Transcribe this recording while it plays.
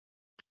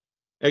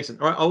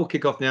Excellent. All right, I'll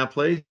kick off now,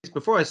 please.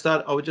 Before I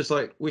start, I would just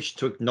wish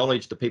to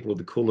acknowledge the people of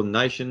the Kulin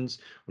Nations,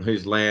 on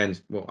whose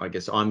land, well, I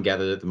guess I'm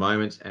gathered at the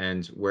moment,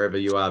 and wherever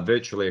you are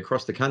virtually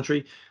across the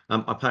country.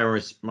 I pay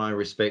my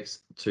respects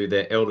to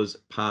their elders,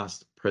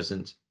 past,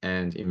 present,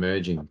 and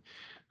emerging.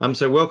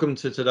 So welcome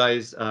to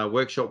today's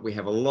workshop. We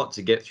have a lot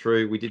to get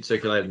through. We did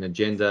circulate an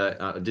agenda.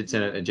 I did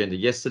send an agenda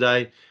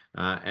yesterday,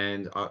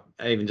 and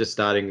even just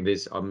starting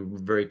this, I'm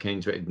very keen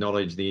to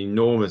acknowledge the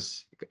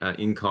enormous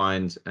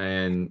in-kind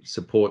and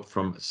support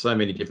from so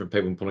many different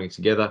people pulling it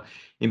together,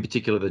 in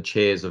particular the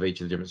chairs of each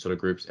of the different sort of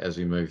groups as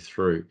we move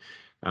through.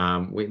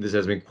 This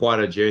has been quite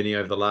a journey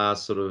over the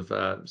last sort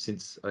of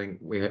since I think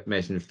we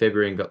met in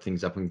February and got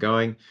things up and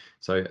going.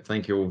 So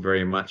thank you all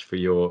very much for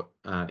your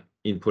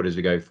input as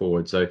we go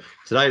forward. So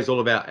today is all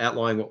about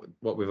outlining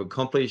what we've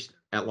accomplished,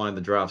 outlining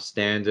the draft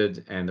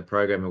standard and the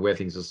program and where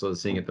things are sort of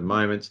seeing at the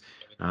moment.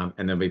 And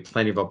there'll be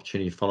plenty of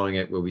opportunity following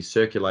it. We'll be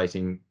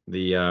circulating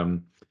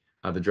the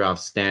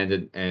draft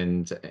standard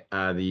and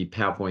the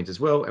PowerPoint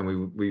as well.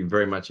 And we're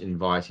very much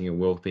inviting and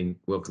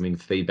welcoming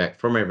feedback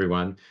from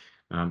everyone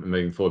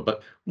moving forward.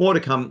 But more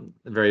to come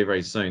very,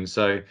 very soon.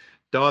 So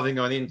diving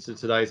on into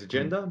today's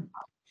agenda,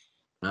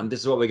 this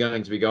is what we're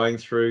going to be going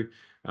through.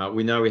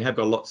 We know we have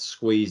got a lot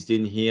squeezed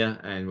in here,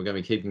 and we're going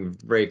to be keeping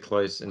very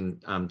close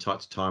and tight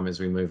to time as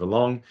we move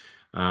along.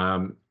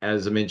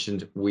 As I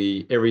mentioned,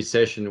 every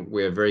session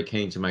we're very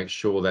keen to make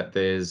sure that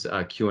there's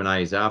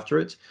Q&As after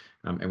it.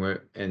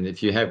 And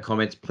if you have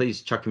comments,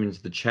 please chuck them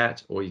into the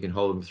chat, or you can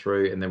hold them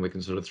through, and then we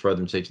can sort of throw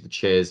them to each of the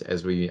chairs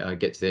as we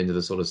get to the end of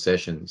the sort of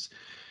sessions.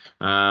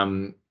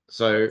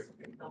 So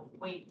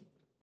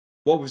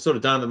what we've sort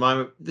of done at the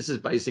moment, this is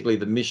basically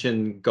the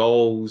mission,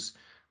 goals,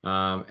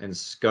 and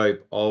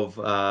scope of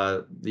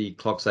the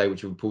CLOCS-A,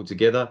 which we've pulled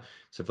together.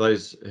 So for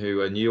those who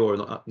are new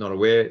or not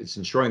aware, it's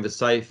ensuring the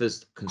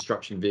safest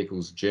construction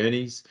vehicles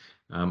journeys.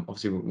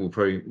 Obviously, we'll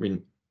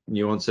probably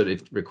nuance it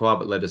if required,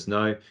 but let us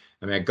know.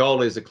 Our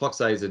goal is that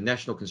CLOCS-A is a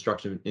national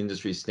construction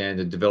industry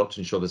standard developed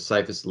to ensure the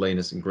safest,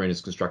 leanest and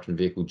greenest construction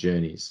vehicle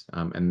journeys.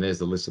 And there's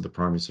the list of the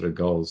primary sort of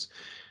goals.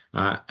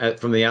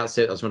 From the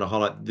outset, I just want to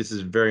highlight this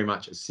is very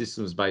much a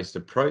systems-based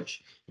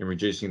approach in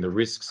reducing the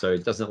risk. So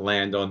it doesn't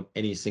land on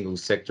any single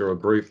sector or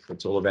group.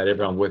 It's all about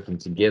everyone working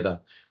together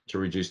to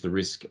reduce the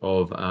risk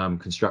of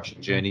construction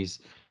journeys.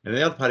 And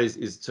the other part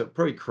is to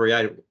probably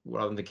create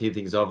one of the key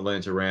things I've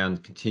learned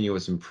around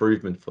continuous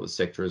improvement for the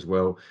sector as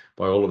well,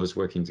 by all of us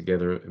working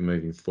together and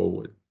moving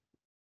forward.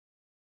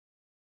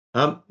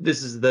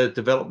 This is the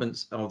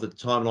developments of the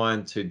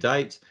timeline to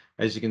date.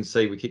 As you can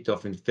see, we kicked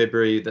off in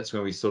February. That's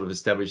when we sort of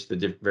established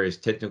the various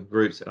technical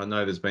groups. And I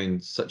know there's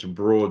been such a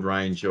broad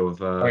range of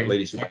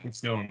leadership. It's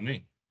still on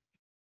me.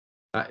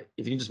 If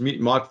you can just mute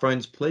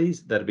microphones,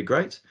 please, that'd be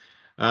great.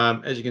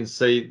 As you can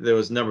see, there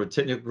was a number of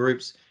technical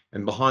groups,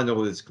 and behind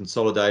all this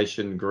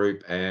consolidation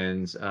group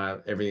and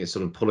everything is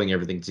sort of pulling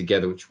everything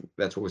together,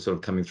 that's what we're sort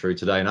of coming through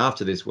today. And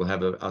after this, we'll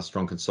have a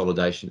strong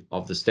consolidation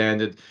of the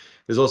standard.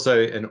 There's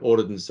also an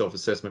audit and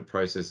self-assessment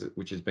process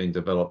which has been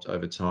developed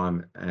over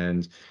time,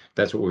 and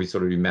that's what we'll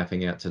sort of be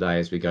mapping out today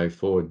as we go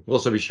forward. We'll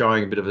also be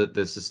showing a bit of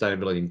the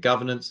sustainability and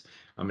governance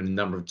and a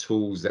number of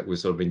tools that we've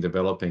sort of been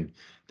developing.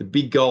 The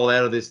big goal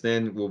out of this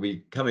then will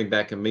be coming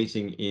back and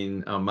meeting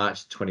in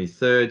March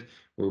 23rd.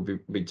 We'll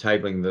be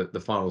tabling the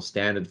final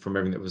standard from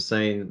everything that we've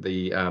seen,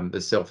 the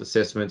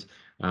self-assessment,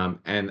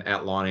 and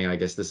outlining, I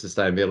guess, the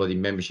sustainability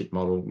membership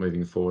model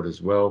moving forward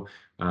as well.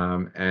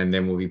 And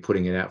then we'll be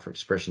putting it out for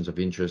expressions of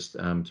interest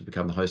to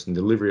become the host and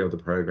delivery of the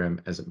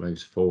program as it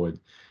moves forward.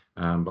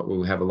 But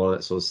we'll have a lot of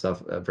that sort of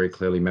stuff very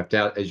clearly mapped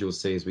out, as you'll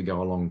see as we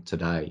go along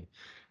today.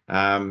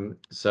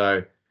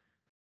 So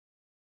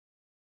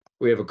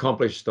we have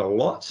accomplished a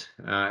lot,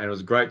 and it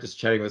was great just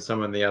chatting with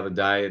someone the other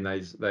day, and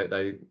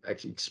they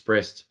actually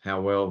expressed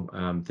how well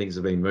things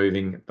have been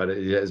moving, but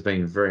it has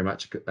been very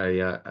much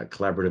a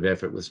collaborative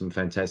effort with some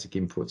fantastic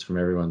inputs from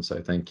everyone,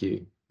 so thank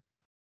you.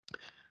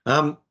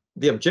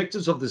 The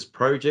objectives of this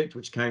project,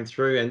 which came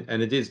through,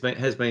 and it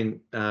has been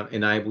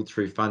enabled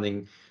through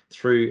funding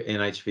through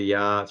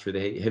NHVR, through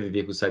the Heavy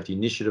Vehicle Safety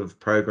Initiative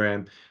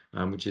program,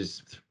 which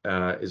is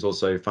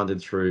also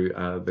funded through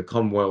the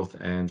Commonwealth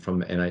and from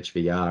the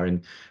NHVR.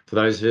 And for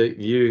those of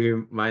you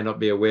who may not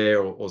be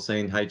aware or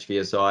seen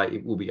HVSI,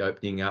 it will be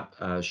opening up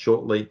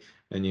shortly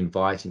and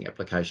inviting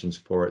applications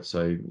for it.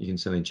 So you can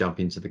certainly jump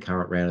into the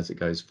current round as it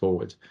goes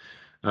forward.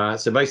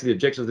 So basically the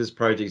objective of this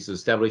project is to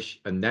establish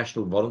a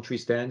national voluntary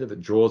standard that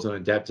draws on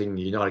adapting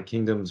the United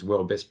Kingdom's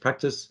world best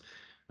practice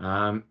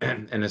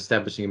and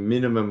establishing a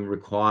minimum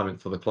requirement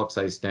for the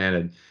CLOCS-A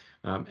standard.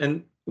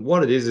 And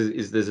what it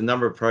is there's a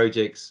number of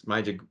projects,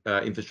 major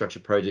infrastructure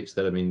projects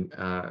that have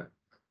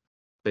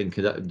been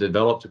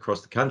developed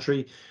across the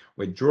country.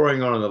 We're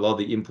drawing on a lot of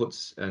the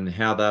inputs and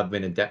how they've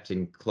been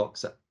adapting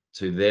CLOCS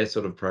to their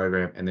sort of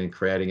program and then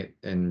creating it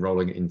and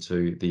rolling it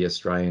into the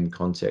Australian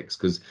context.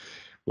 Because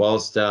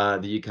whilst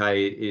the UK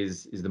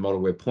is the model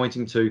we're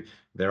pointing to,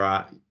 there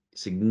are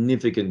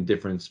significant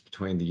difference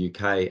between the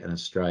UK and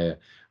Australia.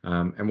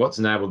 And what's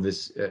enabled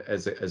this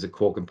as a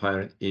core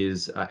component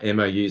is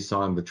MOU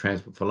signed with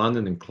Transport for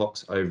London and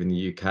CLOCS over in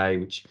the UK,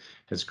 which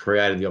has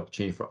created the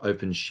opportunity for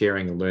open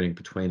sharing and learning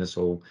between us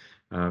all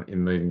in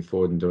moving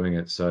forward and doing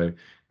it. So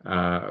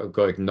I've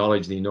got to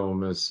acknowledge the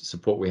enormous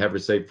support we have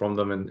received from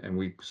them, and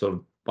we sort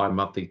of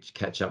bi-monthly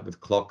catch up with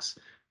CLOCS.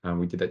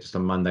 We did that just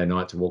on Monday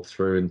night to walk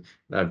through, and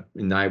they've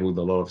enabled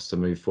a lot of us to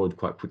move forward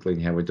quite quickly in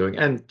how we're doing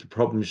and to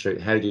problem shoot.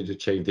 How did you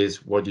achieve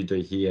this? What did you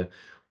do here?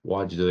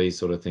 Why did you do these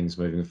sort of things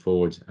moving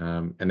forward?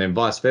 And then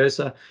vice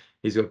versa.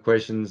 He's got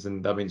questions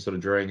and they've been sort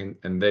of drawing,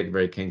 and they're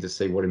very keen to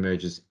see what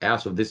emerges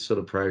out of this sort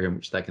of program,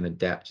 which they can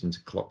adapt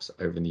into CLOCS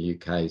over in the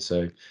UK.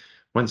 So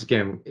once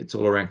again, it's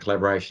all around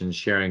collaboration and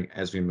sharing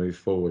as we move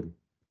forward.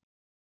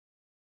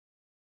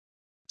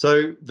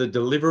 So the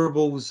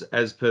deliverables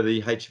as per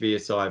the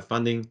HVSI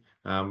funding,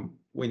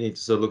 we need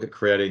to sort of look at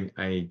creating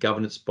a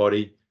governance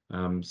body.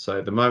 So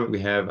at the moment we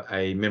have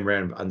a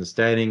memorandum of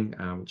understanding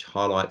which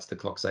highlights the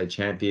CLOCS-A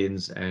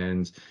champions,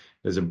 and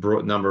there's a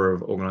broad number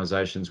of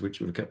organisations which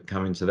have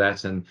come into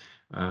that, and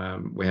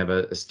we have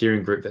a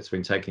steering group that's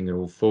been taking it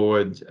all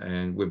forward,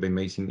 and we've been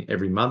meeting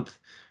every month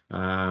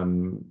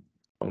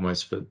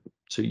almost for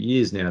 2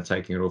 years now,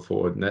 taking it all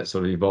forward, and that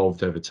sort of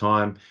evolved over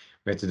time.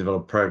 We have to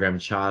develop a program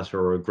charter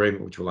or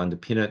agreement which will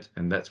underpin it,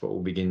 and that's what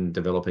we'll begin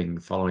developing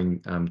following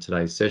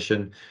today's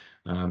session.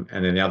 And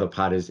then the other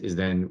part is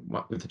then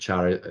with the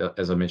charter,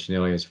 as I mentioned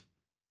earlier, is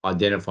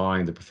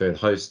identifying the preferred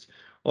host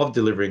of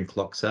delivering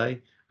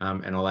CLOCS-A,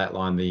 and I'll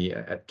outline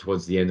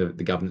towards the end of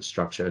the governance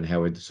structure and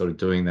how we're sort of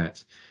doing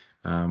that.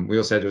 We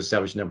also had to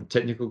establish a number of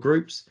technical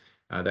groups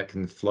that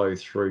can flow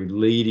through,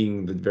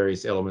 leading the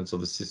various elements of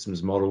the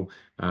systems model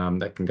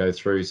that can go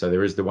through. So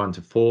there is the 1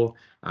 to 4,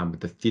 but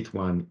the 5th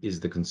one is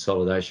the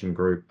consolidation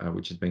group,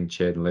 which is being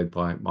chaired and led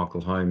by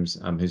Michael Holmes,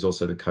 who's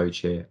also the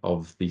co-chair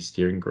of the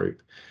steering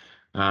group.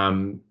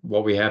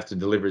 What we have to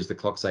deliver is the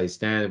CLOCS-A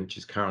standard, which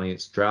is currently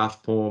its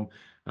draft form.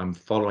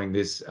 Following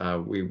this,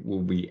 we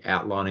will be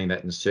outlining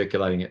that and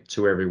circulating it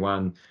to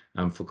everyone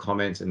for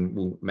comments, and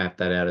we'll map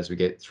that out as we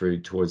get through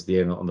towards the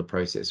end on the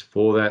process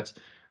for that.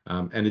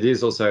 And it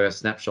is also a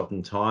snapshot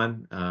in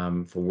time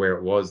for where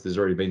it was. There's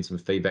already been some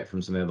feedback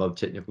from some of the other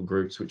technical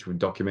groups which we've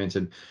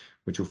documented,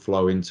 which will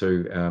flow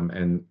into,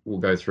 and we'll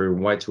go through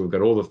and wait till we've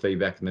got all the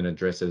feedback and then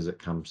address it as it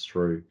comes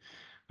through.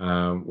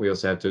 We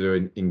also have to do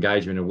an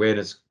engagement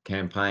awareness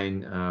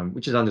campaign,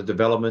 which is under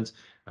development.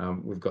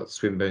 We've got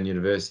Swinburne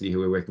University, who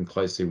we're working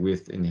closely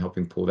with in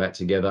helping pull that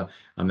together.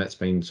 That's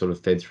been sort of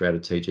fed throughout a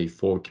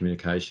TG4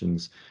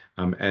 communications.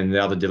 And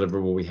the other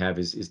deliverable we have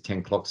is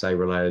 10 CLOCS-A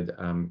related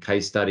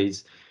case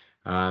studies.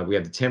 We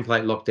have the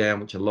template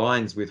lockdown, which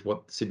aligns with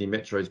what Sydney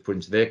Metro's put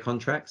into their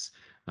contracts,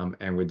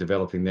 and we're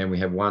developing them. We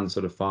have one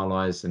sort of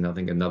finalised, and I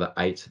think another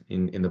 8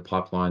 in the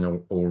pipeline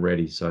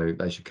already, so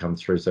they should come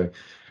through. So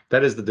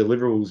that is the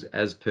deliverables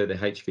as per the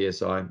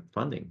HVSI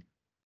funding.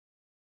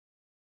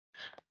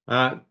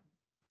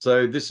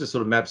 So this just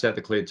sort of maps out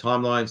the clear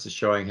timelines, just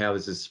showing how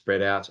this is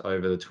spread out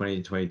over the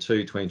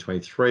 2022,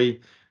 2023.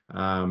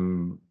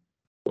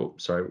 Oh,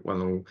 sorry, one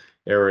little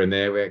error in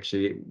there.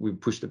 We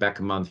pushed it back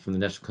a month from the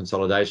National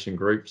Consolidation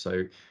Group.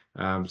 So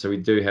we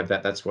do have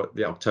that. That's what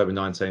the October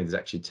 19th is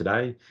actually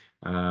today.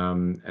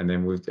 And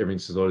then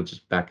everything's sort of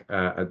just back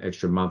an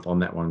extra month on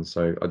that one.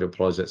 So I do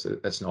apologise.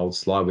 That's an old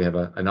slide. We have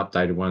an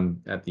updated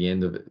one at the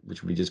end of it,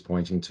 which we'll be just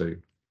pointing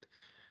to.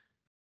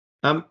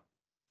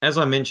 As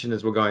I mentioned,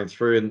 as we're going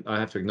through, and I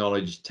have to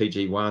acknowledge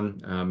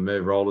TG1,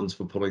 Merv Rowlands,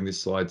 for pulling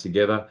this slide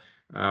together.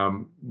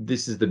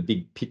 This is the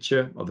big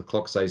picture of the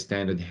CLOCS-A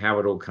standard, how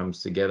it all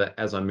comes together.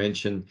 As I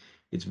mentioned,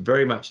 it's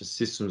very much a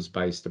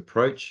systems-based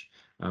approach,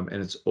 and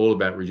it's all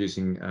about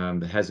reducing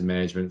the hazard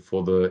management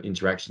for the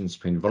interactions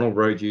between vulnerable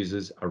road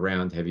users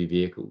around heavy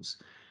vehicles.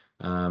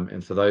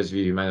 And for those of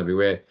you who may not be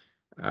aware,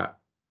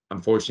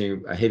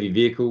 unfortunately, a heavy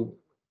vehicle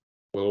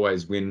will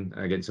always win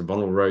against a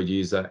vulnerable road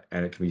user,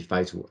 and it can be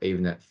fatal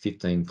even at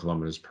 15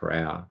 kilometres per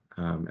hour.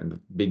 And the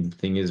big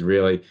thing is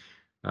really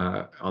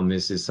on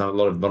this is a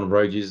lot of vulnerable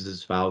road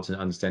users fail to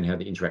understand how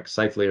to interact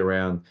safely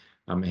around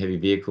a heavy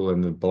vehicle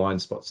and the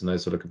blind spots and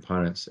those sort of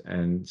components,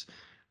 and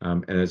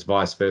it's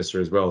vice versa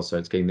as well. So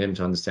it's getting them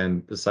to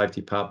understand the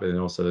safety part, but then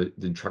also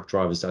the truck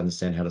drivers to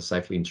understand how to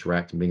safely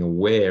interact and being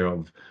aware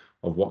of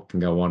what can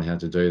go on, how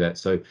to do that.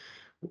 So,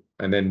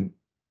 and then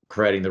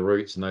creating the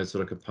routes and those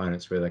sort of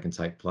components where they can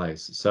take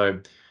place. So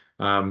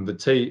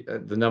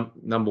the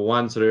number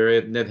one sort of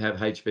area, never have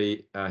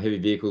heavy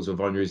vehicles or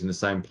vulneraries in the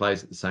same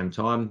place at the same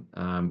time,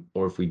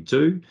 or if we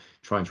do,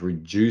 trying to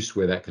reduce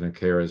where that can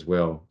occur as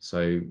well.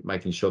 So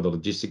making sure the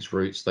logistics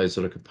routes, those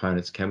sort of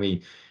components, can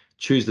we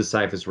choose the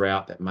safest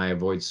route that may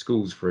avoid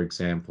schools, for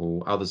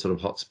example, other sort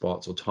of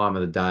hotspots or time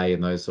of the day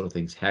and those sort of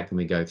things. How can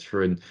we go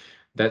through? And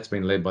that's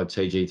been led by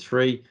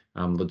TG3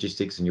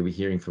 logistics, and you'll be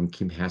hearing from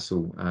Kim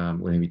Hassel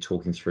when he'll be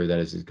talking through that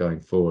as he's going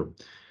forward.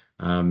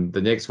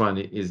 The next one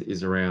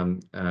is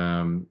around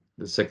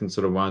the second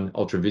sort of one,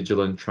 ultra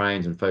vigilant,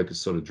 trained and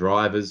focused sort of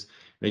drivers.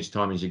 And each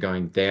time as you're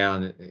going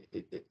down,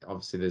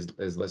 obviously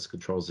there's less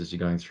controls as you're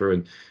going through,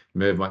 and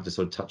Merv might just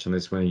sort of touch on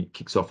this when he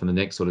kicks off in the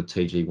next sort of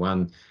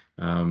TG1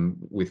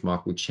 with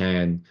Michael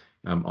Chan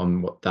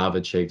on what they've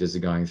achieved as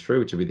they're going through,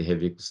 which will be the heavy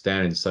vehicle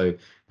standards. So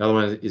the other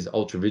one is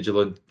ultra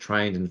vigilant,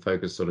 trained and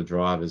focused sort of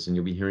drivers. And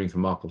you'll be hearing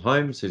from Michael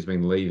Holmes, who's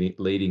been leading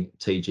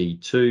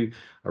TG2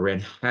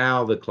 around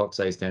how the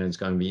CLOCS-A standard is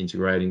going to be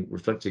integrating,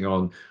 reflecting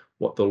on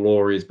what the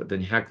law is, but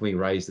then how can we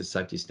raise the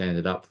safety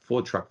standard up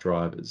for truck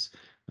drivers,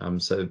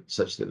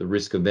 such that the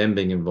risk of them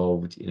being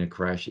involved in a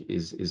crash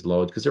is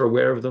lowered because they're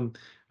aware of them,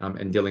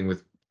 and dealing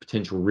with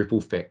potential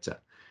ripple factor.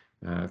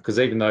 Because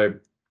even though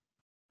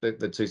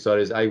the two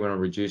sides is, A, want to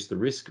reduce the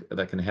risk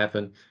that can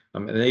happen,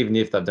 and even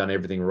if they've done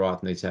everything right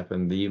and it's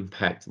happened, the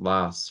impact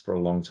lasts for a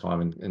long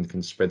time and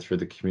can spread through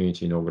the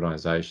community and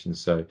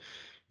organisations. So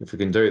if we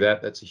can do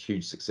that, that's a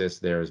huge success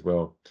there as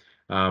well.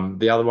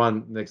 The other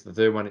one, the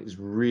third one, is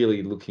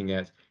really looking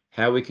at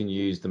how we can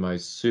use the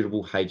most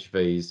suitable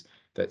HVs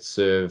that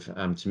serve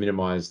to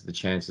minimise the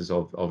chances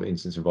of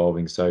incidents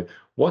involving. So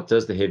what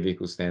does the heavy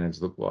vehicle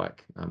standards look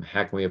like?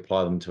 How can we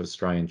apply them to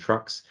Australian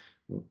trucks?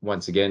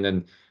 Once again,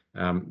 and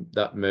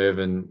that Merv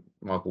and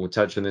Michael will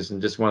touch on this,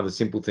 and just one of the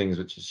simple things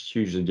which is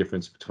hugely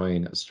difference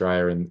between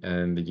Australia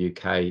and the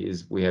UK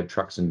is we have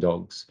trucks and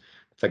dogs.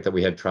 The fact that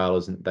we have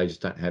trailers and they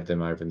just don't have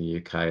them over in the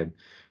UK, and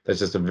that's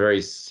just a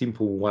very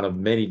simple one of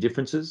many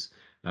differences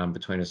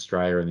between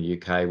Australia and the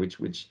UK,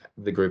 which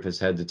the group has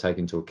had to take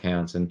into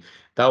account, and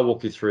they'll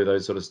walk you through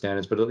those sort of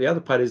standards. But the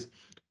other part is,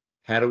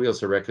 how do we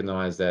also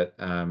recognise that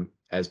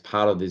as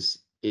part of this,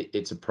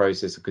 it's a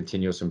process of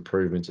continuous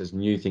improvement as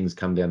new things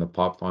come down the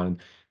pipeline?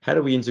 How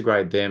do we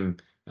integrate them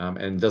and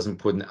it doesn't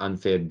put an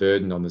unfair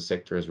burden on the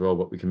sector as well,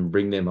 but we can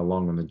bring them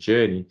along on the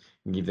journey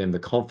and give them the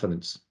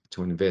confidence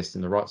to invest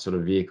in the right sort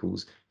of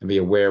vehicles and be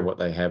aware of what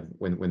they have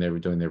when they're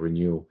doing their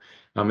renewal.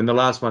 And the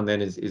last one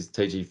then is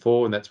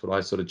TG4, and that's what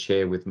I sort of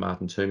chair with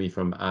Martin Toomey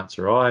from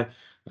Answer I.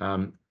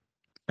 And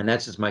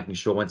that's just making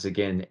sure, once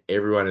again,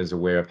 everyone is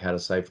aware of how to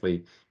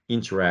safely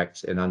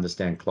interact and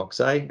understand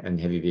CLOCS-A and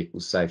heavy vehicle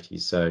safety.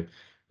 So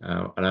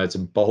I know it's a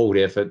bold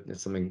effort.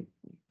 It's something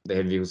the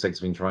heavy vehicle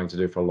sector's been trying to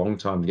do for a long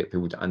time, to get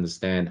people to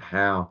understand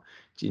how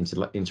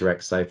to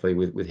interact safely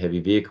with heavy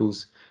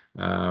vehicles.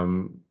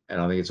 And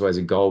I think it's always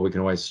a goal we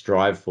can always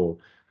strive for,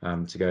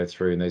 to go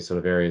through in these sort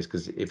of areas,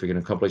 because if we can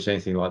accomplish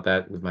anything like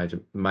that, we've made a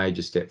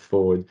major step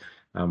forward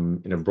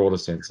in a broader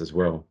sense as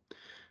well.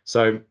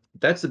 So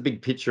that's the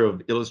big picture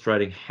of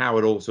illustrating how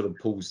it all sort of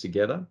pulls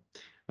together.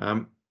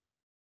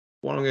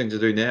 What I'm going to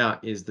do now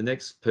is, the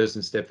next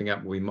person stepping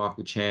up will be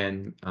Michael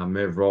Chan,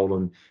 Merv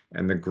Rowland,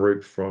 and the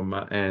group from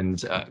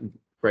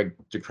Greg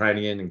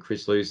Ducranian and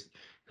Chris Luce,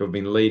 who have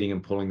been leading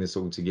and pulling this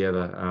all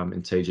together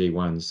in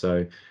TG1.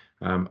 So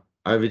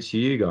over to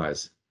you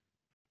guys.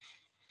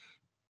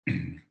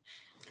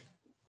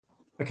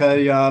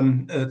 Okay,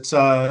 it's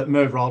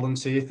Merv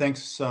Rowlands here.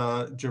 Thanks,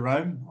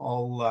 Jerome.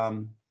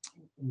 I'll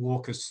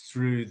walk us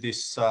through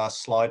this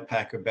slide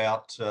pack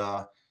about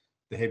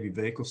the heavy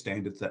vehicle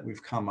standards that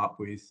we've come up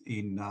with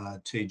in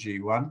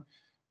TG1.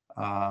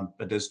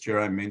 But as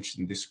Jerome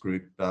mentioned, this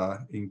group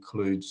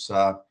includes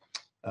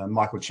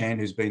Michael Chan,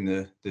 who's been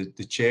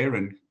the chair,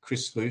 and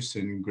Chris Luce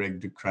and Greg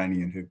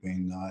Ducranian, who've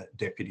been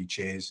deputy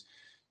chairs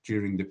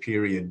during the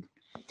period.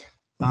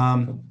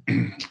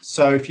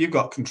 So if you've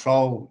got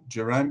control,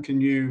 Jerome,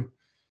 can you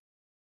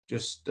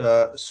just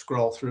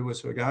scroll through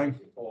as we're going?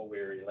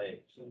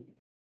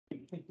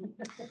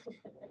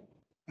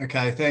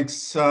 Okay, thanks.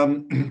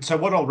 So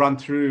what I'll run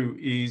through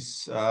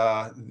is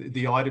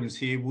the items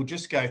here. We'll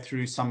just go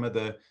through some of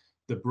the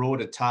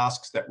broader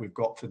tasks that we've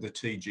got for the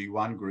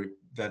TG1 group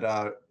that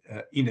are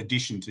in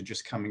addition to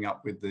just coming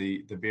up with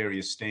the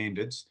various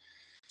standards.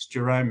 As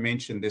Jerome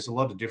mentioned, there's a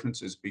lot of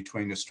differences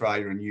between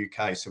Australia and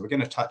UK, so we're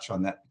going to touch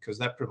on that because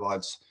that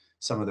provides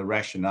some of the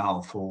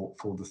rationale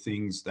for the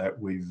things that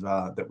we've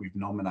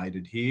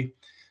nominated here.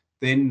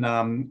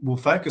 Then we'll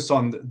focus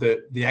on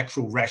the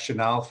actual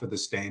rationale for the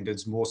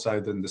standards more so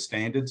than the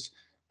standards,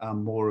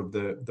 more of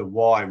the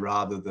why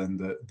rather than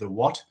the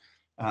what.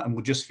 And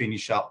we'll just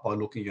finish up by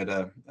looking at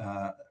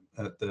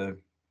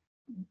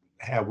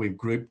how we've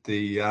grouped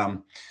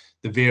the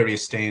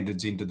various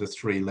standards into the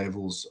three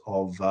levels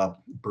of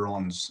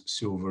bronze,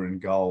 silver,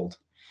 and gold.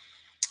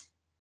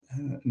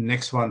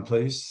 Next one,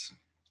 please.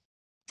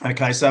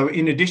 Okay, so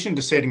in addition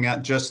to setting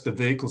out just the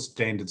vehicle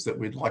standards that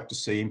we'd like to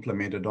see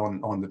implemented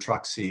on the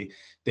trucks here,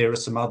 there are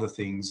some other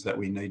things that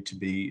we need to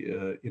be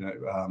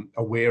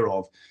aware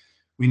of.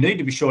 We need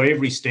to be sure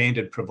every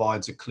standard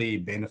provides a clear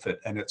benefit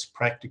and it's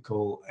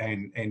practical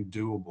and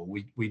doable.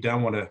 We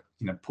don't want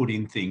to put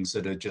in things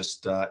that are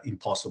just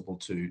impossible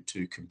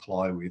to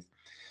comply with.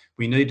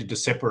 We needed to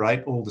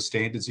separate all the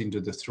standards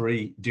into the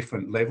three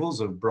different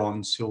levels of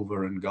bronze,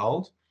 silver, and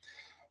gold.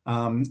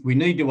 We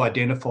need to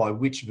identify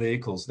which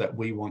vehicles that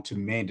we want to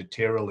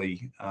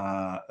mandatorily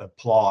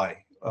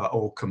apply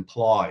or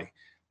comply,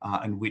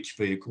 and which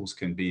vehicles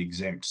can be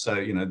exempt. So,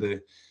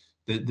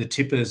 the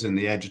tippers and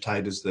the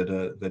agitators that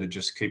are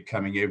just keep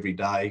coming every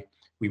day,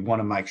 we want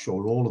to make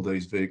sure all of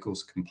these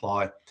vehicles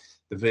comply.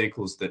 The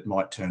vehicles that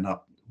might turn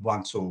up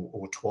once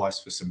or twice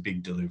for some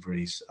big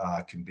deliveries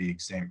can be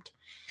exempt.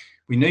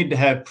 We need to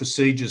have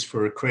procedures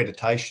for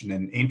accreditation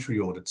and entry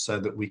audits so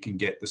that we can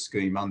get the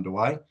scheme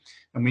underway.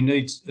 And we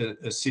need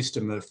a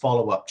system of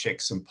follow-up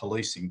checks and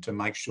policing to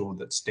make sure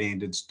that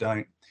standards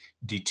don't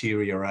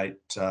deteriorate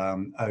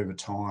over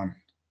time.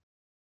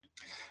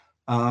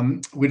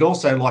 We'd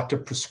also like to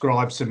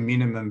prescribe some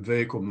minimum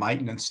vehicle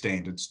maintenance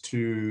standards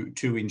to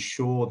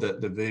ensure that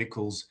the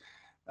vehicles,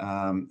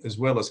 as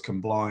well as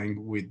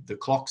complying with the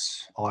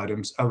CLOCS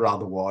items, are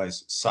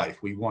otherwise safe.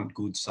 We want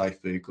good,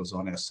 safe vehicles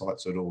on our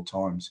sites at all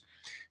times.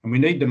 And we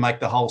need to make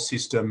the whole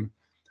system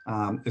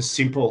as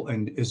simple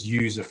and as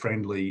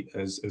user-friendly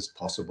as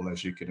possible,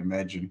 as you can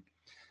imagine.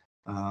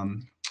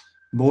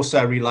 More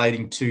so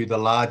relating to the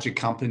larger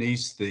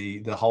companies,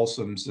 the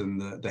Wholesomes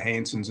and the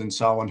Hansons and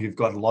so on, who've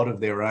got a lot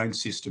of their own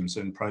systems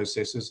and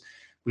processes.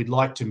 We'd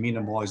like to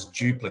minimise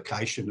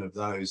duplication of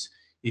those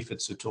if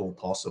it's at all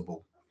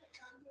possible.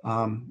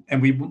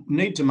 And we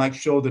need to make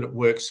sure that it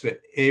works for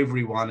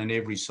everyone and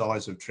every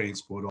size of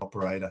transport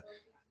operator,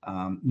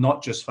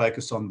 not just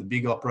focus on the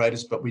big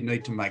operators, but we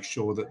need to make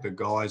sure that the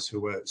guys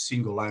who are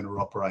single owner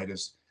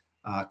operators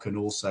can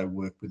also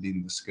work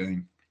within the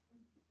scheme.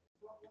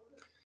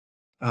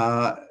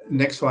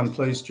 Next one,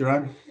 please,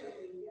 Jerome.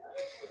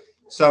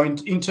 So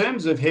in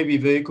terms of heavy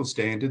vehicle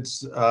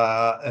standards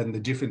and the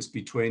difference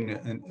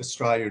between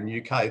Australia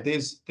and UK,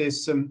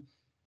 there's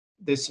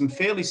some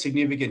fairly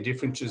significant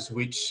differences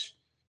which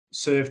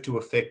serve to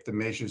affect the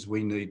measures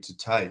we need to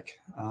take.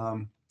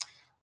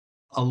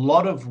 A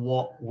lot of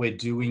what we're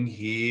doing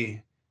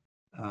here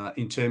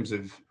in terms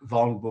of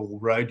vulnerable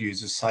road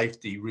user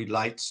safety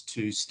relates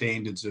to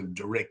standards of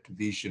direct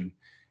vision.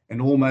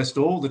 And almost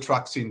all the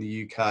trucks in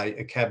the UK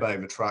are cab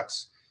over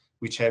trucks,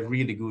 which have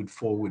really good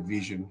forward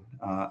vision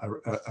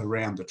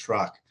around the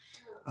truck.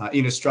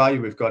 In Australia,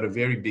 we've got a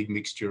very big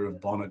mixture of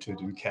bonneted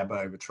and cab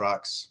over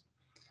trucks.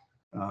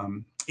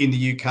 In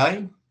the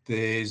UK,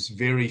 there's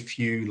very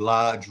few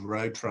large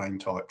road train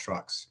type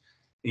trucks.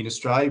 In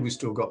Australia, we've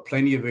still got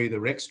plenty of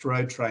either ex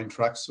road train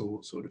trucks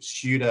or sort of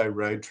pseudo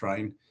road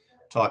train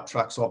type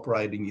trucks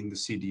operating in the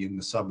city and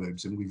the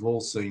suburbs. And we've all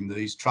seen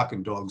these truck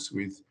and dogs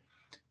with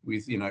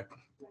you know,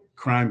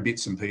 chrome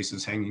bits and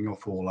pieces hanging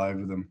off all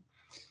over them.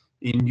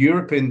 In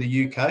Europe and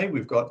the UK,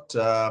 we've got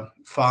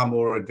far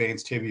more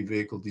advanced heavy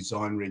vehicle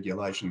design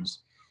regulations.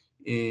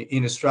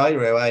 In Australia,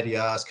 our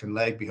ADRs can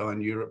lag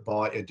behind Europe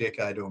by a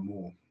decade or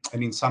more.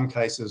 And in some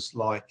cases,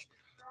 like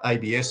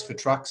ABS for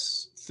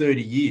trucks,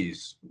 30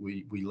 years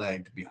we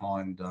lagged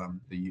behind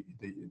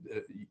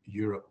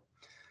Europe.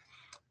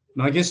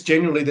 And I guess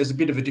generally there's a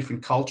bit of a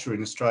different culture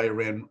in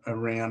Australia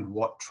around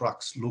what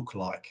trucks look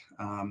like.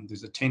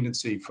 There's a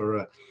tendency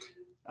for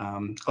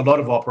a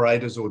lot of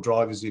operators or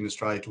drivers in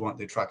Australia to want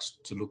their trucks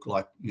to look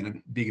like, you know,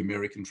 big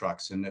American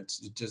trucks, and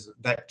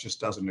that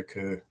just doesn't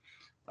occur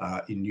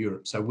in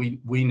Europe. So we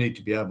need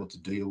to be able to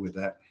deal with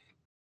that.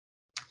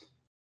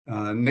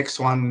 Next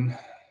one.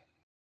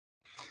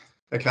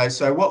 Okay,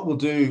 so what we'll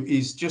do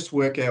is just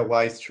work our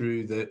way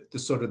through the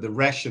sort of the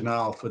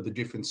rationale for the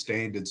different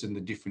standards and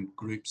the different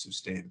groups of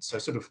standards. So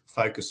sort of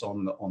focus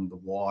on the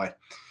why.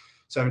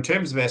 So in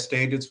terms of our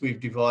standards, we've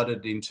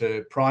divided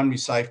into primary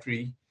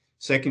safety,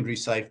 secondary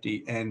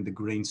safety, and the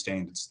green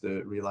standards,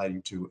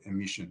 relating to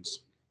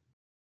emissions.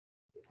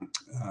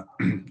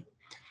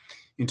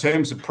 In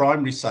terms of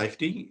primary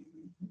safety,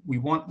 we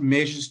want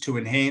measures to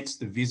enhance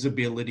the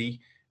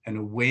visibility and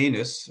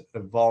awareness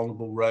of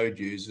vulnerable road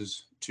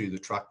users to the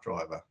truck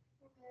driver.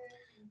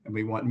 And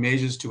we want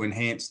measures to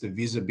enhance the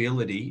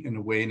visibility and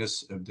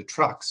awareness of the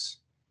trucks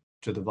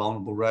to the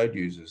vulnerable road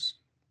users.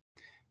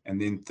 And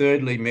then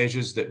thirdly,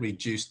 measures that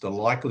reduce the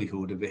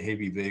likelihood of a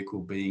heavy vehicle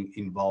being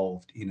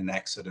involved in an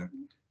accident.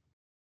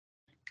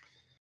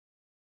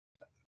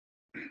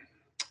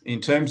 In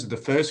terms of the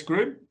first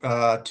group,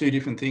 two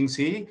different things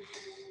here.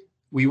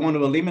 We want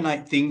to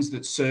eliminate things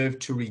that serve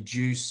to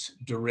reduce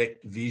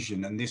direct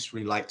vision, and this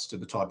relates to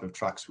the type of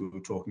trucks we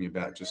were talking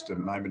about just a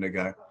moment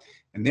ago.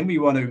 And then we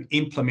want to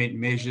implement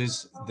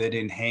measures that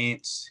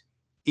enhance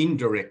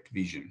indirect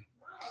vision.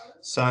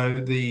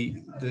 So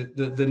the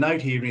note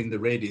here in the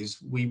red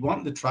is we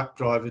want the truck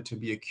driver to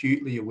be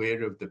acutely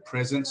aware of the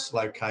presence,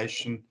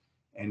 location,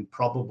 and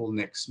probable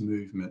next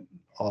movement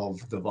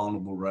of the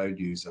vulnerable road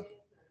user.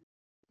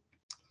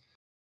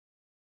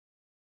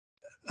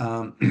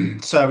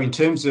 So in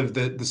terms of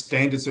the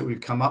standards that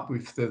we've come up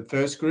with the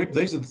first group,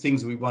 these are the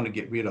things we want to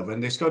get rid of,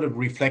 and they're sort of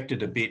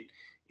reflected a bit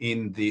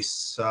in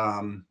this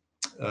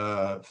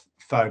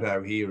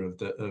photo here of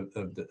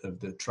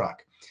the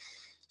truck.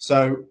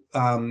 So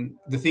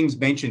the things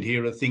mentioned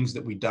here are things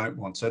that we don't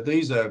want. So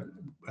these are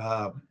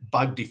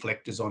bug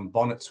deflectors on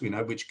bonnets, you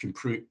know, which can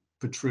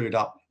protrude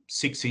up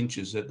 6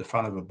 inches at the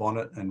front of a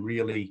bonnet and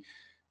really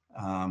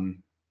you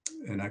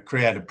know,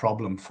 create a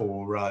problem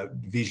for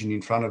vision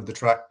in front of the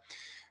truck.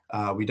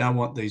 We don't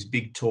want these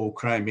big, tall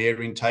chrome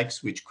air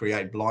intakes which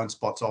create blind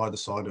spots either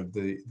side of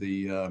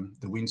the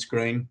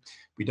windscreen.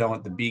 We don't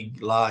want the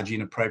big, large,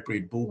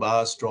 inappropriate bull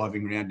bars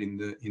driving around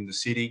in the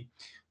city.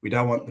 We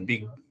don't want the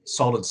big,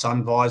 solid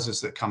sun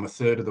visors that come a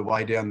third of the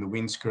way down the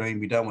windscreen.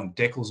 We don't want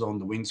decals on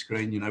the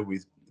windscreen, you know,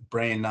 with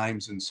brand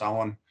names and so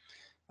on.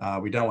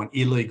 We don't want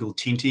illegal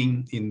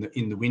tinting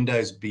in the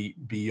windows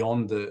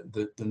beyond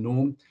the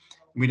norm.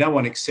 We don't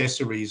want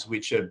accessories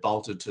which are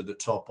bolted to the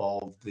top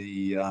of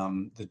the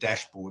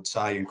dashboard,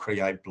 say, and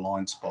create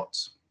blind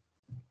spots.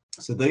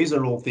 So these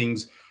are all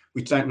things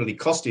which don't really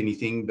cost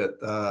anything, but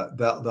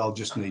they'll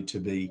just need to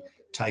be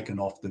taken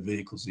off the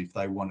vehicles if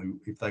they want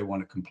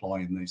to comply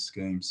in these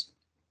schemes.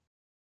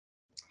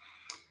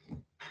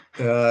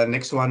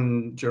 Next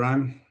one,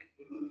 Jerome.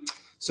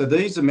 So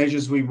these are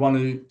measures we want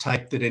to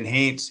take that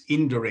enhance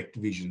indirect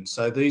vision.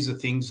 So these are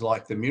things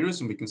like the mirrors,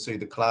 and we can see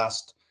the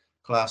class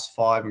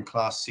 5 and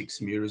class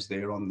 6 mirrors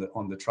there on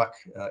the truck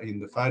in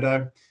the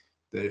photo.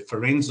 The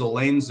forensic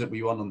lens that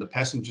we want on the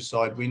passenger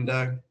side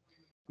window.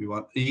 We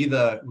want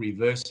either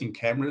reversing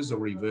cameras or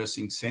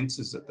reversing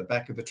sensors at the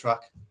back of the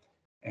truck,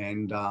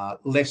 and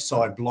left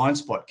side blind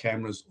spot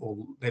cameras or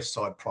left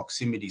side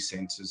proximity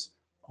sensors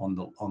on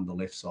the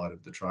left side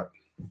of the truck.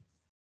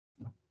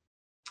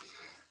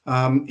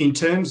 In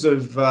terms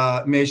of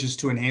measures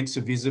to enhance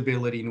the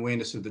visibility and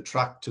awareness of the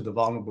truck to the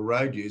vulnerable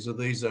road user,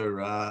 these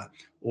are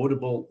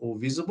audible or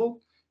visible.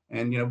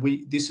 And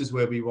this is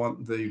where we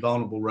want the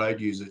vulnerable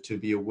road user to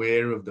be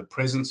aware of the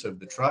presence of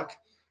the truck,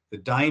 the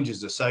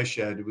dangers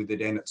associated with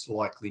it, and its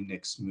likely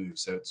next move.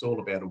 So it's all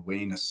about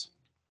awareness.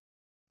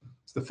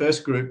 So the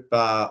first group,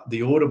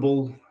 the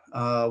audible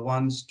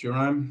ones,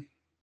 Jerome.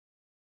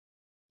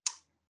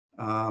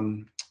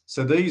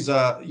 So these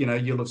are,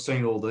 you'll have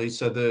seen all these.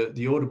 So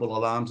the audible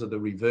alarms are the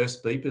reverse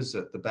beepers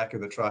at the back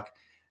of the truck,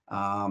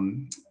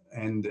 and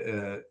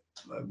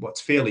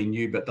what's fairly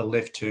new, but the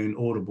left turn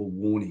audible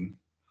warning.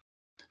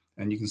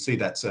 And you can see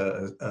that's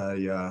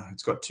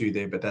it's got 2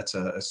 there, but that's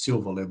a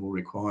silver level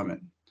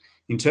requirement.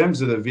 In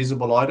terms of the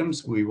visible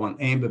items, we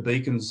want amber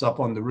beacons up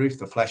on the roof,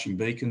 the flashing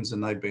beacons,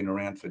 and they've been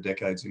around for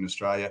decades in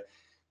Australia.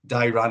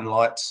 Day run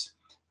lights,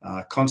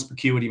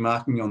 conspicuity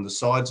marking on the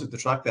sides of the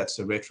truck, that's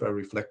the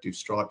retro-reflective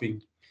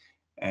striping.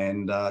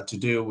 And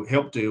to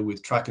help deal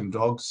with truck and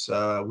dogs,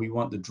 we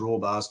want the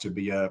drawbars to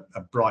be a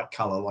bright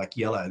colour like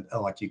yellow,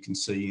 like you can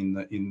see in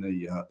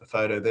the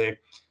photo there.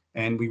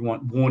 And we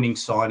want warning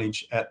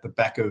signage at the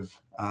back of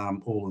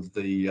all of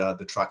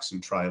the trucks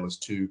and trailers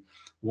to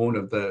warn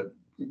of the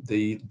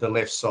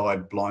left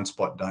side blind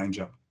spot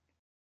danger.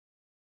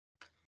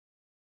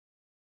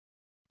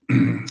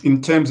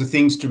 In terms of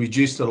things to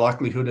reduce the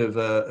likelihood of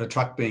a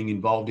truck being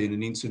involved in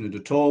an incident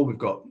at all, we've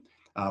got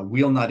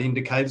wheel nut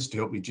indicators to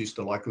help reduce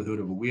the likelihood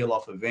of a wheel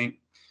off event.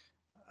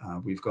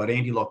 We've got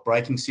anti-lock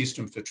braking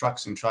system for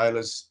trucks and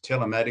trailers,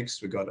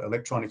 telematics, we've got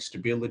electronic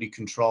stability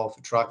control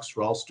for trucks,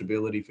 roll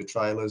stability for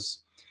trailers,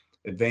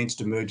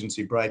 advanced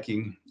emergency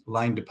braking,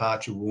 lane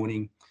departure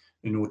warning,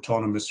 and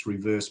autonomous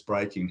reverse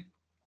braking.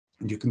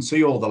 And you can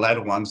see all the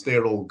latter ones,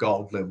 they're all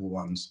gold level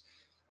ones.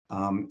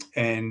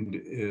 And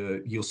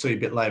you'll see a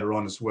bit later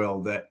on as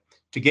well that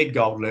to get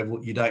gold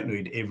level, you don't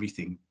need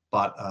everything,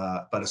 but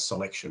a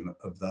selection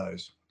of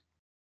those.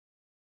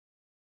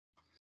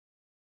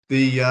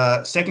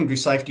 The secondary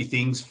safety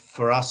things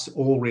for us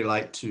all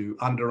relate to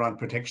underrun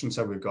protection.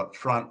 So we've got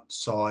front,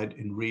 side,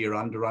 and rear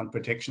underrun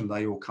protection.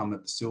 They all come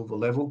at the silver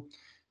level.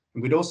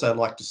 And we'd also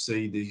like to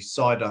see the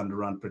side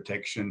underrun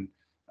protection,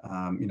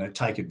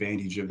 take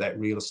advantage of that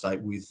real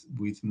estate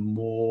with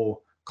more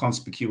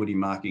conspicuity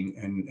marking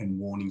and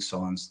warning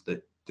signs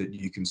that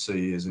you can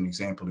see as an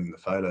example in the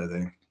photo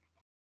there.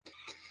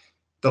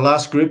 The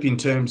last group in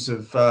terms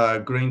of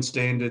green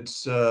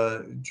standards,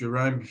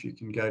 Jerome, if you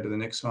can go to the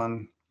next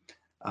one.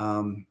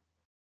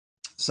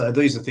 So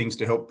these are things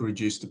to help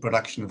reduce the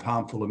production of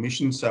harmful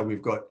emissions. So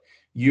we've got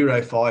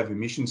Euro 5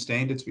 emission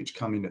standards, which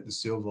come in at the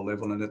silver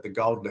level, and at the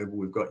gold level,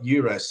 we've got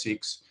Euro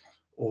 6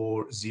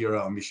 or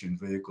zero emission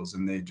vehicles,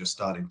 and they're just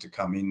starting to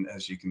come in,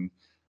 as you can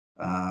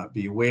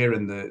be aware.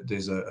 And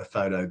there's a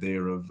photo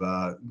there of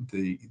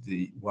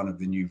one of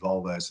the new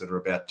Volvos that are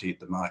about to hit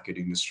the market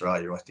in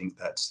Australia. I think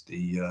that's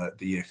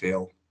the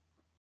FL.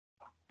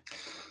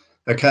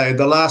 Okay,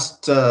 the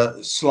last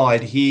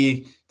slide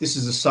here, this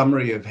is a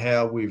summary of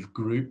how we've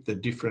grouped the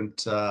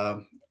different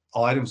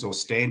items or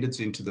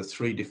standards into the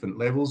 3 different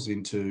levels,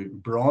 into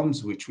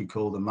bronze, which we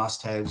call the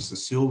must-haves, the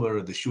silver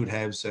are the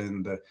should-haves,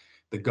 and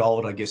the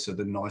gold, I guess, are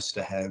the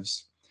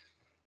nice-to-haves.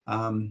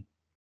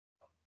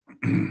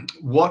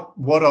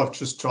 What I've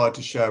just tried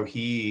to show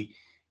here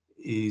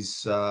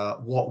is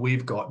what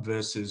we've got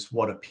versus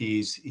what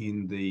appears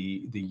in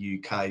the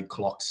UK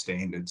CLOCS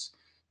standards.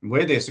 And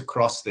where there's a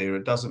cross there,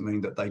 it doesn't mean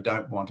that they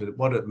don't want it.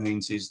 What it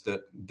means is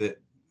that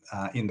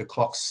in the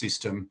CLOCS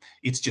system,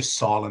 it's just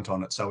silent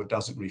on it, so it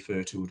doesn't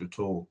refer to it at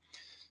all.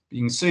 But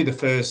you can see the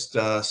first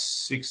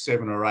 6,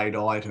 7, or 8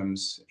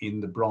 items in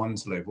the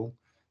bronze level.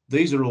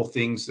 These are all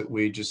things that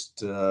we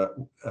just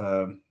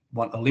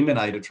want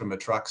eliminated from the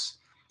trucks,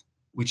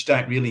 which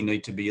don't really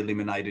need to be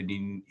eliminated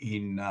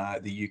in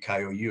the UK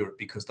or Europe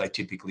because they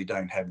typically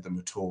don't have them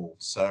at all.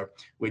 So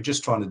we're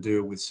just trying to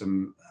deal with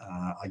some,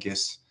 I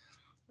guess,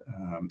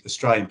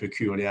 Australian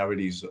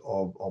peculiarities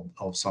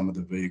of some of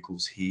the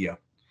vehicles here.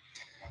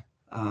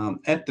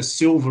 At the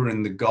silver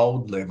and the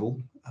gold level,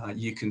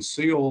 you can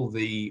see all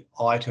the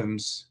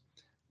items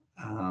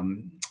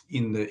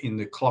in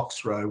the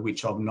CLOCS row,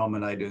 which I've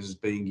nominated as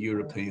being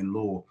European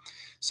law.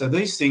 So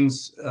these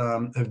things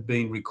have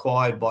been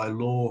required by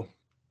law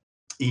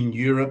in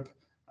Europe,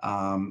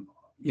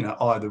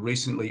 either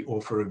recently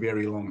or for a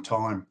very long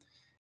time.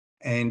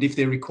 And if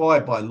they're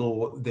required by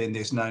law, then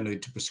there's no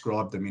need to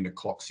prescribe them in a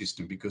CLOCS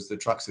system because the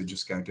trucks are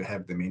just going to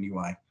have them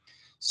anyway.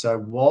 So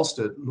whilst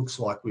it looks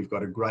like we've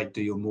got a great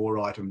deal more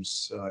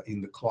items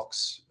in the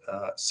CLOCS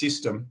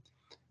system,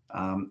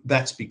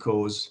 that's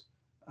because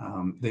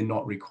they're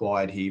not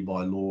required here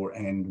by law,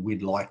 and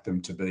we'd like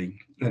them to be,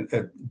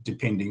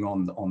 depending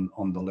on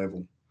the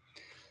level.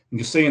 And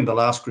you'll see in the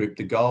last group,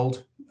 the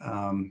gold.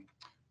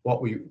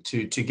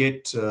 To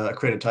get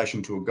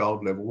accreditation to a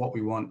gold level, what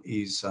we want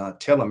is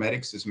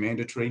telematics is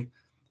mandatory,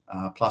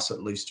 plus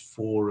at least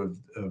 4 of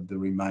the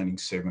remaining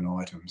 7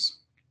 items.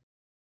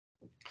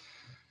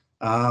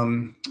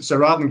 So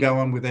rather than go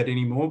on with that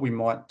anymore, we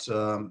might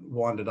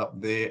wind it up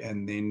there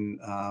and then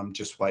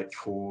just wait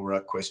for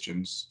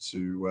questions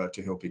to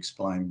help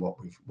explain what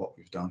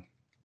we've done.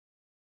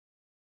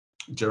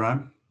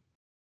 Jerome?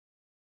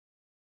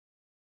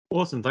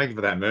 Awesome, thank you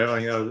for that, Merv. I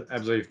think that was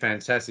absolutely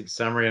fantastic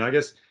summary. And I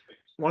guess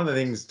one of the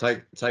things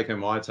take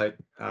home I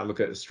look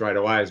at it straight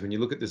away is when you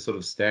look at this sort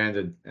of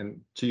standard, and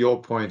to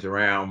your point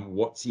around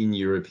what's in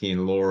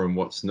European law and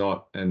what's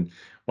not. And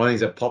one of the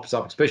things that pops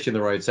up, especially in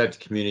the road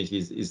safety community,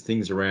 is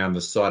things around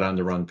the side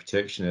underrun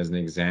protection as an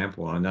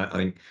example. I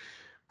think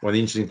one of the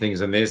interesting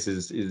things on this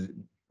is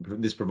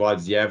this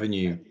provides the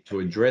avenue to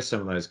address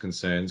some of those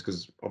concerns,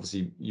 because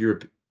obviously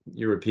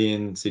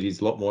European cities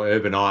a lot more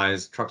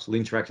urbanized, trucks will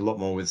interact a lot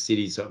more with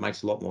cities, so it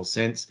makes a lot more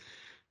sense.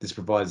 This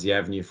provides the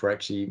avenue for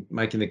actually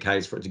making the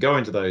case for it to go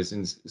into those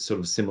in sort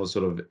of similar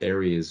sort of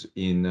areas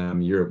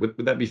in Europe.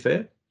 Would that be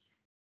fair?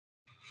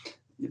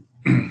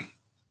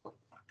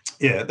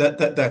 Yeah,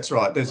 that's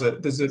right. There's a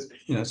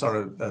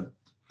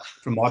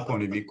from my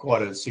point of view,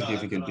 quite a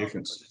significant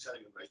difference.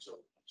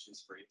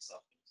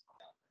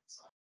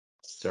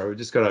 So we've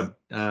just got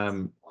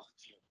a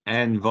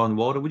Anne Von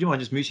Walter. Would you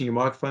mind just muting your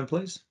microphone,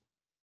 please?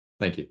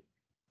 Thank you.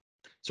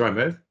 Sorry,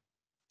 Merv.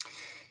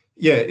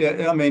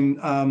 Yeah. I mean,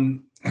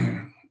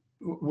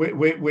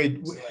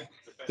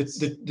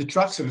 the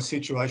trucks in the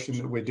situation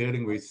that we're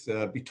dealing with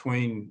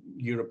between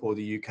Europe or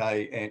the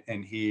UK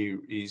and here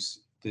is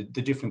the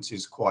difference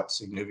is quite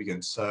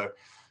significant. So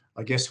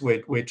I guess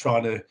we're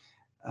trying to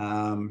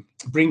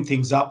bring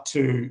things up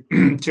to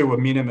to a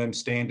minimum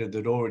standard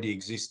that already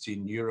exists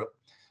in Europe,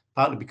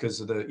 partly because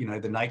of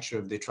the nature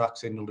of their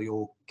trucks. They're nearly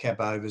all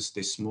cab overs.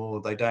 They're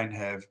smaller. They don't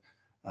have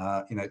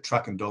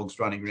truck and dogs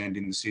running around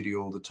in the city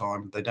all the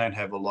time. They don't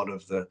have a lot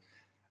of the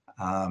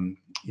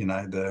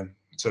the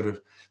sort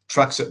of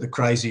trucks at the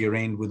crazier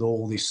end with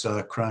all this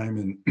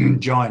chrome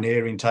and giant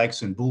air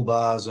intakes and bull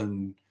bars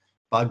and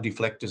bug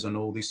deflectors and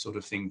all this sort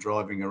of thing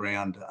driving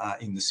around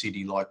in the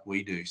city like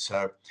we do.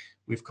 So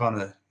we've got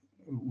to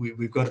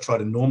try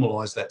to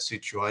normalise that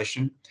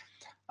situation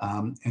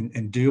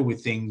and deal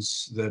with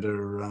things that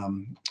are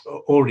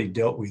already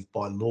dealt with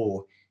by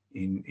law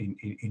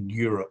in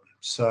Europe.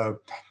 So,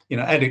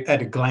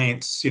 at a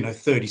glance,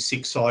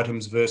 36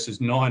 items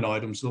versus 9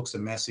 items looks a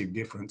massive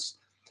difference.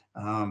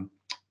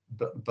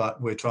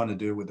 But we're trying to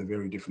deal with a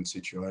very different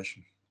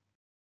situation.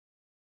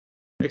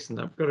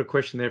 Excellent. I've got a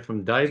question there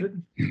from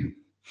David.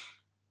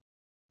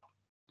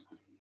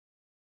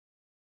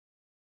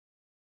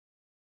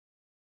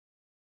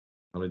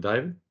 Hello,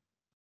 David.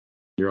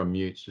 You're on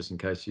mute, just in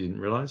case you didn't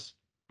realise.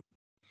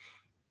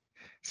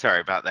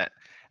 Sorry about that.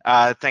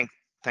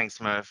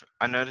 Thanks, Merv.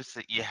 I noticed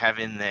that you have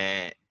in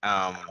there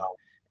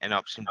an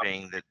option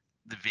being that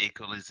the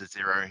vehicle is a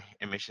zero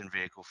emission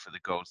vehicle for the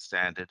gold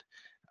standard.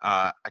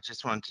 I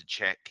just wanted to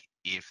check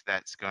if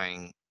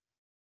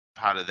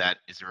part of that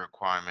is a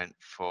requirement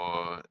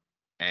for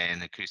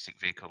an acoustic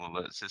vehicle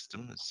alert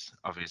system. As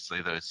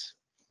obviously those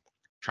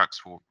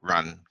trucks will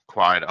run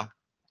quieter.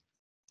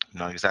 I'm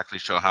not exactly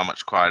sure how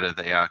much quieter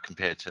they are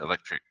compared to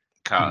electric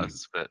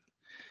cars, but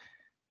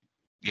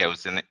yeah,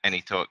 was there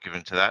any thought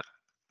given to that?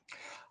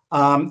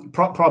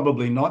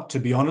 Probably not, to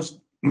be honest.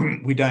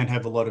 We don't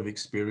have a lot of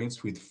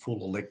experience with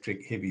full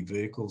electric heavy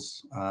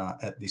vehicles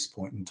at this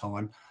point in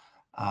time.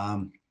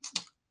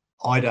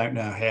 I don't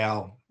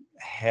know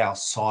how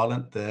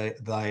silent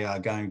they are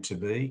going to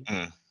be,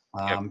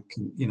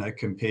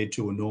 compared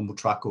to a normal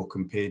truck or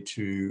compared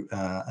to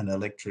an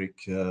electric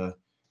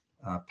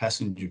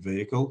passenger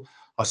vehicle.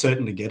 I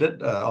certainly get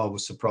it. I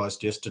was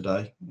surprised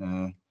yesterday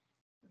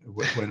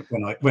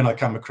when I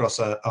come across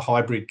a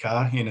hybrid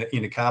car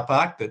in a car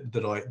park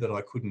that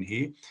I couldn't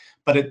hear,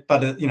 but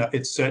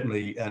it's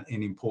certainly an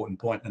important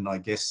point. And I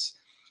guess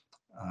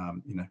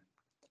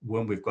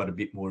when we've got a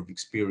bit more of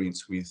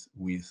experience with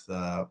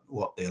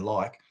what they're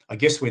like, I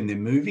guess when they're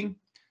moving,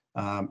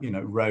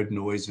 road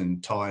noise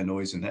and tyre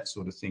noise and that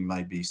sort of thing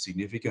may be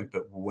significant,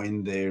 but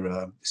when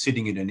they're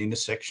sitting in an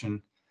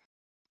intersection,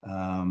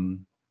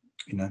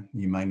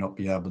 you may not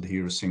be able to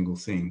hear a single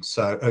thing.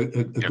 So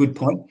a good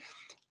point.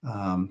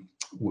 And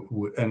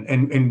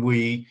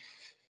we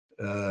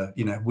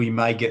we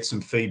may get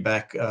some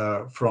feedback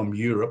from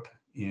Europe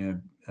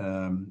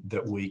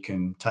that we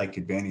can take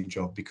advantage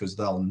of, because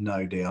they'll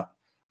no doubt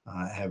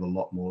have a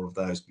lot more of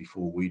those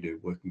before we do,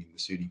 working in the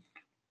city.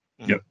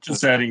 Yep,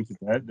 just adding to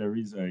that, there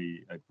is a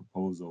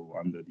proposal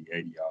under the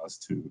ADRs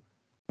to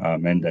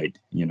mandate,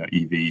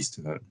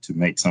 EVs to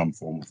make some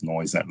form of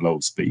noise at low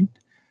speed,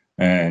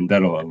 and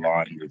that'll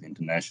align with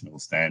international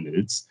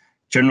standards.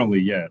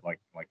 Generally, yeah, like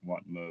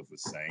what Merv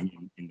was saying,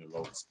 in the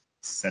low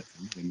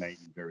setting, they may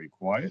be very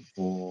quiet.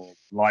 For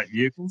light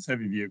vehicles,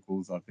 heavy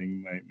vehicles, I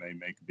think may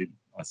make a bit.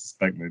 I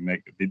suspect may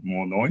make a bit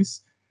more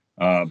noise.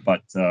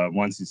 But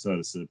once you sort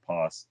of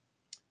surpass,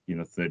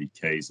 30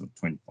 k's or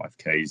 25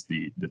 k's,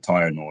 the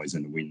tire noise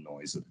and the wind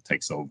noise sort of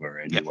takes over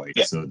anyway.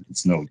 Yep. So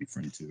it's no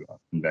different to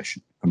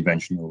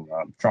conventional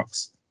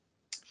trucks.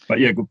 But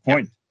yeah, good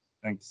point. Yep.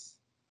 Thanks.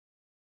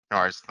 No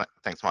worries.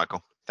 Thanks,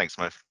 Michael. Thanks,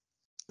 Murph.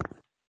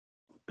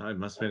 I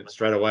must have been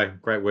straight away.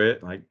 Great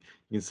work. Like,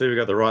 you can see we've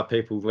got the right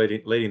people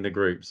leading the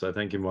group. So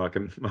thank you, Mike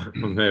and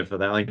Merv, for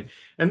that.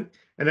 And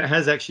it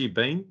has actually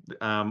been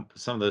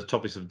some of the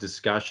topics of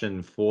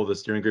discussion for the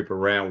steering group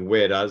around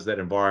where does that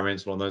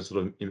environmental and those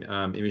sort of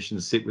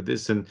emissions sit with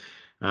this. And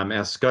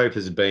our scope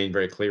has been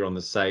very clear on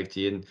the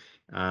safety, and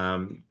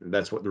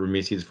that's what the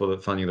remit is for the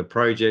funding of the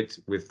project.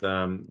 With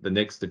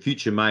the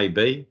future may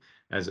be,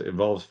 as it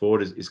evolves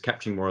forward, is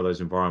capturing more of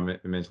those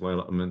environmental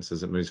elements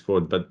as it moves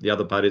forward. But the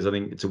other part is, I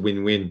think it's a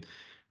win-win.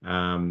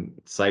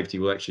 Safety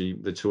will actually,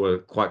 the two are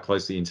quite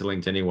closely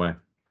interlinked anyway.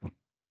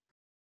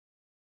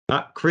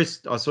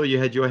 Chris, I saw you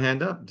had your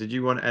hand up. Did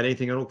you want to add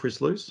anything at all, Chris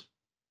Luce?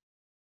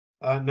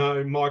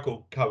 No,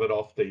 Michael covered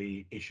off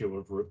the issue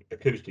of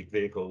acoustic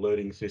vehicle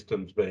alerting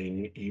systems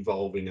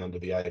evolving under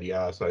the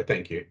ADR, so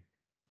thank you.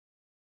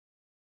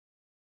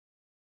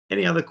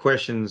 Any other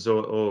questions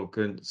or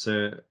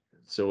concerns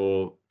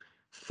or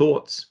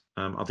thoughts?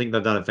 I think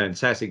they've done a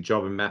fantastic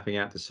job in mapping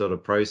out the sort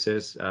of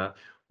process.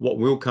 What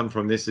will come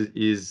from this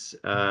is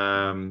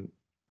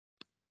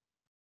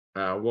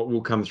what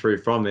will come through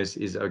from this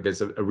is, I guess,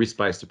 a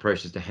risk-based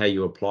approach as to how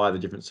you apply the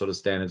different sort of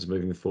standards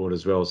moving forward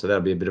as well. So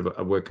that'll be a bit of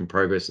a work in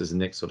progress as the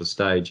next sort of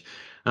stage.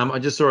 I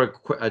just saw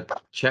a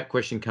chat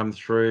question come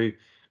through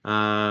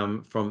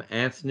from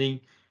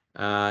Anthony.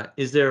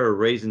 Is there a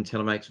reason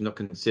telematics were not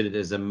considered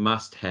as a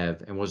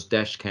must-have, and was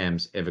dash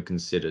cams ever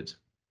considered?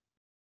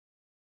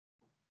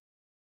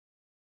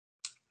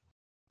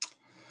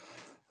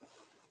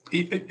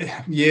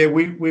 Yeah,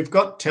 we've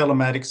got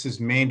telematics as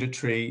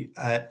mandatory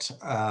at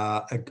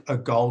a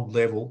gold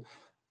level.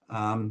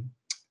 I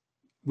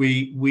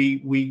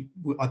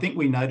think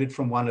we noted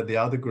from one of the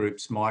other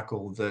groups,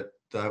 Michael, that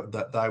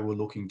they were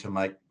looking to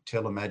make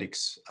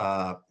telematics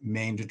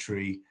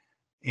mandatory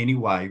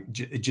anyway,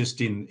 just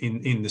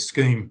in the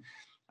scheme,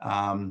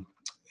 and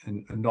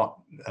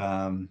not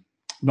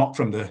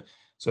from the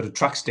sort of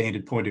truck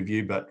standard point of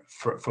view, but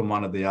from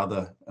one of the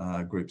other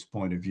groups'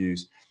 point of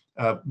views.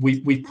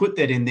 We put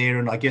that in there,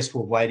 and I guess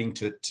we're waiting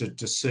to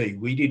see.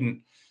 We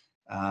didn't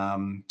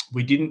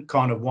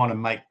kind of want to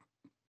make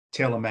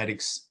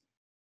telematics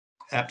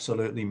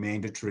absolutely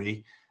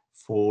mandatory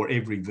for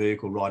every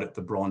vehicle right at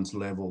the bronze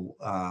level,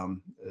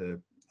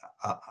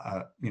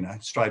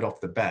 straight off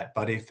the bat.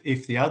 But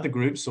if the other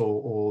groups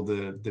or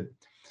the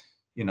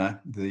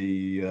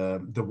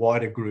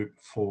wider group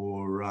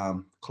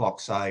for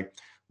CLOCS-A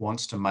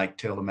wants to make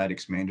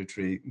telematics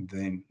mandatory,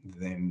 then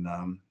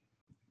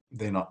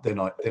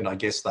I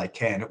guess they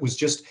can. It was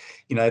just,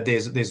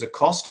 there's a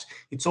cost.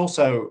 It's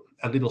also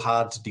a little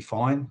hard to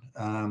define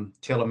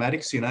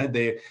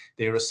telematics.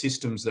 There are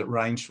systems that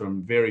range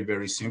from very,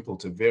 very simple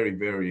to very,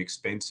 very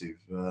expensive.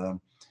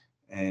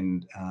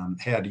 And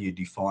how do you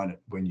define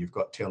it when you've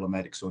got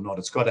telematics or not?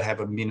 It's got to have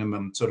a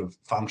minimum sort of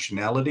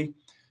functionality.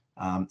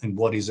 And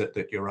what is it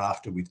that you're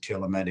after with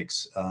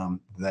telematics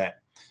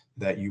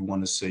that you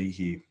want to see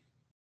here?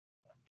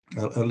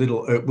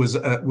 It was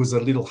a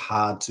little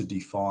hard to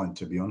define,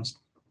 to be honest.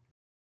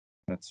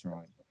 That's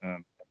right.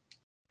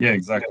 Yeah,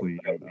 exactly.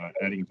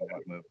 Adding to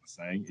what Merv was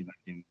saying,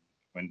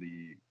 when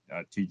the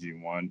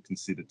TG1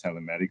 considered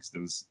telematics,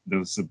 there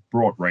was a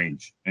broad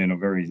range and a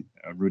very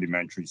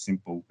rudimentary,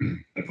 simple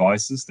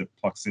devices that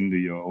plugs into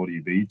your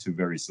ODB to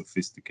very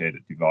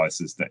sophisticated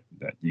devices that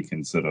you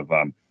can sort of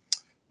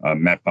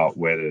map out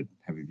where the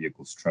heavy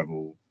vehicles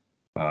travel,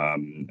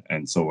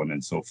 and so on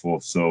and so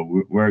forth.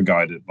 So we're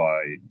guided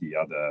by the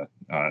other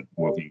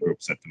working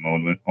groups at the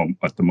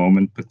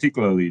moment,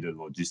 particularly the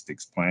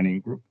logistics planning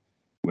group,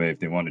 where if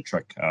they want to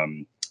track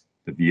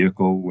the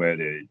vehicle, where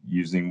they're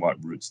using, what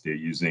routes they're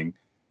using,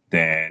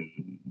 then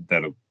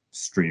that'll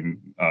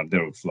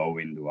flow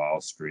into our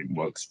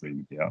work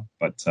stream here.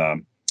 But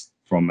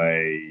from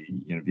a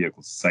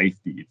vehicle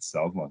safety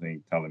itself, I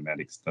think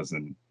telematics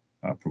doesn't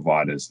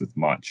provide us with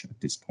much at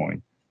this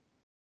point.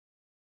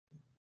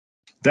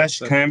 Dash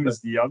cam is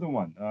the other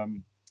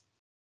one.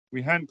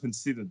 We hadn't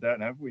considered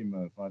that, have we,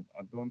 Murph? I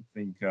don't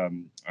think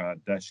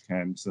dash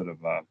cam sort of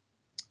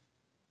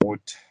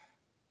would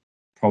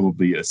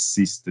probably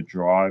assist the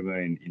driver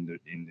in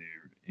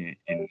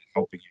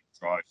helping him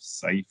drive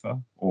safer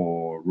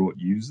or road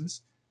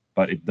users,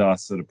 but it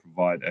does sort of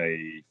provide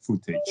a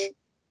footage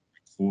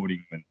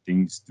recording when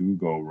things do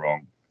go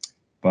wrong.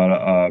 But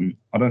I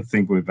don't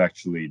think we've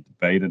actually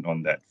debated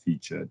on that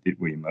feature, did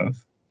we,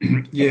 Murph?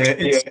 Yeah,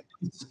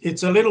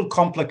 it's a little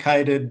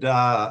complicated,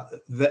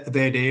 that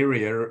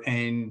area,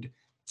 and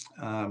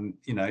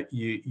you know,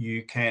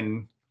 you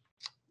can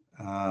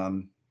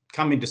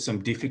come into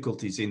some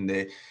difficulties in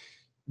there.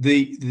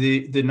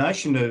 The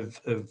notion of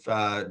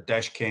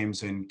dash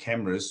cams and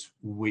cameras,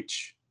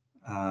 which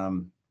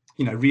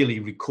you know, really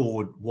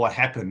record what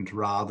happened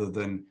rather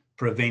than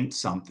prevent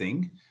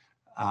something,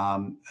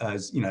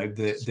 as you know,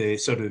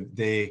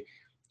 their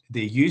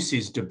use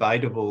is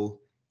debatable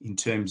in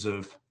terms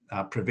of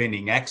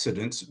preventing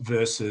accidents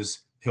versus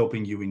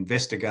helping you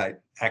investigate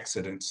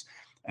accidents.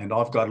 And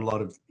I've got a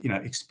lot of, you know,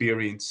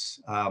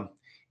 experience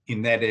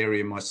in that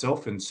area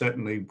myself, and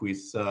certainly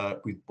with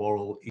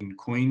Boral in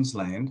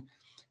Queensland,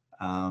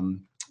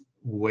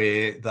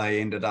 where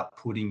they ended up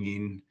putting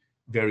in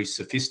very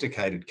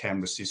sophisticated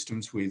camera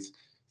systems with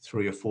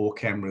 3 or 4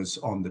 cameras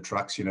on the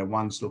trucks. You know,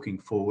 one's looking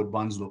forward,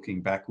 one's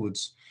looking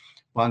backwards,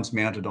 one's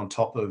mounted on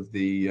top of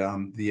the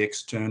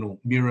external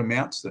mirror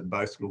mounts that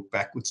both look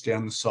backwards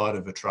down the side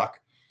of a truck,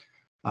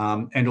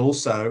 and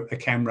also a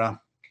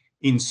camera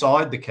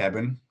inside the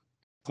cabin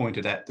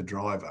pointed at the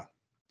driver.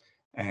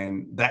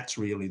 And that's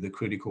really the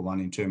critical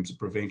one in terms of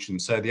prevention.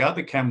 So the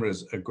other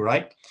cameras are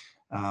great.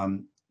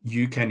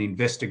 You can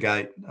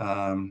investigate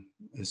a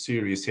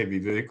serious heavy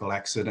vehicle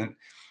accident,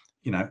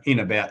 you know, in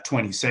about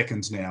 20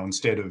 seconds now,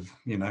 instead of,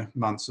 you know,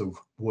 months of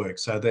work.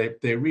 So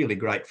they're really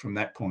great from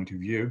that point of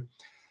view.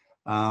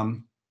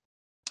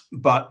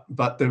 But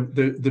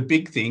the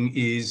big thing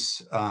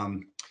is,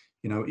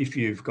 you know, if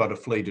you've got a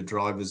fleet of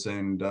drivers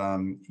and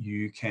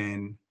you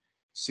can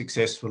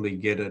successfully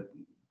get it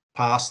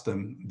past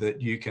them,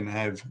 that you can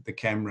have the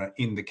camera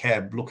in the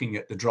cab looking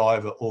at the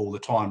driver all the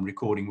time,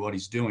 recording what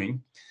he's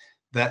doing,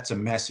 that's a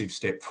massive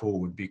step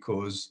forward,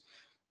 because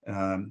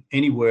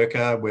any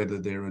worker, whether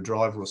they're a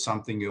driver or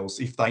something else,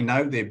 if they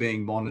know they're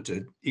being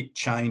monitored, it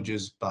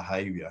changes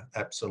behaviour,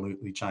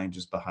 absolutely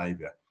changes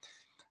behaviour.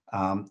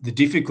 The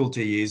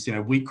difficulty is, you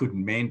know, we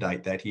couldn't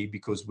mandate that here,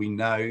 because we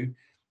know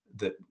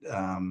that,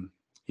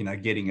 you know,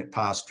 getting it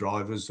past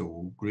drivers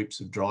or groups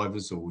of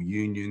drivers or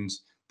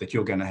unions, that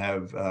you're going to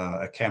have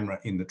a camera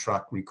in the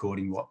truck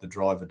recording what the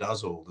driver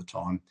does all the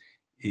time,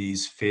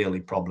 is fairly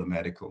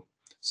problematical.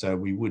 So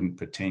we wouldn't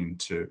pretend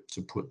to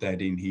put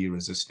that in here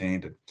as a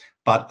standard.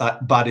 But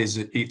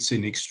it's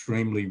an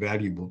extremely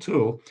valuable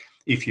tool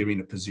if you're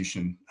in a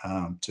position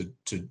to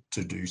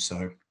do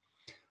so.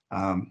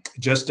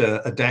 Just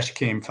a dash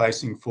cam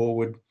facing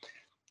forward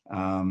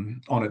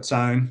on its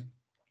own,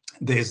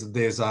 there's a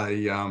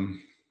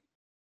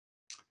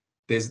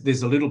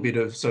little bit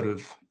of sort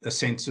of a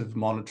sense of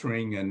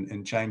monitoring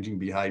and changing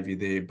behaviour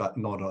there, but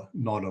not a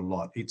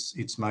lot.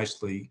 It's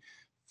mostly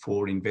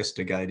for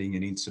investigating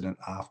an incident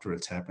after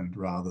it's happened,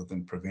 rather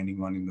than preventing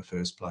one in the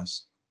first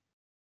place.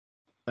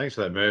 Thanks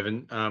for that,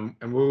 Mervyn. And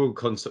we'll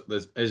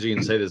as you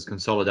can see, there's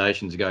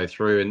consolidation to go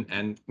through,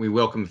 and we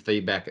welcome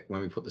feedback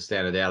when we put the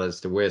standard out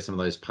as to where some of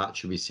those parts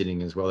should be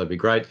sitting as well. That'd be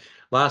great.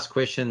 Last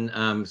question.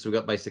 So we've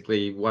got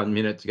basically 1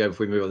 minute to go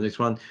before we move on to the next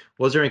one.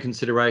 Was there any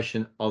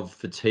consideration of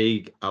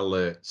fatigue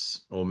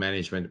alerts or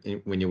management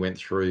when you went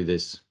through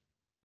this?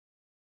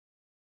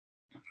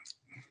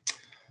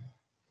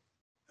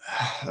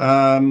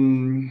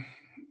 Yeah,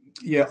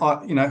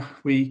 you know,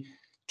 we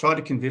try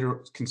to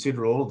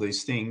consider all of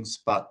these things,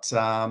 but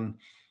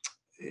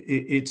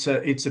it's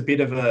a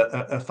bit of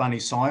a funny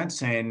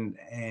science, and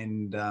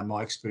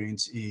my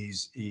experience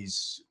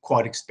is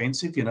quite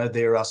expensive. You know,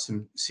 there are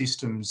some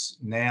systems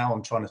now,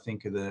 I'm trying to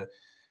think of the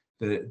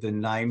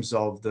names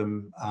of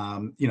them,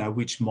 you know,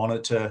 which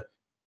monitor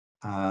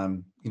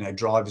you know,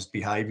 drivers'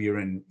 behaviour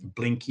and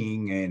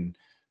blinking and,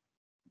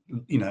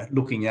 you know,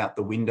 looking out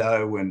the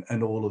window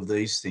and all of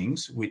these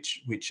things,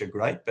 which are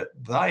great, but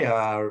they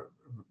are,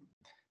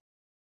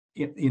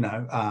 you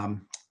know,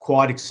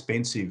 quite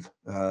expensive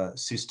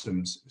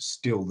systems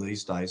still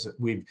these days.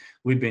 We've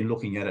been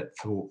looking at it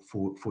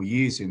for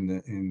years in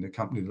the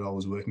company that I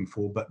was working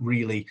for, but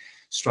really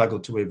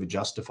struggled to ever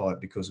justify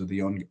it because of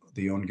the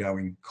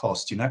ongoing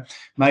cost. You know,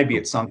 maybe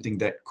it's something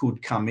that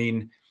could come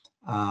in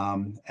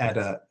at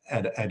a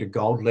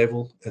gold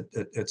level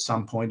at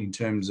some point, in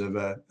terms of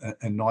a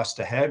nice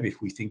to have,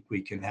 if we think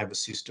we can have a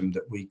system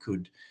that we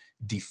could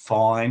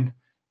define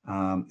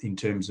in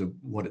terms of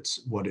what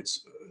its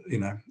you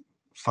know,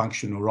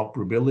 function or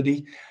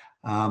operability.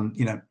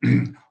 You know,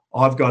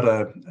 I've got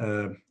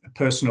a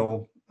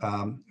personal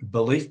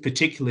belief,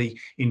 particularly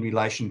in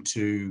relation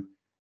to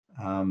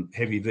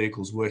heavy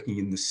vehicles working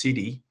in the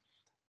city,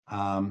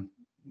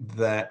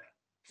 that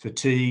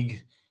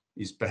fatigue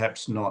is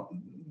perhaps not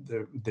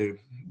the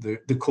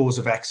cause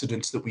of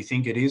accidents that we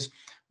think it is,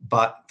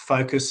 but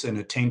focus and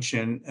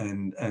attention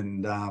and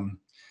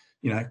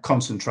you know,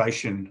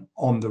 concentration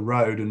on the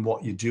road and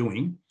what you're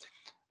doing,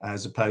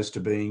 as opposed to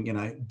being, you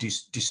know,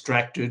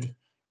 distracted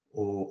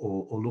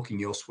or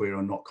looking elsewhere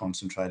and not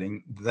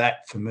concentrating.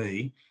 That for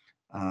me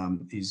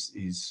is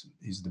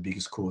the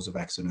biggest cause of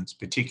accidents,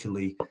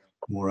 particularly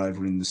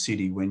moreover in the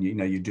city, when you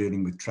know, you're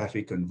dealing with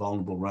traffic and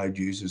vulnerable road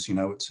users. You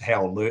know, it's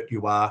how alert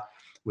you are,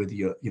 whether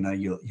you're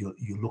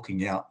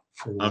looking out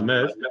for.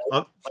 Merv,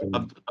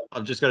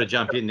 I've just got to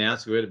jump in now,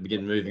 so we're going to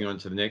begin moving on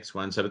to the next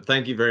one. So, but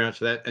thank you very much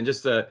for that. And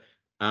just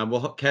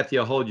well, Kathy,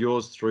 I'll hold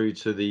yours through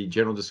to the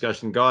general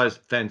discussion. Guys,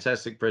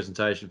 fantastic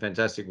presentation,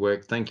 fantastic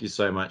work. Thank you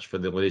so much for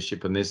the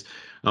leadership in this.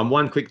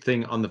 One quick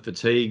thing on the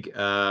fatigue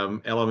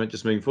element,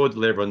 just moving forward to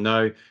let everyone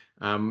know,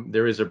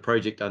 there is a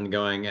project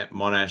ongoing at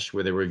Monash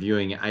where they're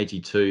reviewing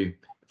 82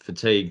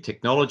 fatigue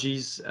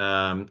technologies,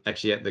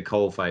 actually at the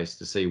coalface,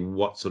 to see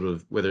what sort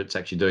of, whether it's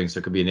actually doing so.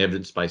 It could be an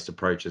evidence-based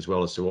approach as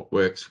well as to what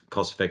works,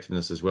 cost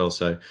effectiveness as well.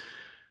 So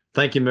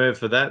thank you, Merv,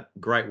 for that.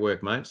 Great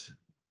work, mate.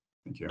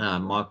 Thank you.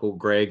 Michael,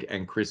 Greg,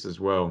 and Chris as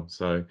well.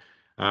 So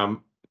what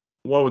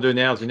we'll do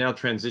now is we're now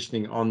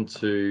transitioning on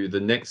to the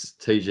next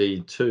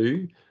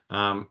TG2,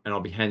 and I'll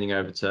be handing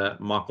over to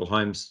Michael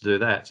Holmes to do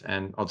that.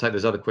 And I'll take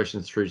those other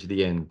questions through to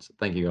the end.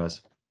 Thank you,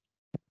 guys.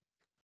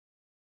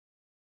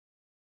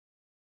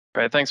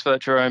 Great, thanks for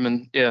that, Jerome,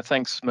 and yeah,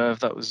 thanks, Merv.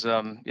 That was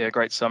a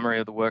great summary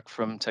of the work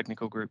from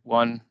Technical Group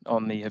 1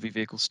 on the heavy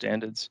vehicle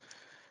standards.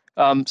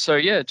 So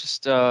yeah,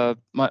 just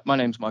my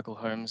name's Michael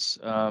Holmes.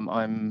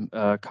 I'm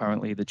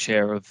currently the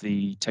chair of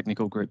the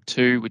Technical Group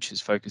 2, which is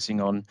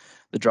focusing on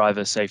the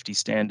driver safety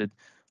standard,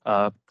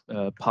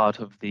 part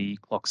of the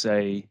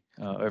CLOCS-A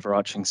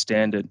overarching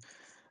standard.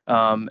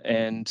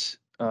 And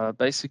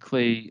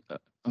basically,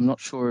 I'm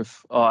not sure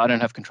if I don't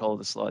have control of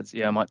the slides.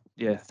 Yeah, I might.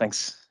 Yeah,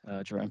 thanks,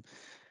 Jerome.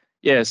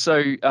 Yeah,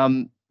 so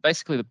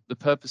basically the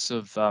purpose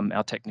of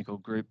our technical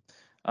group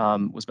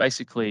was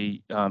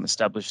basically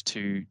established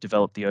to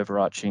develop the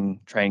overarching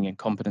training and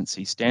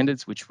competency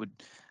standards, which would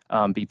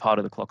be part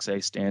of the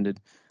CLOCS-A standard.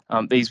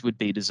 These would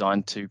be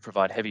designed to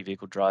provide heavy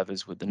vehicle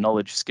drivers with the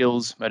knowledge,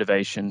 skills,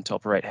 motivation to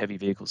operate heavy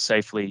vehicles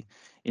safely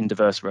in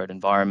diverse road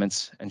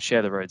environments and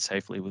share the road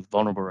safely with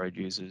vulnerable road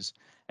users,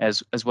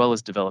 as well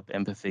as develop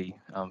empathy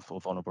for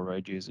vulnerable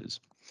road users.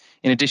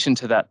 In addition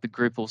to that, the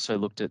group also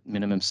looked at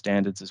minimum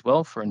standards as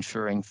well for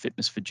ensuring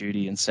fitness for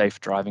duty and safe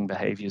driving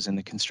behaviours in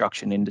the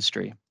construction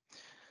industry.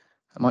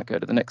 I might go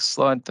to the next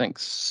slide.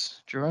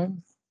 Thanks,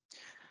 Jerome.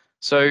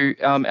 So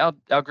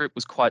our group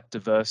was quite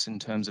diverse in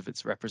terms of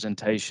its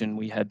representation.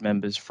 We had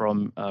members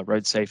from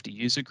road safety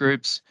user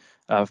groups,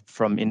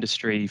 from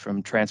industry,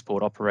 from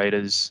transport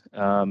operators,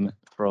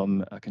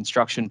 from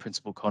construction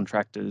principal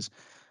contractors,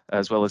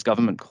 as well as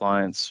government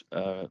clients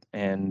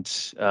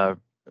and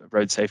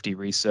road safety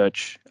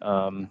research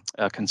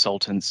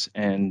consultants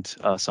and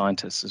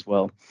scientists as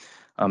well.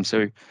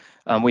 So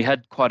we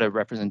had quite a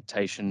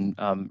representation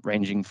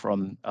ranging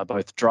from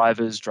both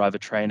drivers, driver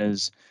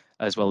trainers,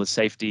 as well as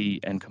safety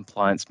and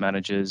compliance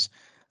managers,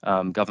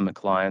 government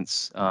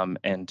clients,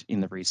 and in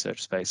the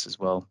research space as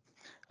well.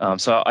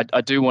 So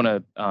I do want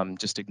to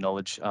just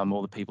acknowledge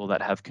all the people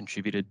that have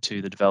contributed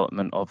to the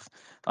development of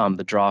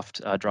the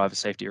draft driver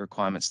safety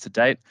requirements to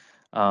date.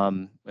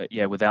 But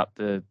yeah, without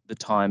the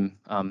time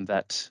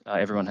that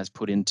everyone has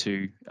put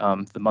into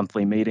the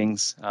monthly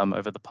meetings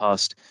over the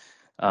past,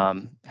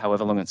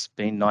 however long it's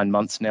been, 9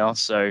 months now.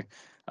 So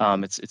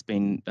it's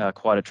been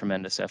quite a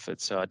tremendous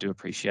effort. So I do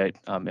appreciate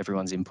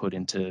everyone's input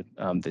into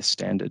this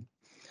standard.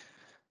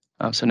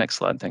 So next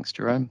slide, thanks,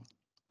 Jerome.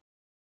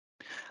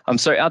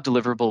 So our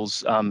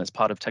deliverables as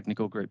part of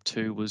Technical Group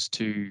 2 was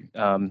to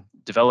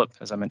develop,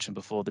 as I mentioned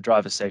before, the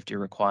driver safety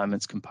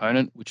requirements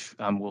component, which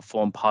will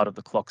form part of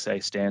the CLOCS-A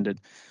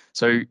standard.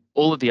 So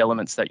all of the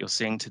elements that you're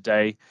seeing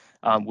today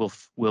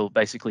will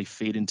basically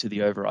feed into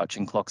the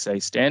overarching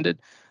CLOCS-A standard.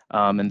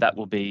 And that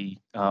will be,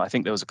 I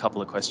think there was a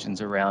couple of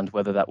questions around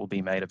whether that will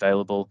be made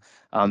available.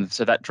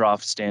 So that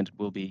draft standard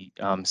will be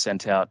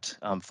sent out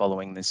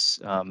following this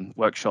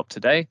workshop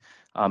today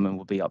and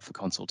will be up for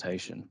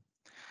consultation.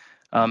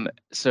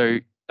 So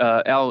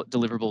our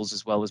deliverables,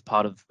 as well as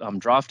part of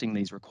drafting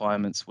these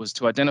requirements, was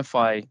to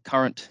identify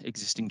current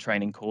existing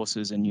training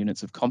courses and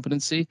units of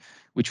competency,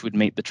 which would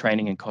meet the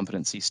training and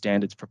competency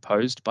standards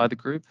proposed by the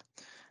group,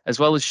 as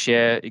well as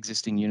share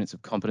existing units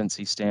of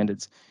competency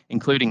standards,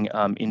 including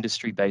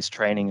industry-based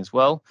training as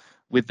well,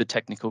 with the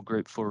technical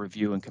group for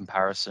review and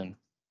comparison.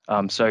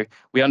 So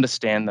we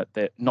understand that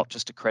they're not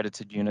just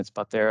accredited units,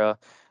 but there are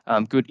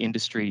good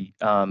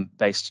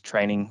industry-based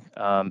training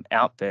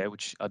out there,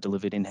 which are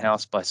delivered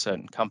in-house by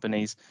certain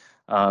companies,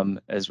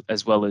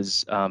 as well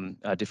as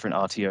different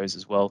RTOs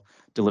as well,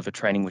 deliver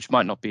training which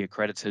might not be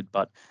accredited,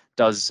 but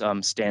does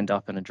stand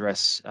up and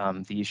address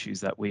the issues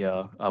that we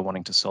are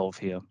wanting to solve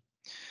here.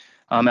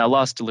 Our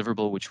last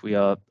deliverable, which we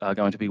are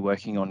going to be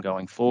working on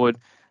going forward,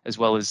 as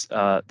well as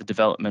the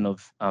development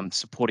of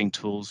supporting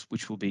tools,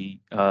 which will be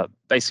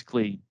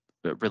basically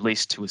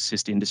released to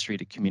assist industry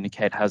to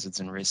communicate hazards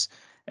and risks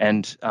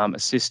and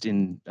assist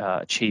in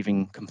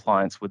achieving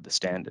compliance with the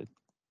standard.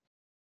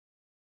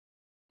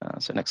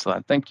 So next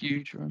slide. Thank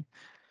you, Jerome.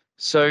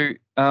 So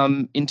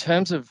in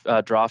terms of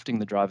drafting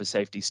the driver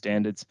safety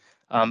standards,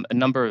 a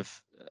number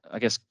of, I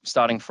guess,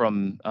 starting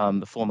from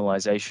the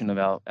formalization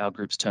of our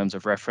group's terms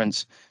of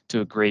reference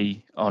to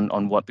agree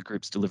on what the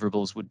group's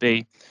deliverables would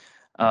be.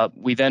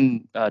 We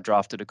then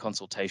drafted a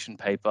consultation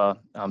paper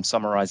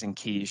summarising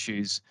key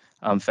issues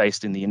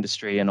faced in the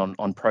industry and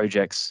on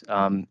projects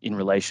in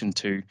relation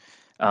to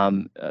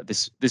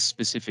this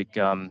specific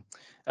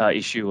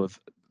issue of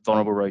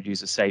vulnerable road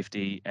user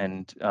safety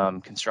and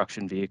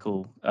construction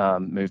vehicle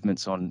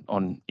movements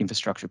on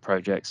infrastructure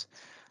projects.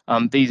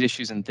 These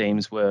issues and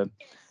themes were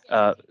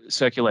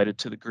circulated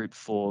to the group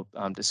for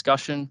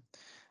discussion.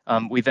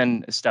 We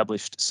then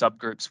established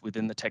subgroups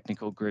within the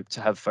technical group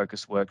to have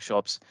focus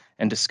workshops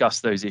and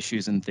discuss those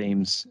issues and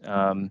themes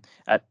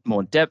at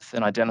more depth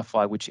and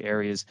identify which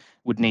areas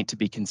would need to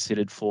be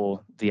considered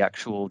for the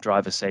actual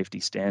driver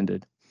safety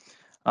standard.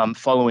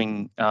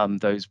 Following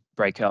those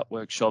breakout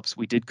workshops,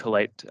 we did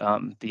collate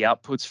the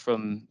outputs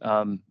from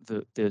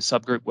the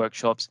subgroup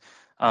workshops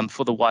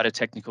for the wider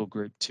technical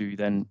group to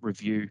then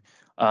review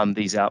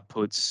these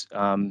outputs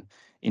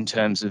in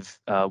terms of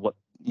what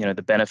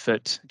the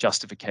benefit,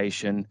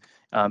 justification,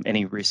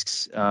 any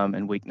risks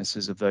and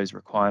weaknesses of those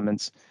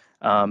requirements,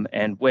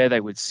 and where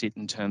they would sit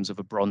in terms of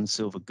a bronze,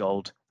 silver,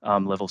 gold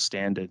level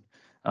standard,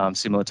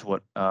 similar to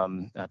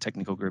what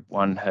Technical Group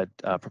 1 had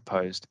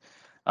proposed.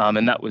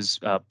 And that was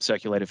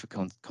circulated for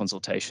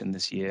consultation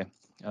this year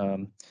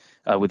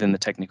within the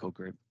technical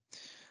group.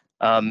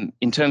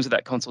 In terms of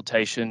that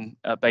consultation,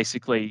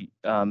 basically,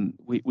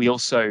 we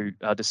also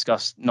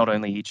discussed not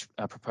only each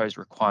proposed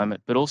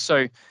requirement, but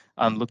also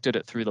looked at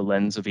it through the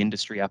lens of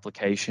industry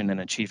application and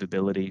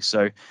achievability.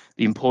 So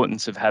the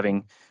importance of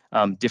having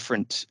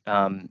different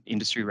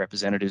industry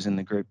representatives in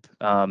the group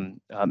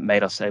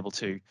made us able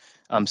to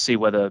see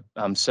whether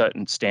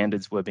certain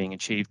standards were being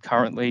achieved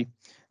currently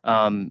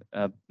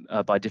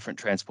by different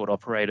transport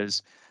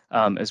operators,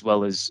 as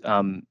well as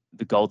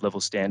the gold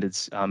level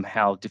standards,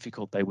 how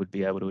difficult they would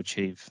be able to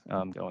achieve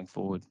going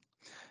forward.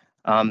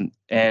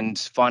 And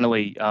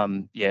finally,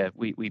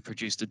 we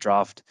produced a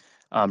draft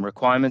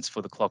requirements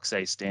for the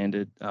CLOCS-A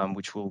standard,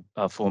 which will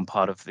form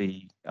part of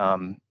the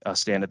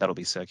standard that'll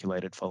be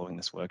circulated following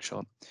this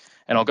workshop.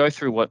 And I'll go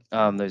through what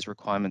those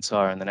requirements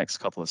are in the next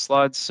couple of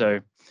slides.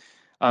 So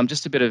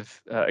just a bit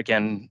of,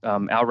 again,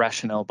 our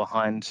rationale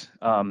behind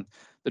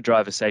the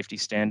driver safety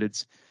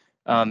standards.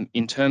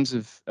 In terms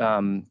of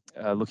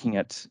looking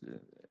at,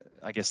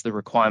 I guess, the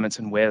requirements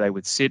and where they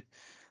would sit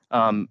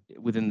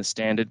within the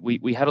standard,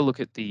 we had a look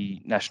at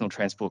the National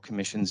Transport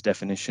Commission's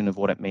definition of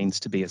what it means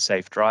to be a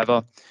safe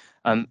driver.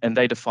 And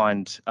they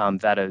defined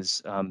that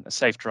as a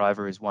safe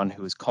driver is one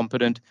who is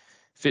competent,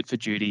 fit for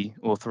duty,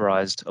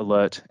 authorised,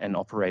 alert, and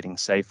operating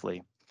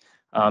safely.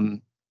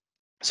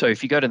 So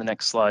if you go to the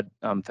next slide,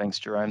 thanks,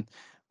 Jerome.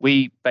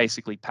 We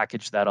basically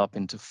packaged that up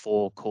into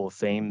 4 core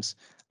themes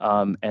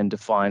and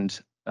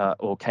defined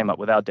or came up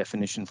with our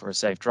definition for a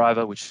safe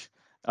driver, which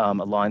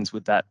aligns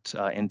with that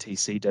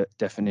NTC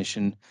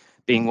definition,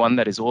 being one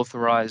that is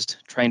authorised,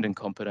 trained and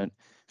competent,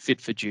 fit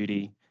for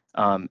duty,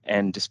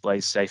 and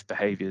displays safe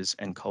behaviours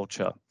and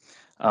culture.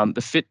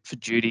 The fit for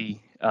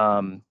duty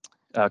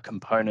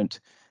component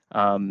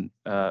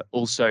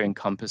also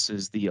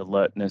encompasses the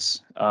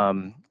alertness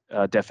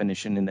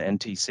definition in the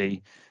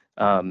NTC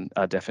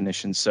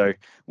definition. So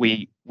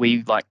we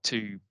like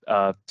to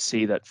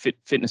see that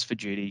fitness for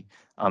duty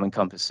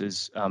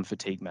encompasses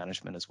fatigue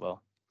management as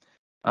well.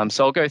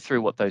 So I'll go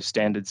through what those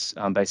standards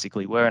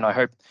basically were, and I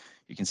hope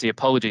you can see.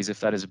 Apologies if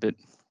that is a bit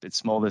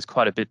small. There's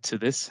quite a bit to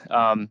this.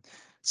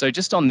 So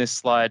just on this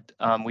slide,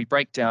 we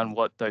break down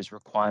what those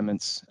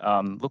requirements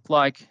look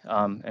like,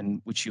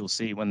 and which you'll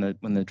see when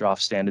the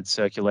draft standards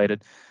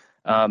circulated.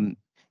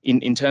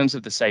 In terms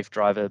of the safe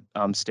driver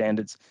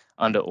standards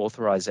under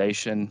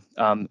authorization,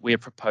 we are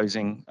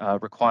proposing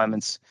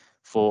requirements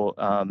for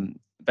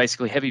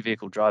basically heavy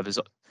vehicle drivers.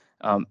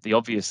 The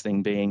obvious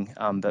thing being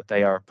that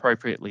they are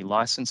appropriately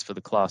licensed for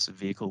the class of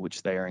vehicle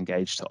which they are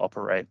engaged to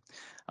operate.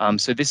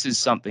 So this is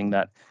something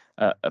that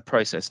a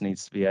process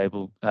needs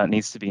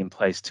to be in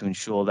place to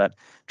ensure that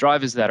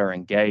drivers that are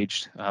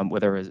engaged,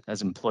 whether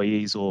as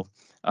employees or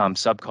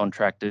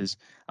subcontractors,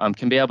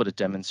 can be able to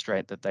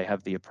demonstrate that they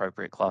have the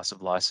appropriate class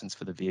of license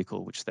for the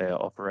vehicle which they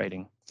are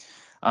operating.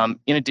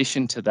 In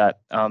addition to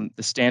that,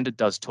 the standard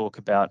does talk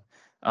about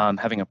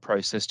having a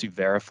process to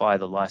verify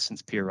the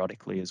license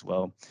periodically as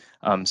well.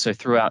 So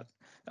throughout,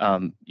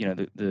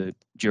 the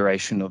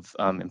duration of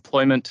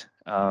employment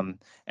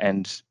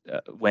and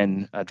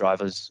when a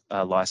driver's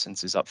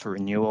license is up for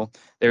renewal,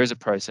 there is a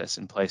process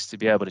in place to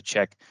be able to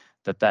check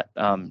that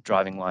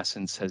driving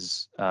license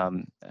has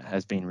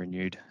been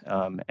renewed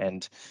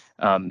and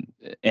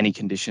any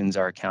conditions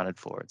are accounted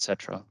for,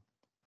 etc.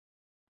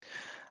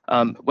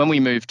 When we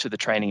move to the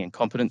training and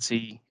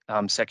competency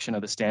section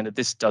of the standard,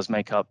 this does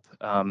make up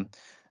a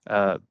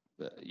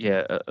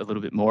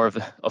little bit more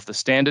of the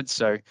standard.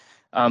 So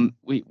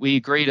we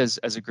agreed as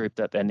a group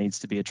that there needs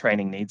to be a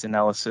training needs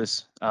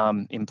analysis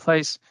in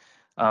place.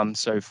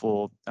 So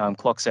for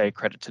CLOCS-A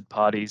accredited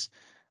parties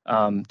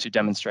to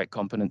demonstrate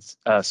compliance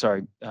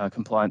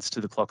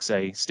to the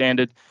CLOCS-A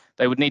standard,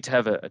 they would need to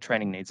have a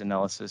training needs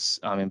analysis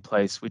in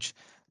place, which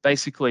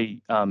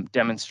basically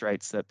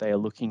demonstrates that they are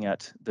looking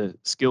at the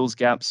skills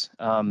gaps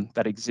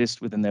that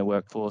exist within their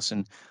workforce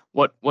and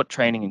what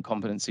training and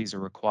competencies are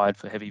required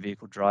for heavy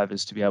vehicle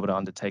drivers to be able to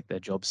undertake their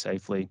job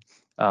safely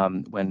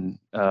when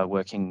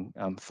working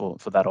for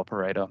that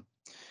operator.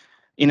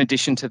 In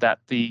addition to that,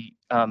 the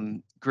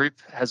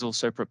group has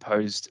also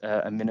proposed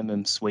a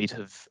minimum suite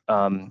of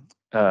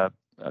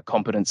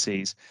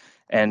competencies,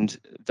 and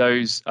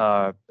those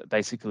are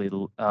basically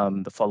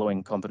the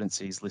following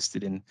competencies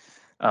listed in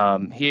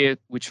here,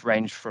 which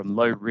range from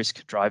low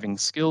risk driving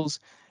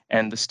skills,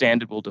 and the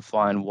standard will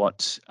define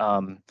what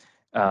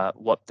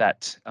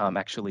that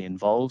actually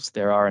involves.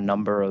 There are a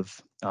number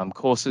of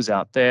courses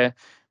out there,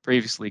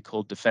 previously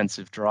called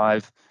defensive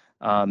drive,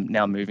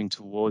 now moving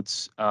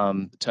towards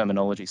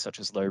terminology such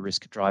as low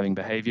risk driving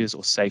behaviours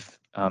or safe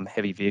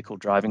heavy vehicle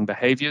driving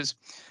behaviours.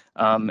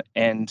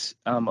 And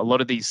a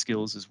lot of these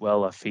skills as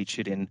well are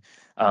featured in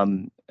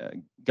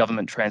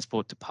government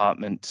transport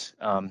department,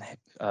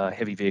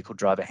 heavy vehicle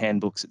driver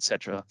handbooks,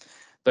 etc.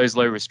 Those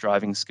low risk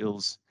driving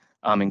skills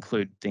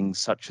include things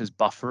such as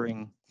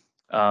buffering,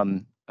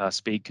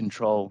 speed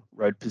control,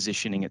 road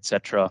positioning,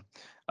 etc.,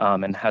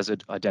 and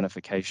hazard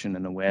identification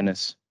and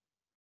awareness.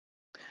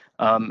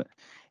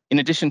 In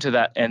addition to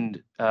that,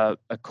 and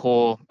a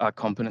core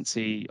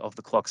competency of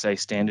the CLOCS-A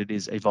standard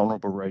is a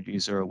vulnerable road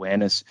user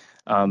awareness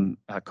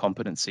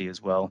competency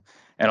as well.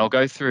 And I'll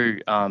go through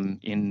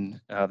in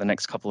the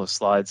next couple of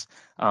slides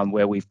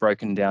where we've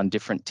broken down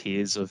different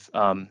tiers of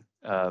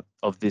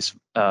this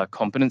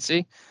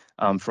competency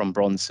from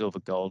bronze, silver,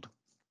 gold.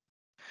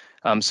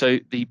 So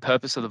the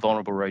purpose of the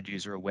vulnerable road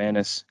user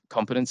awareness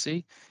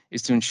competency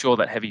is to ensure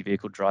that heavy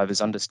vehicle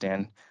drivers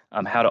understand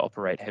how to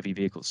operate heavy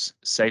vehicles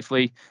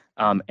safely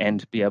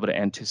and be able to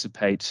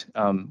anticipate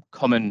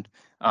common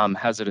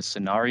hazardous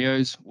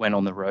scenarios when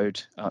on the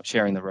road,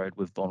 sharing the road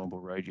with vulnerable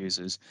road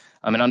users,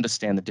 and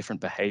understand the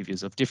different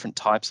behaviours of different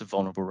types of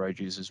vulnerable road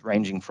users,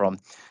 ranging from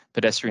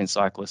pedestrian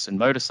cyclists and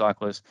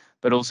motorcyclists,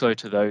 but also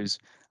to those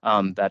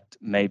that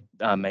may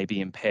be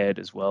impaired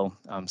as well,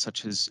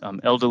 such as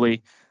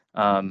elderly,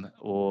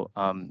 or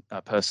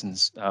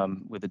persons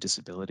with a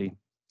disability.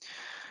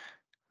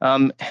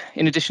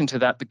 In addition to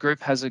that, the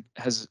group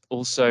has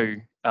also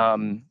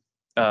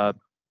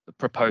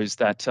proposed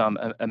that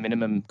a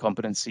minimum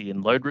competency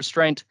in load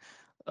restraint,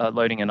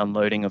 loading and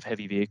unloading of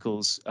heavy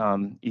vehicles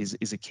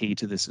is a key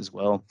to this as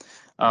well.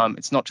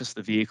 It's not just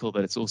the vehicle,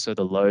 but it's also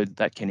the load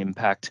that can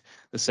impact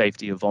the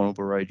safety of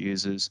vulnerable road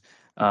users,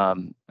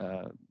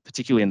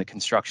 particularly in the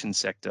construction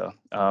sector.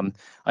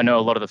 I know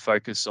a lot of the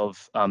focus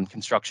of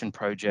construction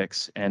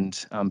projects,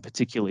 and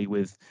particularly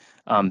with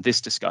this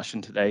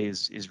discussion today,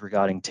 is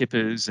regarding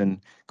tippers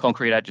and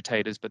concrete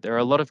agitators, but there are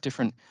a lot of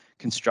different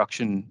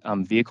construction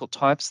vehicle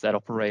types that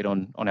operate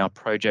on our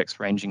projects,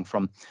 ranging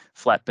from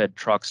flatbed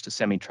trucks to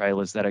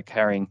semi-trailers that are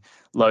carrying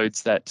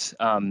loads that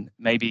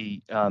may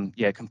be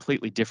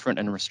completely different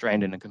and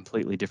restrained in a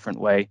completely different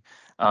way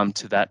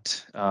to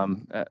that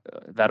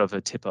of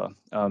a tipper.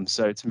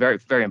 So it's very,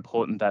 very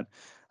important that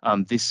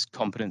this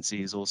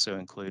competency is also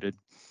included.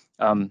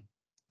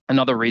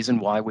 Another reason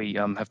why we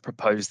have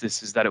proposed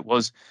this is that it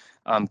was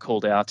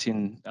called out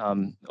in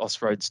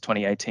Austroad's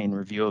 2018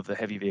 review of the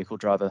heavy vehicle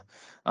driver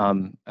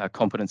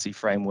competency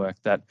framework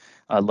that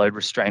load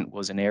restraint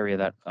was an area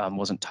that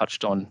wasn't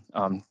touched on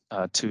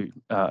to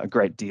a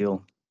great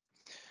deal.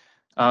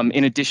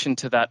 In addition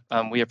to that,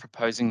 we are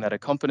proposing that a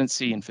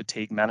competency in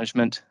fatigue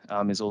management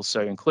is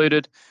also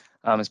included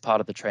as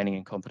part of the training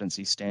and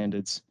competency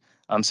standards.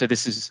 So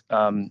this is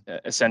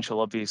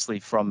essential, obviously,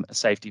 from a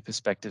safety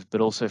perspective,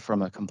 but also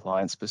from a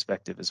compliance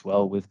perspective as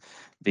well, with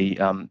the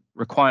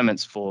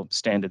requirements for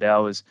standard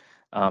hours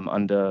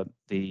under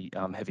the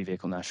Heavy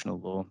Vehicle National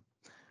Law.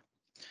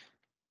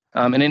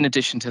 And in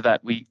addition to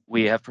that,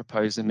 we have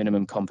proposed a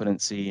minimum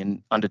competency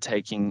in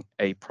undertaking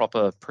a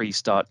proper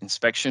pre-start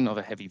inspection of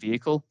a heavy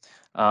vehicle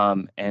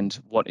and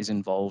what is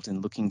involved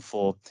in looking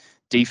for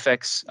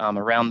defects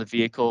around the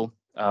vehicle,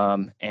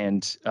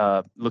 and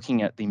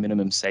looking at the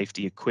minimum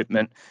safety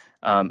equipment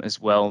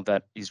as well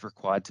that is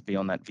required to be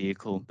on that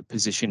vehicle, the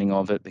positioning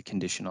of it, the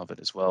condition of it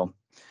as well.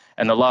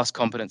 And the last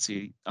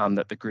competency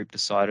that the group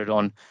decided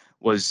on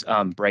was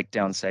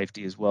breakdown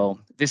safety as well.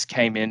 This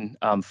came in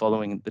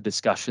following the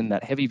discussion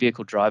that heavy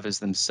vehicle drivers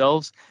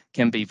themselves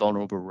can be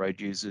vulnerable road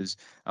users,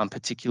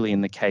 particularly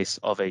in the case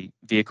of a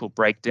vehicle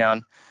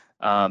breakdown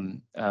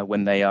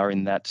when they are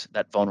in that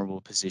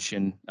vulnerable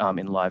position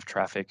in live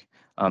traffic.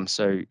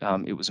 So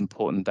it was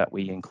important that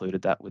we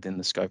included that within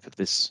the scope of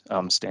this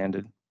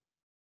standard.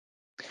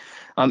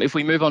 If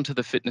we move on to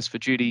the fitness for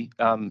duty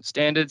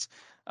standards,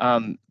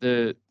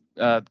 the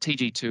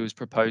TG2 is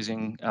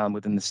proposing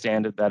within the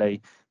standard that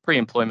a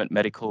pre-employment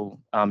medical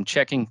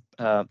checking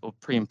or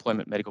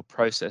pre-employment medical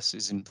process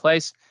is in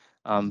place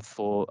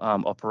for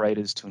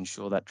operators to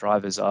ensure that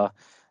drivers are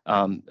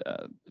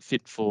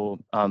fit for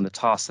the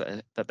tasks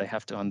that they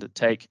have to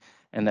undertake,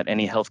 and that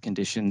any health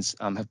conditions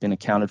have been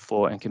accounted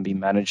for and can be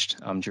managed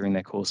during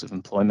their course of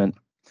employment.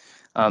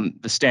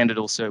 The standard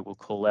also will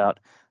call out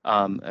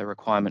a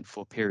requirement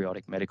for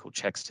periodic medical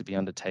checks to be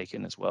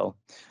undertaken as well.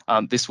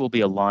 This will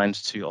be aligned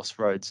to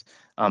Austroad's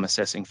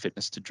assessing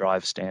fitness to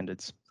drive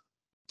standards.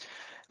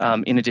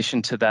 In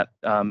addition to that,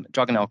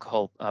 drug and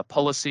alcohol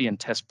policy and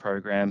test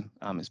program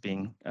is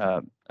being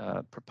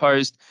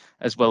proposed,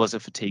 as well as a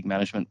fatigue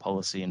management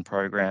policy and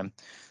program.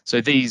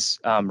 So these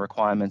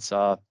requirements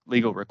are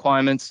legal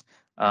requirements,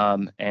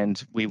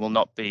 and we will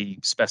not be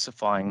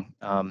specifying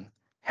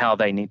how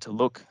they need to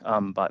look,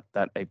 but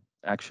that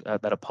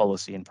a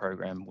policy and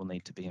program will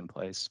need to be in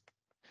place.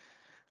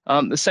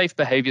 The safe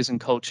behaviours and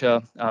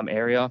culture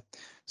area.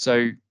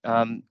 So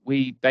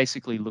we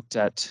basically looked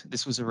at,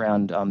 this was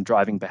around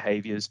driving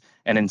behaviours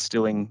and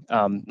instilling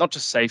not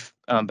just safe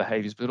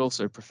behaviours, but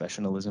also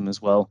professionalism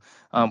as well.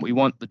 We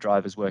want the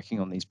drivers working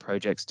on these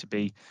projects to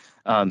be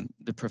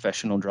the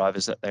professional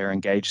drivers that they're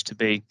engaged to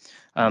be.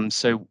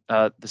 So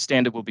the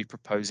standard will be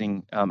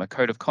proposing a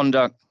code of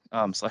conduct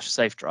 /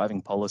 safe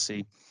driving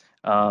policy.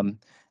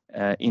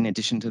 In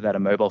addition to that, a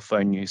mobile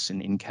phone use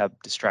and in-cab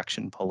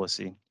distraction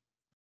policy.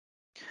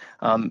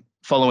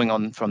 Following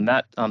on from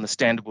that, the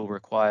standard will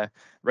require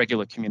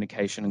regular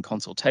communication and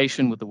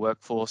consultation with the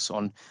workforce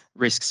on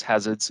risks,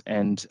 hazards,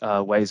 and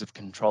ways of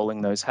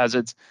controlling those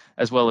hazards,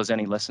 as well as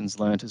any lessons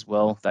learned as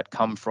well that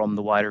come from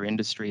the wider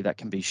industry that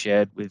can be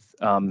shared with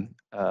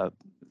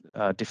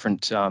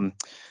different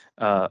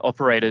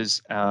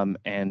operators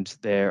and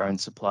their own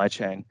supply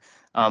chain.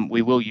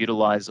 We will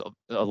utilise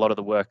a lot of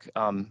the work,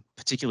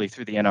 particularly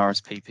through the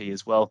NRSPP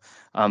as well,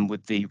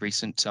 with the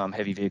recent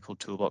Heavy Vehicle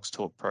Toolbox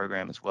Talk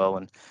program as well,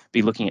 and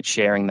be looking at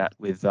sharing that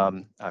with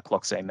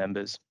CLOCS-A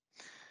members.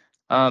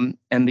 And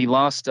the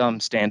last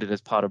standard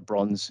as part of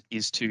Bronze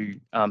is to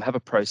have a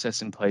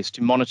process in place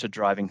to monitor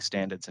driving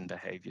standards and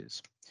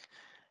behaviours.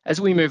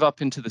 As we move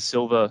up into the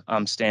Silver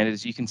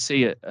standards, you can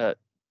see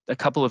a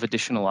couple of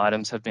additional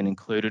items have been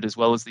included, as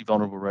well as the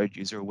vulnerable road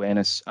user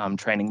awareness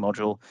training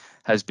module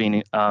has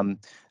been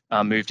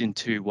moved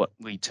into what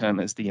we term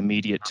as the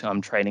immediate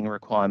training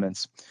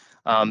requirements.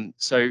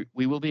 So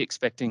we will be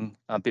expecting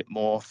a bit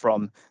more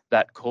from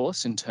that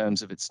course in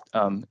terms of its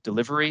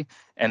delivery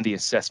and the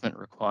assessment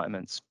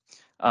requirements.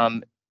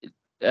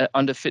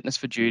 Under fitness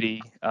for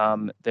duty,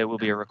 there will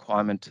be a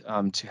requirement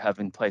to have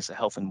in place a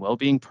health and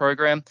wellbeing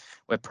program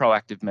where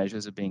proactive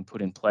measures are being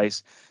put in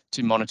place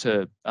to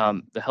monitor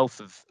the health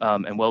of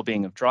and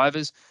wellbeing of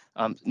drivers,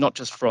 not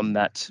just from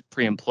that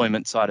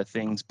pre-employment side of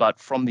things, but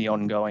from the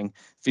ongoing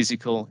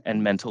physical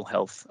and mental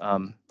health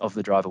of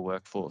the driver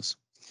workforce.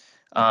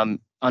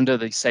 Under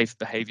the safe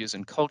behaviours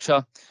and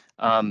culture,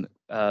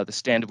 the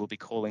standard will be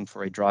calling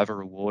for a driver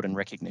reward and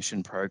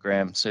recognition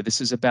program. So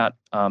this is about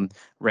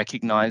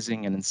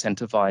recognising and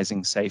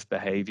incentivising safe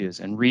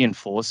behaviours and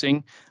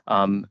reinforcing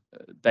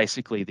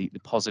basically the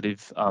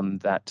positive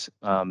that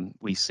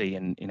we see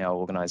in our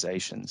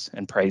organisations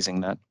and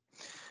praising that.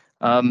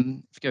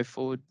 If you go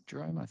forward,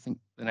 Jerome, I think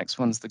the next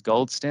one's the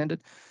gold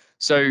standard.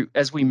 So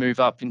as we move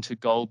up into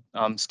gold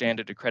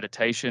standard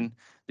accreditation,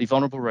 the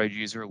vulnerable road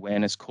user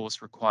awareness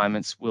course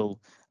requirements will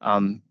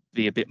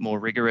be a bit more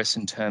rigorous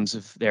in terms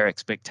of their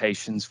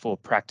expectations for a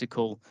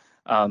practical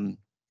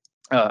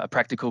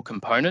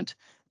component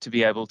to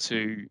be able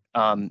to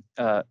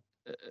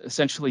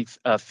essentially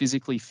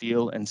physically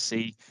feel and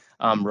see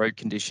road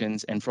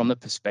conditions and from the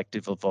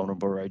perspective of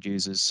vulnerable road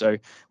users. So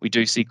we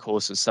do see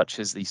courses such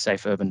as the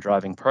Safe Urban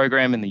Driving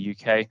Program in the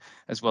UK,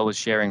 as well as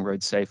Sharing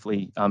Road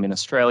Safely in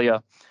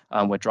Australia,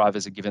 where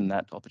drivers are given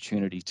that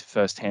opportunity to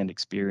first-hand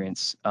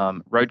experience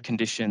road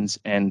conditions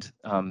and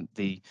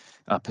the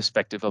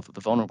perspective of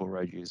the vulnerable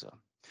road user.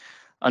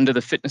 Under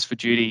the Fitness for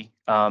Duty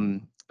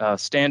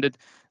standard,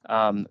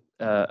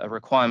 a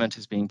requirement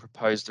is being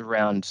proposed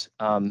around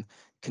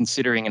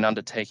considering and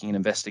undertaking an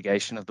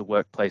investigation of the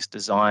workplace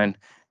design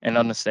and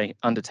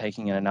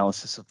undertaking an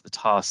analysis of the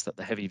tasks that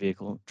the heavy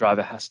vehicle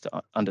driver has to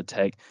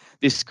undertake.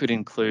 This could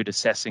include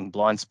assessing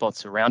blind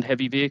spots around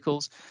heavy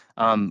vehicles,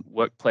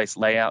 workplace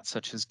layouts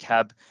such as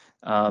cab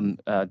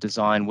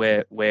design,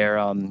 where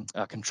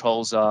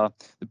controls are,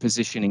 the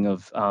positioning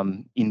of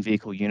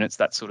in-vehicle units,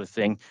 that sort of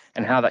thing,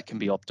 and how that can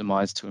be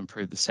optimized to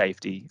improve the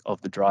safety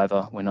of the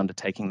driver when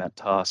undertaking that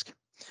task.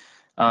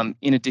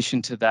 In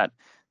addition to that,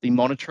 the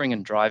monitoring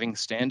and driving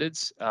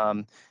standards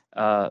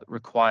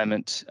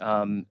requirement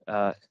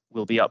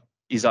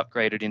is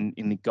upgraded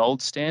in the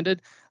gold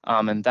standard,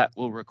 and that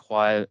will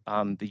require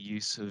the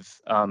use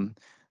of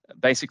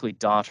basically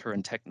data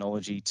and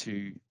technology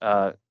to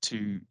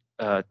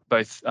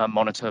both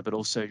monitor but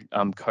also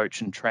coach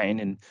and train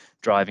in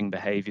driving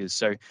behaviours.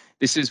 So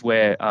this is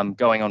where,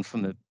 going on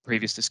from the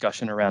previous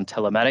discussion around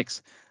telematics,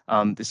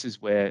 this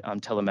is where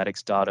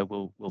telematics data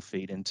will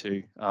feed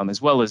into,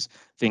 as well as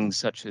things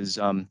such as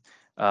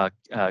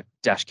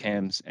dash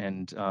cams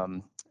and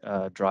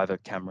driver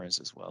cameras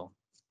as well.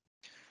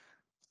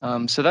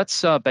 So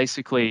that's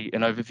basically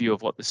an overview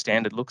of what the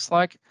standard looks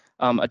like.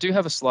 I do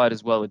have a slide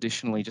as well,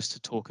 additionally, just to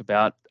talk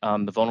about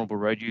the vulnerable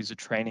road user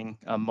training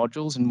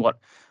modules and what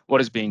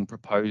is being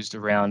proposed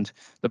around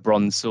the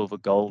bronze, silver,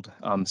 gold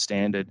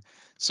standard.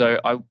 So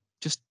I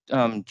just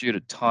due to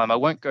time, I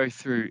won't go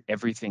through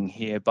everything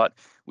here, but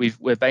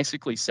we're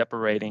basically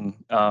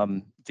separating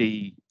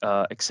the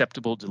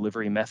acceptable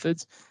delivery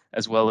methods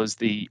as well as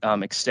the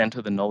extent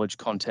of the knowledge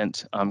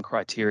content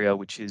criteria,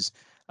 which is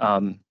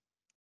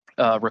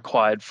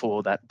required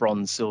for that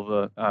bronze,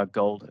 silver,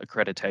 gold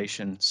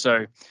accreditation.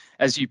 So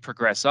as you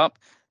progress up,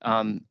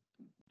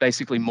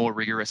 basically more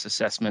rigorous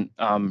assessment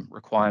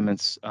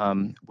requirements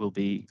will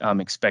be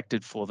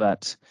expected for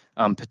that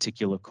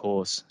particular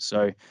course.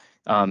 So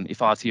if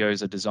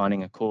RTOs are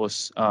designing a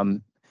course,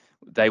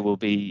 they will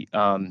be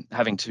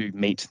having to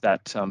meet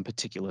that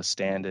particular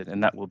standard,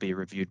 and that will be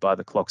reviewed by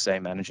the CLOCS-A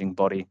managing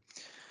body.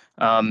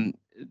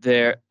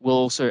 There will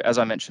also, as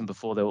I mentioned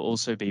before, there will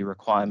also be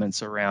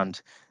requirements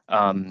around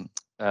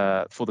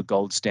for the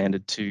gold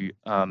standard to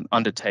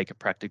undertake a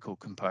practical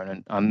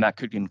component. That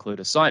could include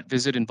a site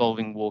visit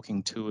involving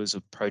walking tours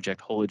of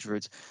project haulage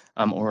routes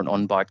or an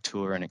on-bike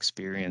tour and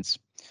experience.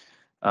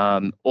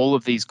 All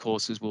of these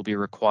courses will be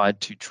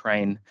required to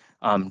train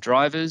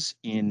drivers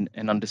in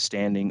an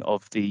understanding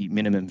of the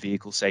minimum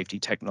vehicle safety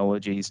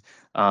technologies,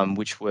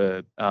 which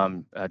were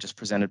just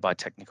presented by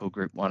Technical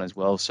Group 1 as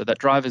well, so that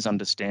drivers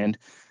understand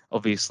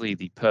obviously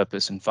the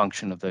purpose and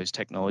function of those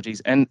technologies,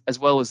 and as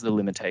well as the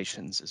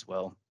limitations as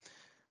well.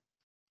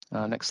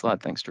 Next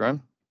slide, thanks,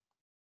 Jerome.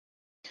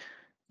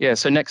 Yeah,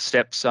 so next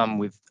steps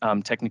with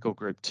Technical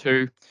Group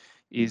 2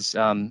 is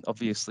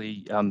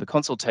obviously the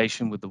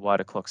consultation with the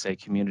wider CLOCS-A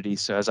community.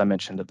 So as I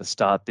mentioned at the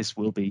start, this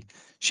will be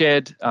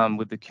shared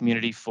with the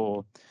community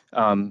for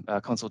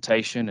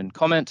consultation and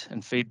comment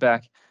and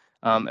feedback,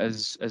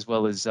 as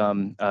well as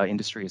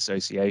industry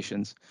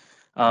associations.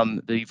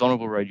 The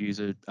vulnerable road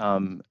user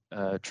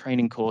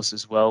training course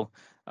as well.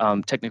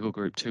 Technical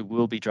Group 2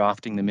 will be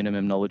drafting the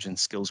minimum knowledge and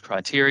skills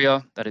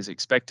criteria that is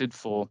expected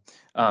for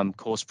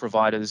course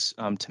providers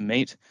to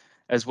meet,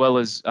 as well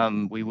as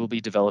we will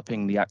be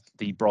developing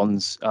the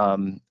bronze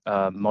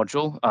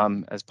module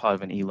as part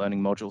of an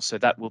e-learning module. So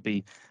that will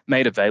be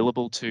made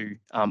available to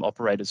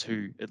operators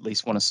who at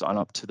least want to sign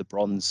up to the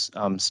bronze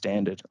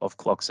standard of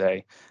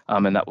CLOCS-A,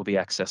 and that will be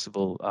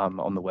accessible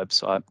on the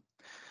website.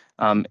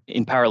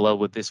 In parallel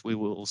with this, we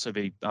will also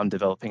be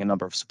developing a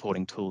number of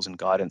supporting tools and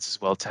guidance as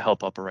well to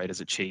help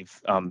operators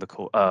achieve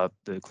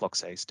the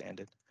CLOCS-A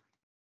standard.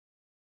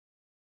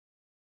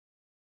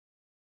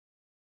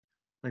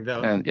 I think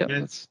that was, And yeah,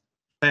 that's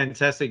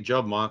fantastic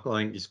job, Michael.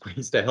 I think you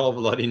squeezed a hell of a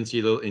lot into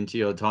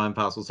your time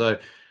parcel. So,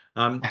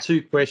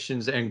 2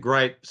 questions and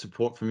great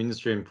support from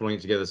industry and pulling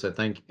it together. So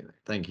thank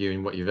you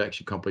and what you've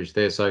actually accomplished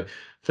there. So,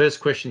 first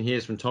question here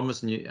is from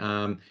Thomas.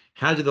 And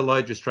how do the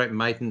load restraint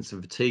maintenance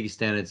and fatigue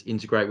standards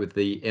integrate with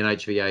the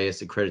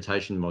NHVAS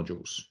accreditation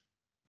modules?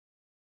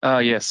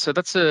 Yes, so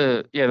that's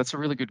a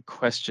really good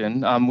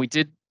question. We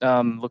did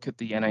look at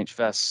the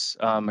NHVAS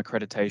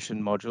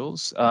accreditation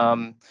modules.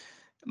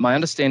 My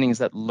understanding is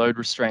that load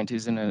restraint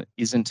isn't an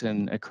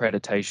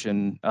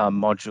accreditation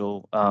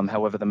module.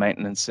 However, the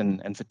maintenance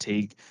and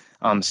fatigue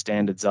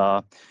standards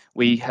are.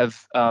 We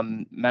have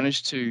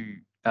managed to,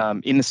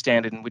 in the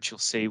standard, in which you'll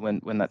see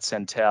when that's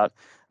sent out,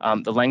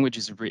 the language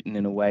is written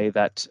in a way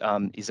that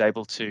is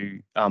able to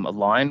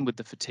align with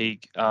the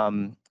fatigue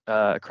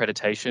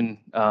accreditation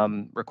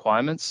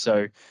requirements.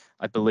 So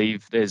I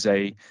believe there's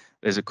a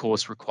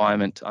course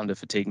requirement under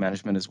fatigue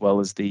management, as well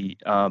as the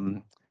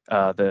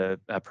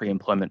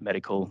pre-employment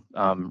medical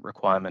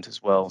requirement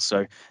as well.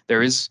 So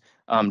there is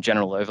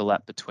general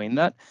overlap between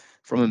that.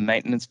 From a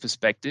maintenance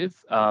perspective,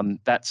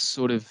 that's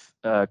sort of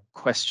a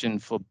question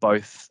for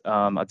both,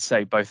 I'd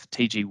say both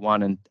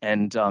TG1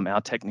 and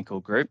our technical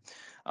group.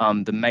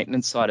 The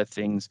maintenance side of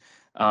things,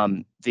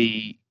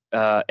 the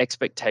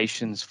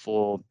expectations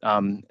for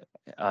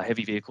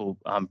heavy vehicle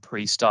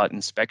pre-start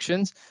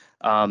inspections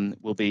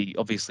will be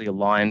obviously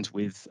aligned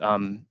with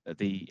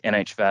the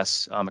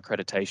NHVAS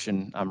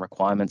accreditation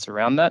requirements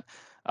around that.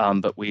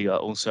 But we are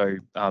also,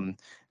 and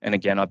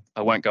again,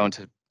 I won't go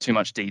into too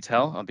much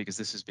detail because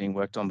this is being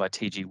worked on by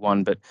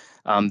TG1, but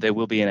there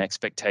will be an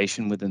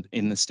expectation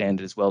in the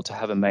standard as well to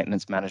have a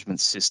maintenance management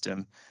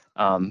system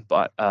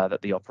that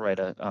the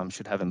operator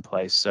should have in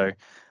place. So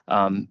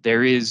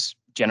there is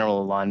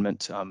general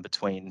alignment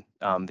between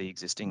the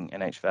existing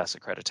NHVAS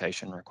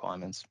accreditation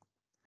requirements.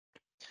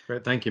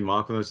 Great, thank you,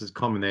 Michael. This is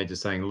common there,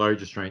 just saying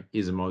load restraint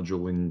is a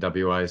module in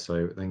WA,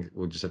 so I think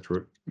we'll just have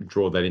to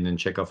draw that in and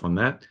check off on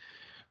that.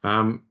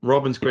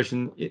 Robin's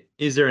question,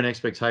 is there an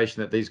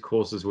expectation that these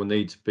courses will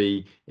need to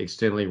be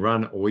externally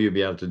run, or will you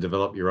be able to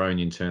develop your own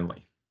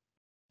internally?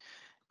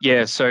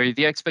 Yeah, so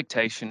the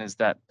expectation is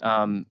that,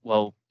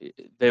 well,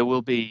 there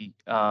will be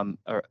a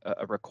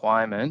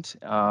requirement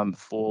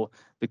for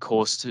the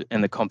course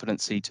and the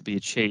competency to be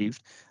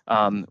achieved.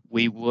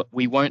 We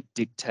won't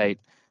dictate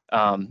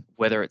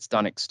whether it's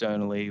done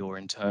externally or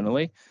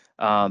internally.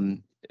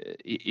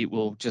 It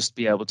will just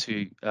be able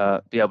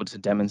to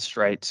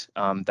demonstrate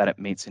that it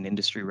meets an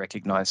industry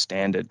recognized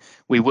standard.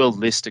 We will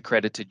list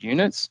accredited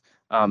units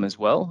as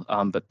well,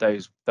 but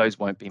those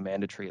won't be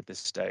mandatory at this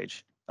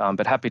stage.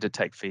 But happy to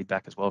take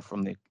feedback as well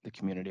from the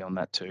community on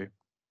that too.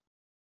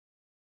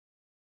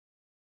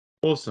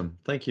 Awesome.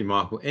 Thank you,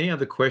 Michael. Any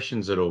other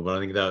questions at all? But I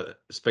think that was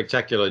a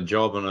spectacular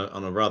job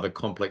on a rather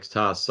complex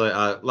task.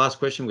 So last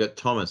question, we've got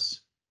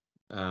Thomas.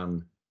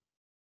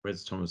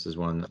 Where's Thomas's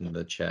one in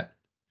the chat?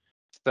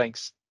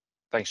 Thanks,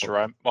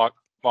 Jerome.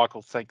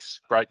 Michael, thanks.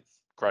 Great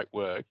great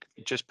work.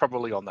 Just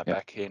probably on the Yep.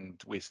 back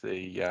end with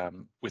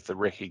the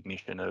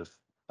recognition of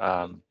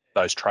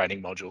those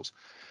training modules,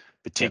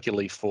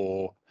 particularly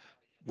for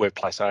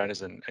workplace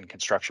owners and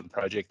construction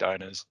project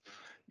owners.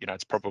 You know,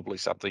 it's probably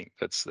something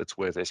that's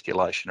worth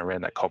escalation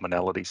around that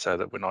commonality, so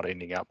that we're not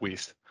ending up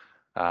with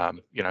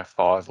you know,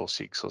 5 or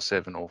 6 or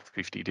 7 or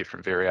 50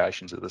 different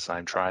variations of the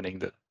same training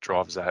that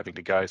drivers are having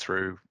to go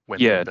through when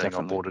Yeah, being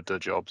definitely. onboarded to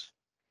jobs.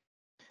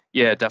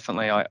 Yeah,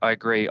 definitely. I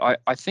agree.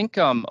 I think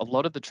a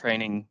lot of the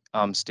training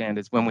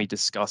standards, when we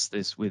discussed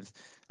this with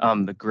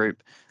the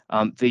group,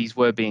 these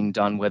were being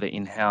done whether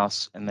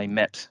in-house, and they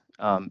met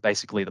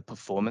basically the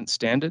performance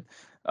standard.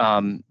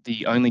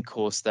 The only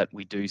course that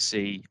we do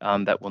see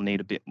that will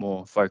need a bit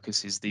more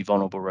focus is the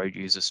vulnerable road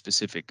user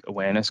specific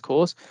awareness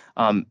course,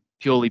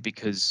 purely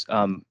because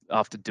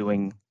after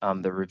doing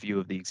the review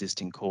of the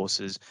existing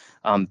courses,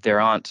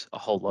 there aren't a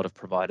whole lot of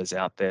providers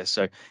out there.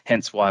 So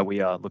hence why we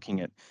are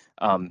looking at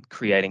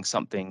creating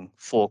something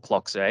for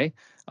CLOCS-A,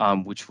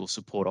 which will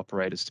support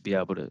operators to be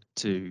able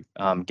to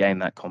gain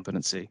that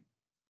competency.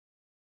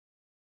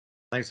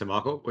 Thanks, so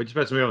Michael. We're just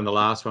about to move on to the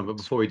last one, but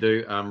before we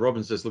do,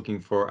 Robin's just looking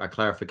for a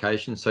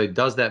clarification. So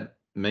does that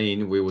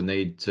mean we will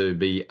need to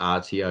be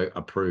RTO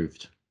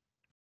approved?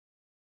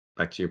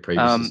 Back to your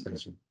previous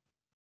discussion.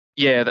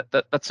 Yeah,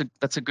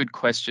 that's a good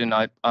question.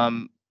 I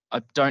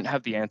don't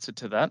have the answer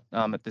to that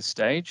at this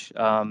stage.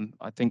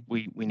 I think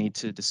we need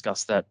to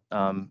discuss that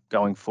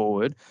going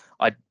forward.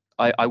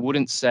 I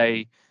wouldn't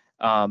say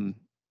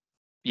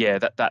yeah,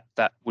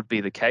 that would be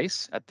the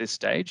case at this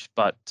stage,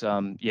 but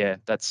yeah,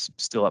 that's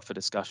still up for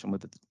discussion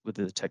with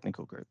the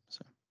technical group.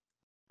 So.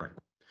 Right.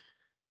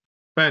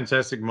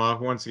 Fantastic,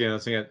 Michael. Once again, I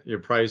think your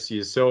praise to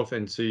yourself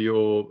and to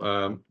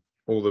your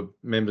all the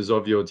members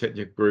of your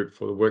technical group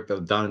for the work that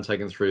have done and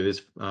taken through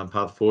this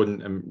path forward,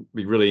 and it'll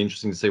be really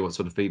interesting to see what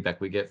sort of feedback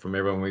we get from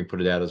everyone when we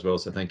put it out as well.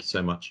 So thank you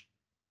so much.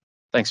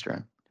 Thanks,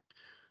 Jerome.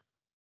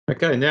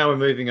 Okay, now we're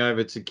moving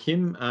over to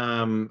Kim.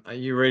 Are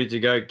you ready to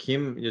go,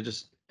 Kim?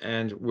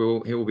 And he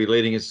will be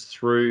leading us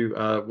through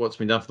what's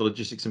been done for the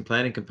logistics and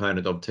planning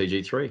component of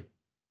TG3.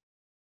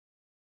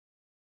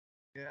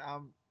 Yeah,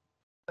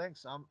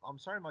 thanks. I'm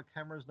sorry my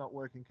camera's not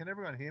working. Can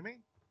everyone hear me?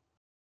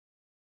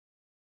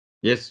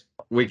 Yes,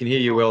 we can hear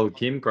you well,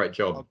 Kim. Great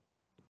job.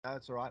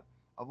 That's all right.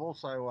 I've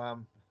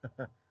also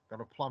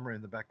got a plumber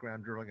in the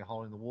background drilling a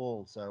hole in the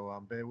wall,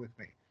 so bear with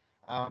me.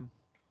 I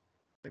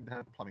seem to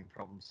have plumbing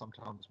problems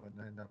sometimes when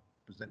they end up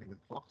presenting with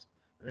CLOCS.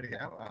 But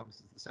anyhow, this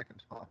is the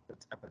second time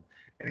that's happened.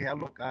 Anyhow,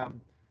 look,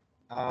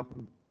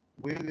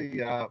 we're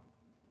the, I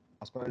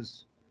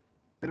suppose,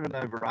 bit of an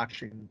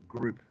overarching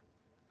group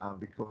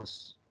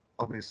because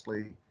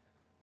obviously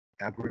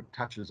our group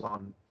touches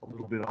on a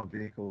little bit on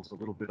vehicles, a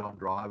little bit on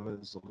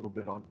drivers, a little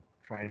bit on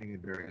training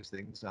and various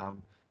things.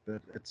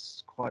 But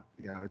it's quite,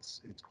 you know,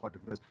 it's quite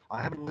diverse.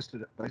 I haven't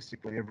listed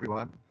basically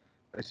everyone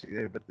basically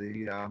there, but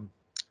the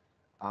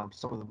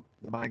some of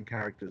the main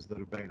characters that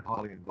have been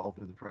highly involved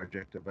in the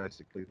project are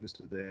basically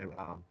listed there.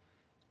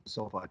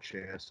 Myself, our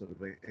chair, sort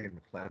of Ian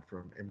McLeod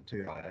from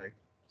MTIA,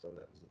 so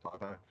that was a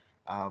typo.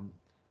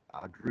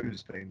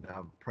 Drew's been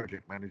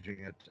project managing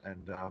it,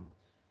 and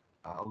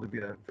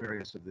Olivia,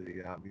 various of the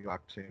UARC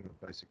team have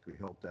basically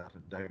helped out,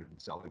 and David and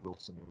Sally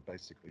Wilson have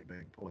basically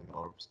been pulling a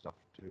lot of stuff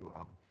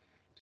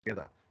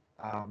together.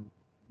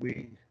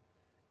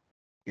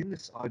 In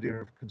this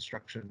idea of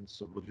construction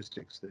sort of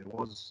logistics, there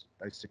was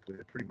basically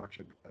pretty much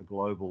a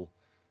global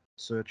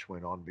search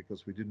went on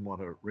because we didn't want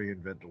to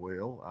reinvent the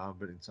wheel,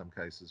 but in some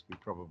cases we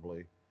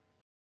probably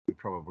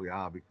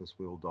are, because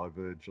we'll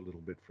diverge a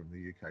little bit from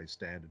the UK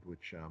standard,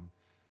 which you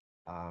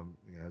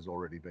know, has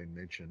already been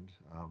mentioned,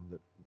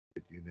 that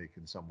bit unique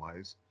in some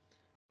ways.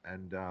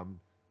 And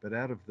but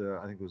out of the,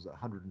 I think it was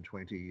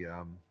 120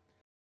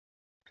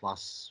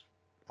 plus,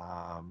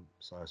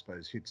 so I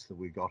suppose hits that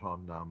we got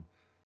on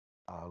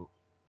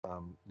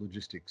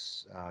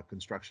logistics,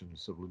 construction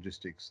sort of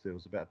logistics, there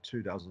was about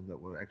 24 that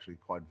were actually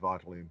quite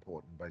vitally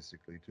important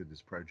basically to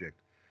this project.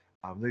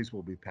 These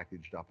will be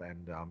packaged up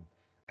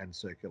and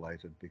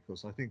circulated,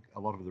 because I think a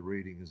lot of the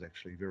reading is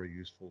actually very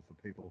useful for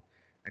people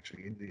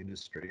actually in the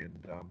industry,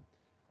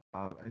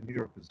 and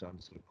Europe has done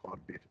sort of quite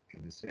a bit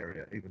in this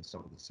area. Even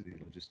some of the city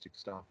logistics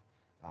stuff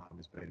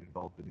has been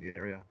involved in the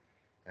area,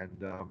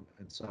 and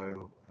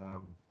so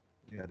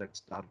yeah, that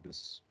started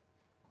us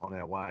on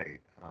our way.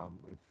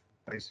 We've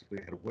basically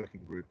had a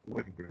working group.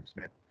 Working groups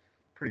met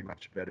pretty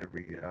much about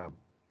every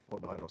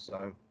fortnight or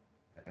so,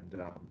 and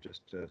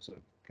just to sort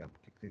of kind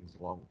of kick things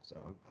along.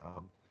 So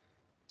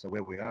so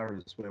where we are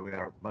is where we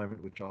are at the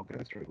moment, which I'll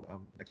go through.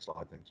 Next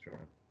slide, thanks,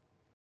 Jerome.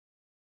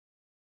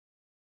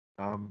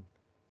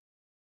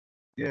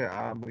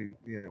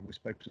 We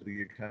spoke to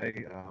the UK.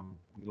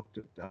 We looked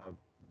at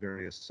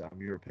various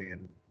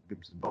European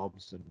bibs and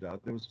bobs, and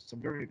there was some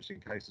very interesting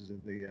cases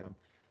in the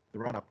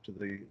run up to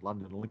the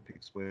London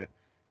Olympics where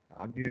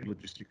new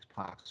logistics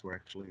parks were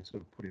actually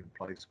sort of put in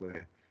place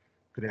where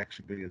could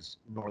actually be as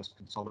not as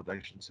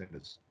consolidation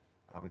centres,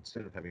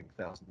 instead of having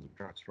thousands of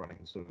trucks running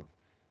sort of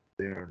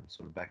there and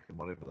sort of back and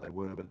whatever they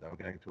were, but they were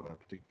going to a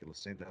particular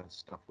centre.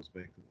 Stuff was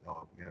being,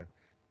 you know,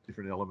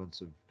 different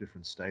elements of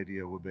different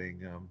stadia were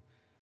being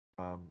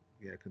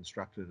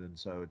constructed, and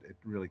so it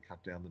really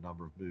cut down the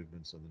number of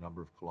movements and the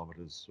number of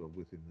kilometres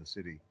within the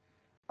city.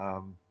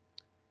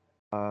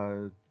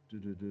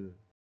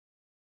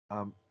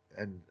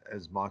 And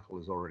as Michael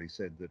has already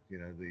said, that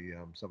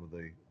some of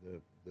the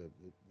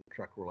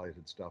truck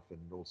related stuff,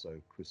 and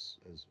also Chris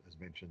has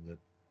mentioned that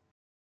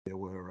there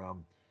were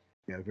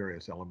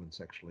various elements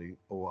actually,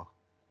 or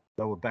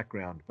they were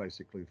background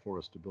basically for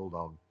us to build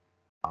on,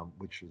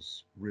 which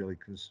is really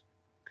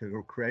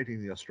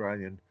creating the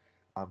Australian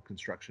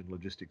construction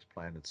logistics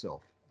plan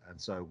itself.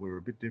 And so we're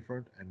a bit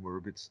different, and we're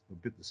a bit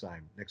the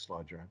same. Next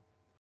slide, Joan.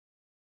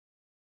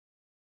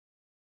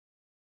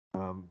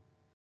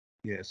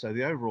 So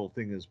the overall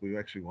thing is we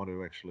actually want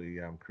to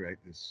create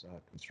this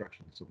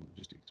construction civil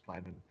logistics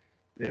plan,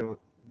 and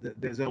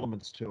there's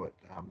elements to it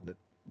that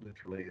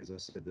literally, as I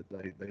said, that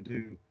they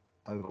do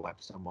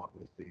overlap somewhat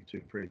with the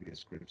two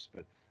previous groups,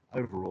 but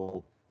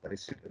overall they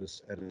sit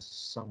at a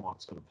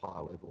somewhat sort of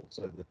higher level.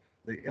 So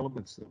the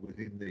elements that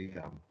within the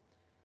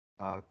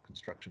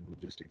construction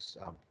logistics,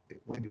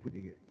 when you're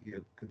putting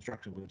your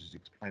construction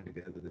logistics plan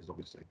together, there's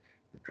obviously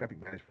the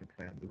traffic management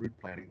plan, the route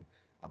planning,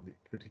 the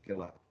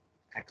particular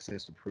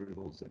access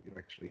approvals that you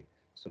actually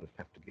sort of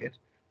have to get.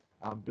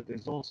 But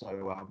there's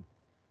also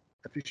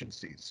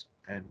efficiencies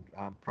and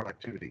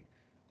productivity.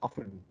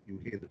 Often you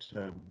hear the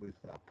term with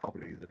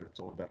property that it's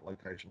all about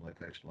location,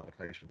 location,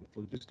 location. With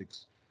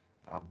logistics,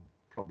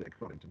 probably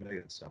according to me,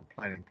 it's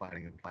planning,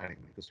 planning, and planning,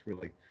 because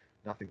really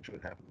nothing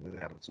should happen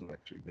without it sort of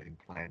actually being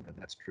planned, and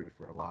that's true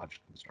for a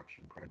large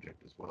construction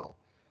project as well.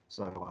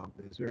 So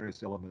there's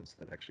various elements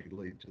that actually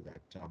lead to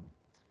that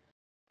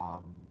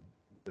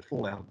that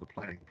fall out of the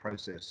planning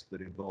process that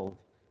involve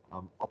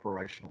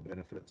operational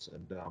benefits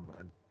and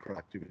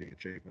productivity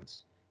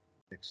achievements.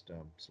 Next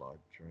slide,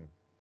 Jerome.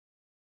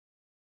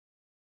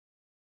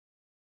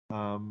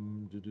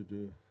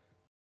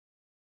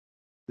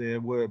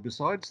 There were,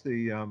 besides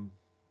the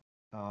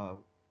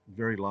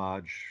very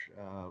large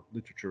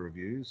literature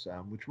reviews,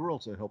 which were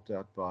also helped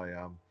out by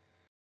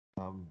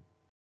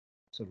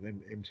sort of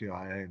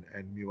MTIA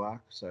and MUARC,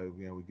 so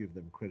we give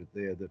them credit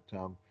there, that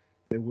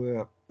there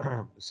were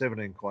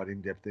 17 quite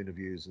in-depth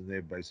interviews, and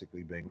they're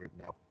basically being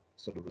written up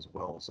sort of as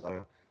well.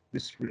 So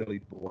this really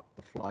brought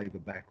the flavour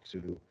back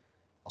to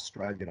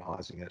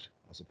Australianising it,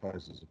 I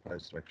suppose, as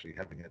opposed to actually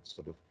having it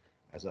sort of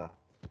as a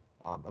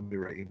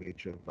mirror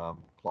image of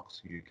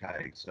CLOCS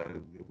UK. So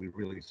we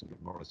really sort of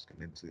more or less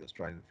condensed the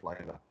Australian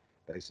flavour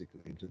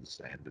basically into the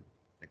standard.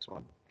 Next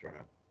one,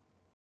 Jerome.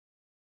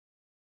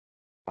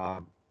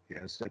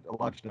 So a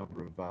large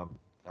number of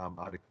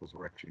articles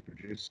were actually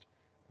produced,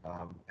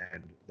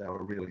 and they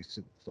were really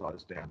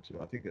synthesised down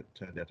to, I think it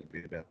turned out to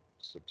be about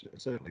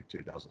certainly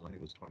 2 dozen, I think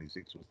it was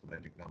 26 was the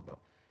magic number,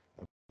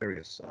 of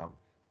various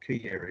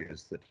key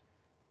areas that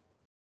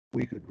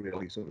we could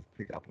really sort of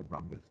pick up and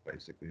run with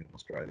basically in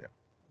Australia.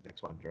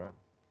 Next one, Jerome.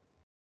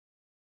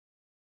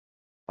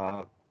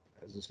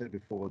 As I said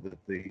before, that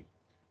we're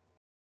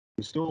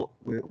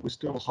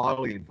still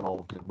highly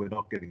involved, and we're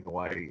not getting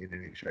away in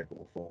any shape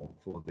or form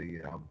for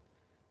the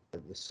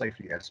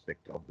safety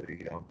aspect of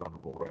the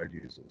vulnerable road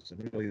users.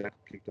 And really that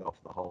kicked off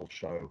the whole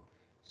show,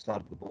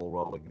 started the ball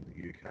rolling in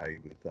the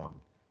UK with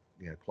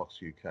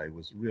CLOCS UK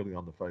was really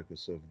on the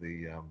focus of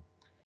the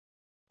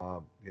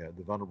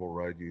vulnerable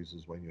road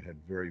users when you had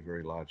very,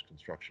 very large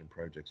construction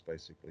projects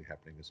basically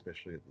happening,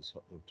 especially at the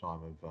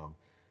time of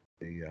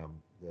the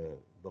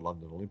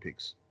London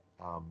Olympics,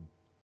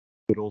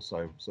 but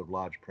also sort of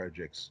large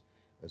projects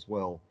as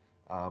well.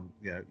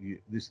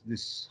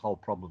 This whole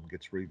problem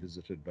gets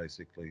revisited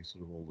basically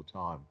sort of all the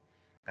time,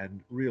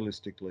 and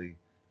realistically,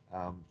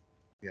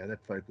 that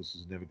focus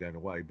is never going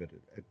away, but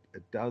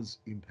it does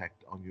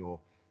impact on your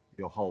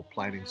whole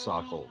planning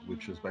cycle,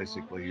 which is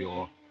basically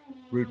your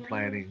route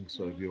planning,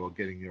 sort of you're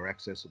getting your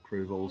access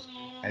approvals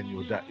and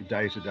your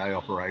day-to-day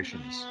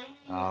operations.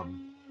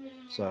 And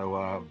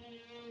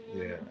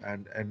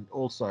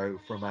also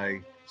from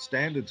a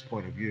standards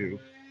point of view,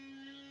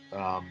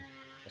 a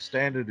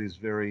standard is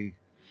very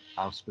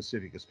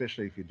specific,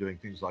 especially if you're doing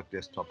things like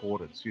desktop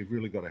audits. You've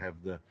really got to have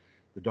the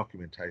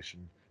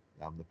documentation,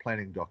 the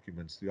planning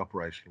documents, the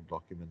operational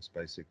documents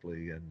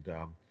basically, and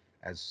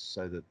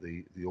so that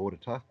the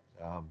auditor,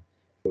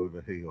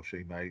 whoever he or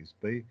she may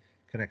be,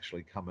 can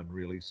actually come and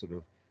really sort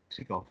of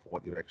tick off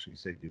what you actually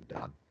said you've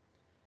done.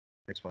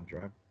 Next one,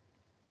 Jerome.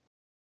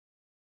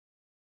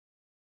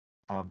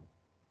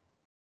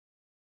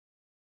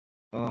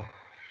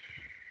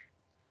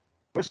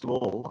 First of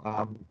all,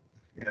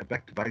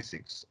 back to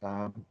basics.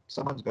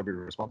 Someone's got to be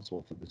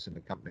responsible for this in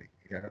the company.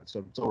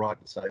 So it's all right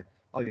to say,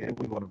 oh yeah,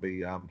 we want to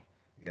be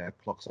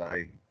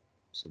CLOCS-A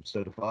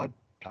certified.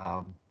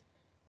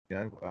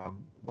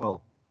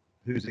 Well,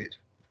 who's it?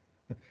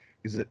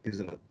 Is it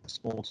a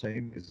small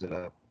team? Is it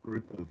a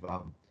group of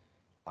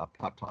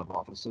part-time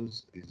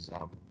officers? Is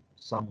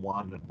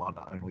someone and one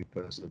only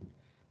person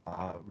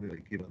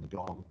really given the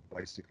gong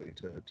basically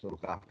to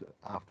look after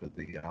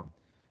the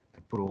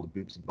and put all the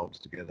bibs and bobs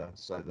together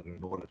so that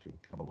an auditor can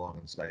come along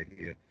and say,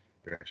 here,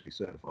 they're actually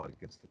certified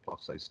against the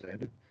CLOCS-A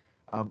standard?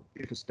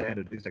 if a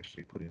standard is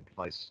actually put in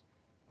place,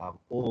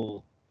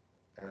 all,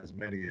 as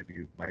many of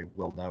you may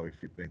well know if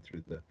you've been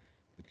through the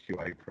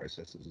QA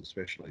processes,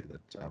 especially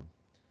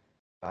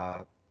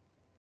that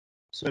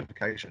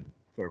certification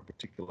for a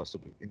particular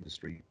sort of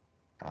industry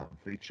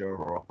feature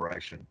or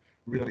operation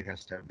really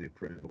has to have the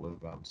approval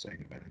of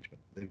senior management.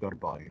 They've got to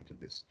buy into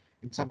this.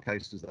 In some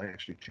cases, they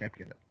actually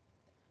champion it,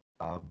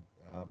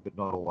 but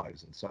not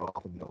always. And so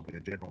often there'll be a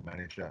general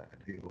manager,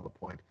 and he will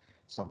appoint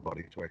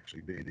somebody to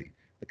actually be the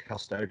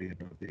custodian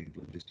of the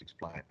logistics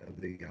plan, of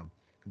the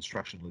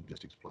construction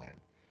logistics plan.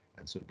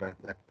 And so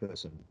that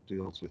person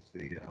deals with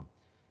the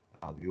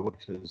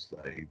auditors.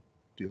 They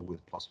deal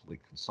with possibly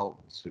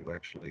consultants who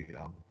actually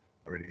are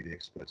already the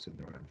experts in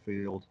their own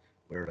field,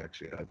 where it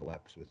actually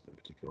overlaps with the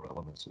particular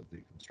elements of the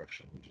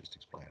construction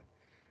logistics plan.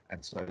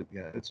 And so,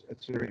 yeah, it's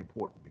very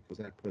important, because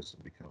that person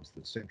becomes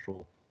the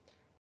central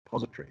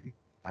repository.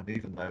 And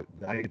even though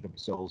they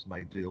themselves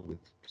may deal with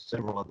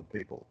several other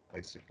people,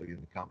 basically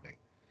in the company,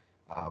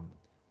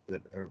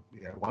 that are,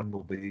 one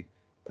will be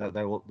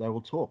they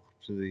will talk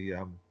to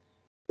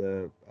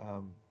the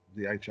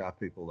HR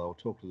people. They'll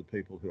talk to the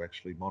people who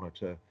actually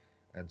monitor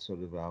and sort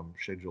of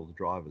schedule the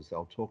drivers.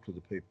 They'll talk to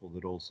the people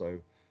that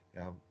also,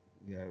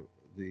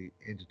 the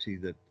entity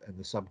that and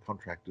the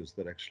subcontractors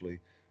that actually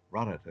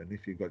run it. And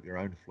if you've got your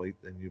own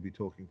fleet, then you'll be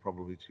talking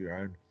probably to your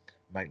own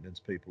maintenance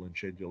people and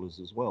schedulers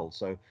as well.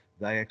 So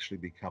they actually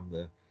become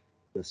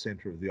the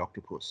center of the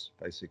octopus,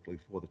 basically,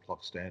 for the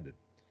CLOCS standard.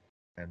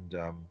 And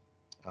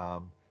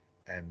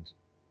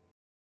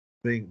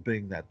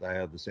being that they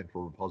are the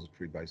central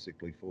repository,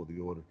 basically, for the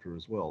auditor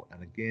as well.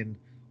 And again,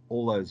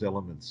 all those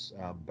elements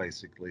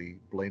basically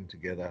blend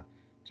together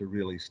to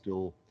really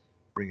still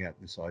bring out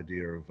this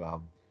idea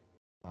of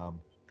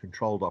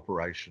controlled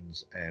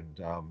operations, and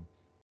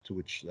to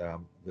which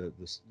the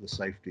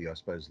safety, I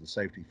suppose, the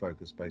safety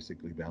focus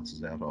basically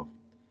bounces out of.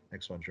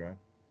 Next one, Jerome.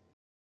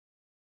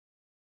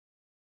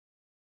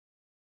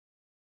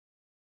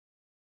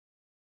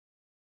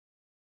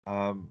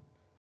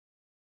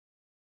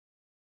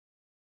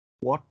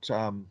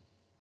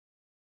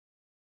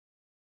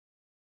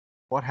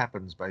 What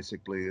happens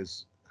basically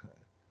is,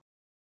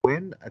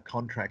 when a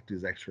contract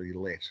is actually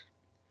let,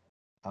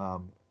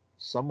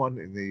 someone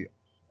in the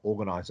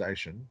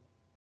organization,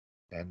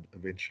 and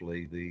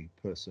eventually the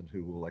person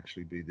who will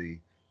actually be the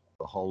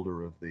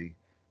holder of the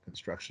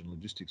construction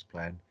logistics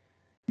plan,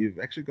 you've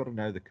actually got to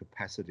know the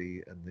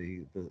capacity and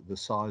the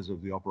size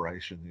of the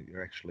operation that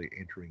you're actually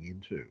entering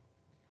into,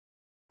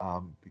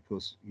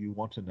 because you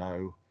want to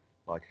know,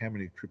 like, how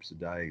many trips a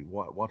day,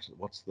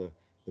 what's the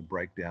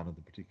breakdown of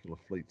the particular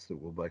fleets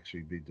that will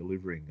actually be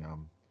delivering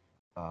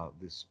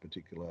this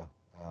particular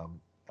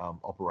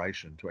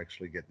operation to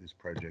actually get this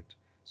project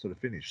sort of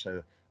finished.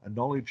 So a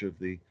knowledge of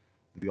the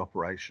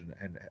operation,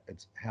 and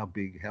it's how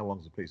big, how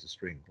long's a piece of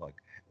string, like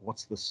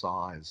what's the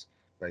size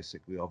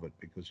basically of it,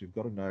 because you've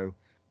got to know,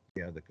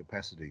 the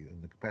capacity,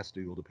 and the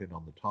capacity will depend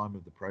on the time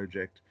of the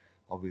project.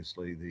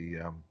 Obviously,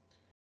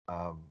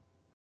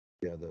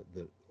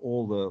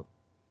 all the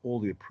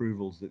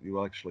approvals that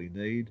you actually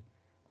need,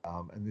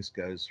 and this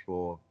goes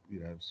for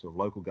sort of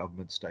local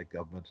government, state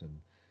government, and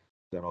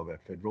don't know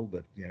about federal,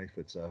 but if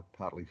it's a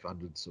partly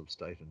funded sort of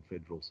state and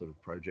federal sort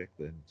of project,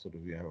 then sort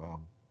of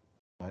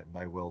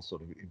may well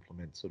sort of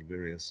implement sort of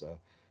various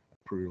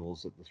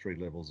approvals at the three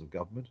levels of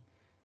government.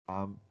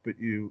 But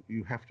you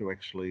have to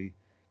actually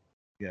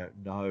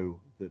know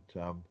that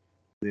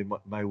there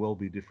may well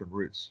be different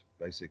routes.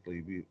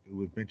 Basically,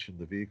 we've mentioned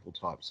the vehicle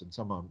types, and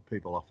some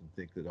people often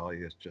think that, oh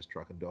yes, just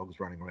truck and dogs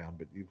running around,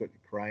 but you've got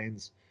your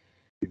cranes,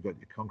 you've got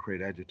your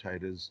concrete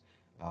agitators.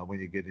 When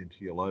you get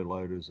into your low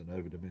loaders and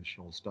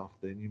over-dimensional stuff,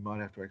 then you might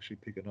have to actually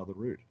pick another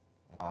route.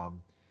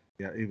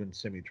 Even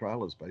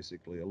semi-trailers,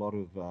 basically, a lot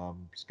of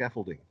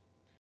scaffolding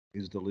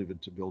is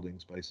delivered to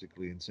buildings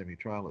basically in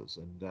semi-trailers,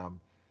 and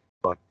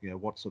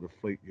what sort of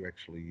fleet you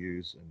actually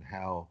use, and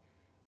how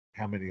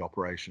many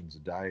operations a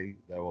day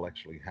they will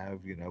actually have.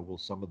 Will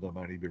some of them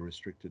only be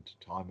restricted to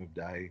time of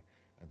day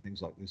and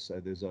things like this? So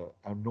there's an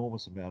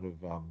enormous amount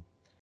of, I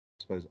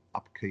suppose,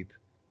 upkeep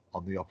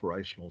on the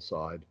operational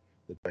side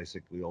that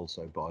basically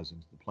also buys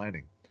into the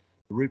planning.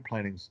 The route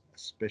planning is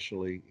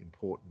especially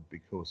important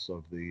because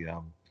of the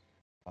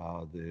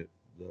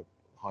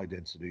high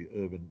density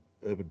urban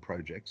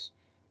projects,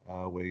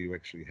 where you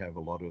actually have a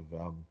lot of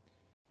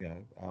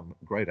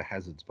greater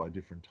hazards by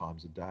different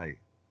times of day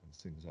and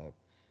things like.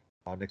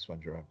 Next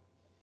one, Jerome.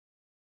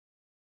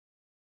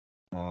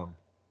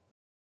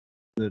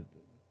 The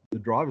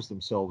drivers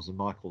themselves, and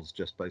Michael's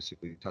just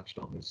basically touched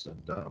on this,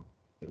 and there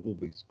will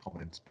be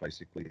comments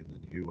basically in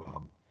the new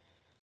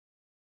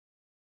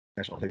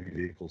National Heavy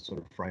Vehicle sort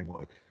of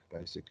framework,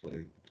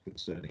 basically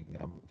concerning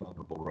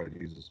vulnerable road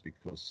users,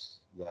 because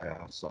they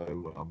are so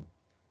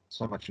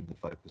much in the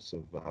focus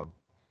of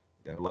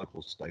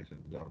local, state,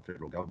 and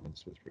federal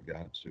governments with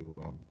regard to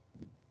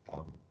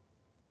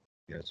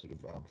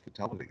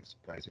fatalities,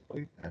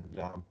 basically, and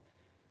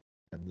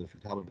the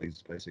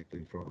fatalities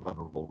basically from a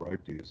vulnerable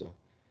road user.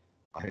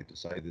 I hate to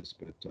say this,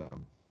 but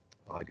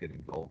I get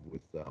involved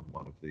with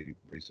one of the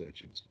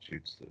research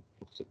institutes that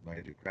look looks at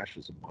major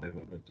crashes and whatever,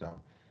 but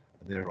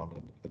they're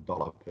on a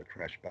dollar per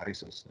crash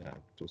basis now.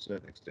 To a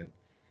certain extent,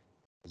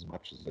 as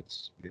much as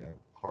it's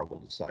horrible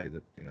to say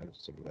that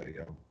sort of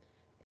a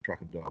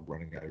truck and dog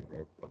running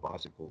over a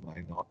bicycle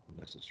may not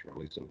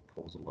necessarily sort of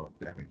cause a lot of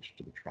damage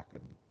to the truck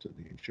and to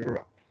the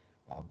insurer.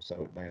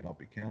 So it may not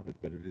be counted,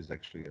 but it is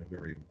actually a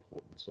very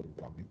important sort of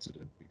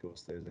incident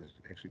because there's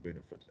actually been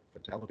a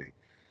fatality.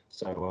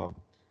 So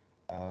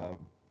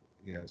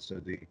so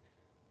the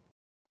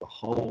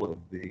whole of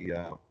the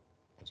I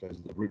suppose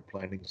the route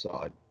planning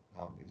side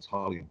is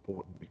highly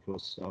important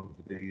because of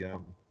the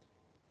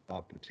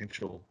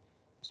potential,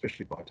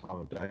 especially by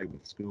time of day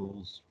with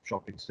schools,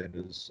 shopping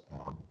centres,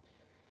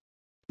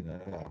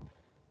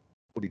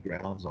 footy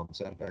grounds on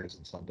Saturdays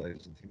and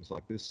Sundays and things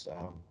like this.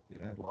 A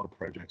lot of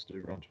projects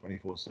do run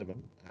 24/7,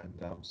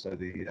 and so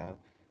the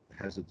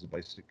hazards are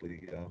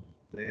basically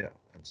there.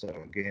 And so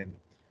again,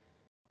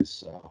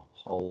 this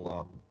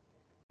whole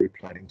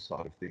replanning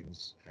side of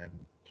things and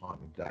time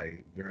of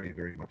day very,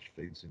 very much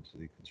feeds into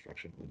the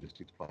construction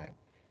logistics plan.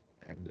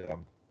 And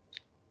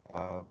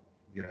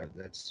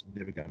that's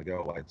never going to go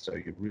away. So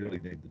you really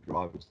need the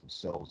drivers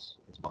themselves,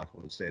 as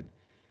Michael has said,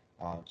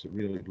 to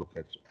really look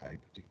at a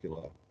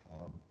particular.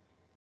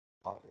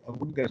 I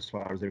wouldn't go as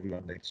far as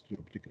everyone needs to do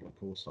a particular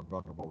course on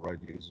vulnerable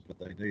road users, but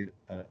they need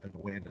an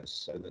awareness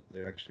so that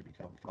they actually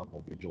become far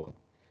more vigilant,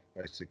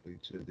 basically,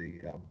 to the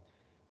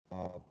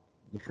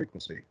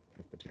frequency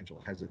of potential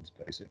hazards,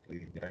 basically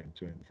going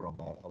to and from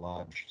a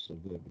large sort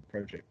of urban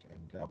project.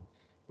 And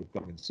we've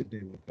got them in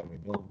Sydney, we've got them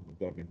in Melbourne, we've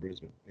got them in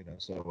Brisbane.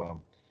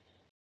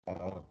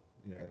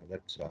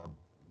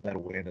 That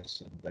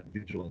awareness and that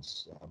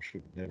vigilance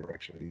should never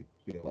actually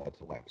be allowed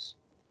to lapse.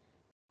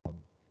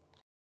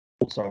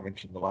 Also, I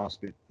mentioned the last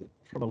bit that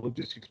from a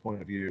logistics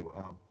point of view,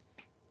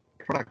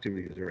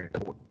 productivity is very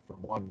important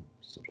from one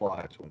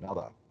supplier to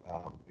another.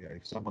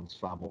 If someone's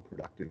far more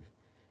productive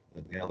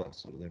than the other,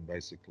 sort of then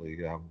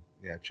basically,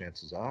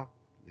 chances are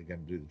they're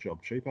going to do the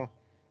job cheaper.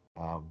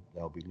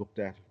 They'll be looked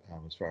at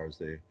as far as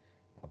their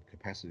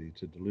capacity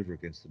to deliver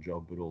against the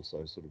job, but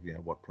also sort of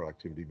what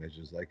productivity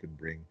measures they can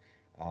bring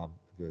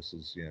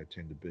versus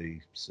tend to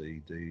B,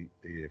 C, D,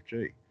 E, F,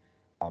 G.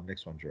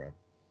 Next one, Jerome.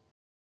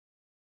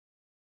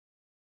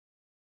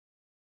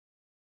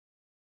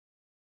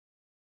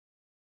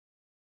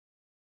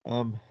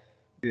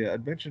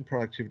 I'd mentioned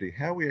productivity.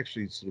 How we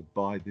actually sort of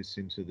buy this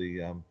into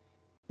the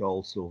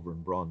gold, silver,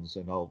 and bronze,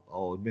 and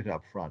I'll admit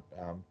up front,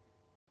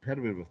 had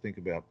a bit of a think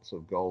about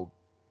sort of gold,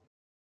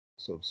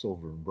 sort of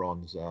silver, and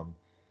bronze.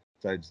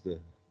 Stage the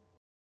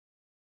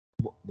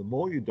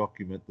more you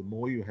document, the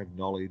more you have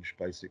knowledge,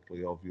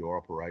 basically, of your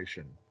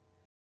operation.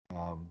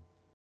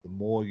 The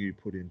more you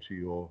put into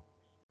your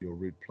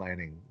route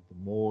planning, the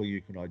more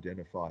you can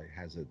identify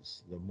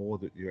hazards, the more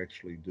that you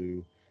actually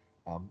do,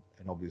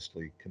 and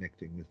obviously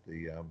connecting with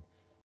the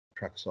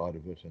truck side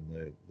of it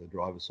and the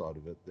driver side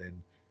of it,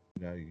 then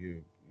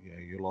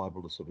you're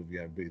liable to sort of be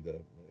in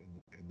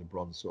the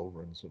bronze,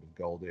 silver, and sort of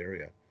gold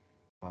area.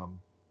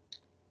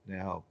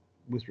 Now,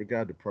 with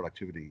regard to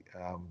productivity,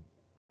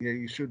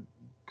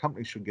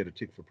 companies should get a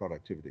tick for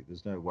productivity.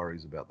 There's no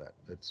worries about that.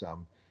 It's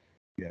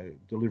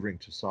delivering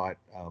to site.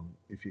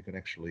 If you can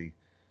actually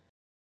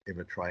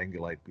ever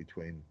triangulate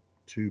between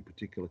two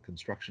particular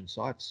construction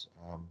sites,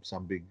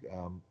 some big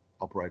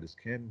operators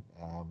can.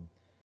 In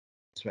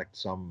fact,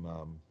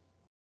 some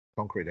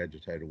concrete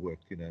agitator work,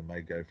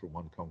 may go from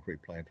one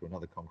concrete plant to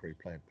another concrete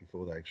plant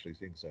before they actually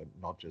think so.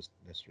 Not just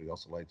necessarily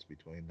oscillates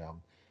between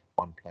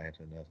one plant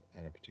and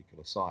a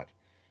particular site.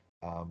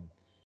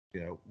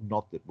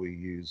 Not that we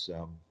use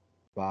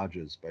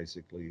barges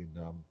basically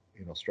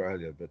in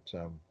Australia, but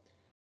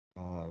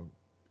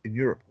in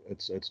Europe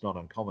it's not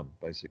uncommon,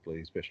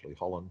 basically, especially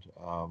Holland,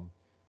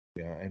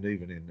 and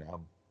even in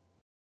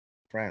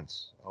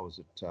France. I was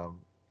at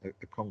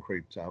a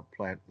concrete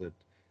plant that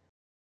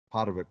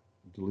part of it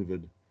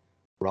delivered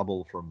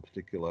rubble from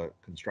particular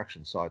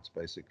construction sites,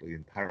 basically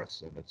in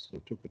Paris, and it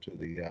sort of took it to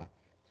the,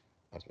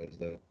 I suppose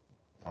the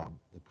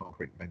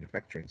concrete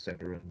manufacturing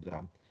centre,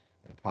 and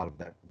part of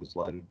that was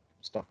loaded.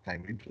 Stuff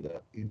came into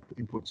the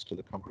inputs to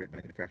the concrete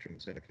manufacturing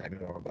centre, came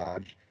in on a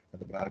barge, and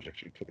the barge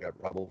actually took out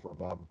rubble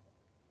from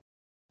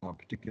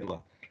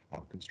particular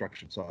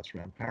construction sites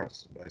around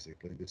Paris. And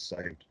basically, this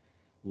saved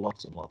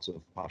lots and lots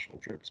of partial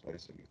trips,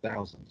 basically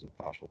thousands of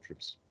partial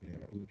trips,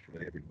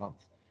 literally every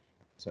month.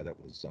 So that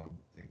was,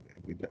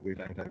 we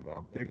don't have,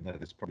 even though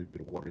there's probably a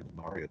bit of water in the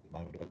Murray at the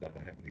moment, I don't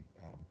have any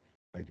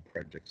major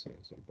projects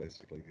sort of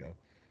basically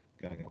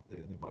going up there.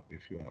 There might be a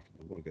few after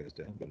the water goes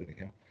down, but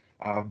anyhow,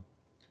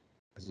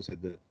 as I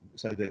said,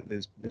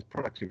 there's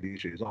productivity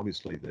issues.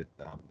 Obviously, that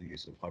the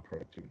use of high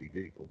productivity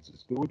vehicles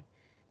is good.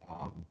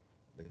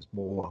 There's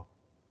more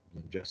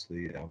than just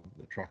the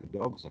truck and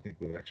dogs. I think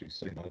we've actually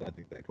seen, I don't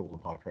think they call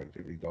them high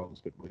productivity dogs,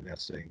 but we're now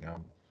seeing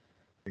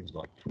things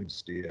like twin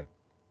steer,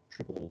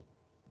 triple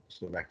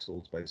sort of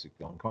axles,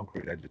 basically on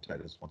concrete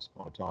agitators. Once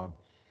upon a time,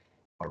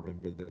 I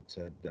remember that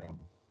had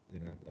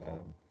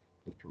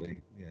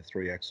literally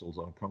 3 axles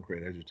on a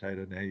concrete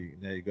agitator. Now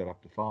you got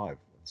up to 5. And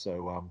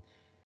so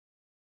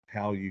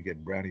how you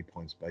get brownie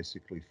points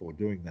basically for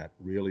doing that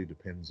really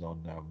depends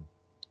on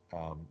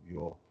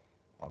your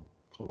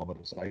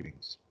kilometre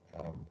savings.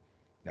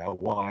 Now,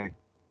 why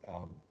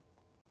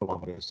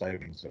kilometre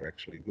savings are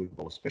actually good?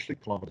 Well, especially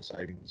kilometre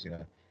savings in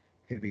a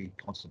heavy,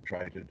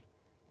 concentrated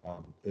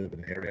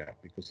urban area,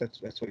 because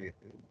that's where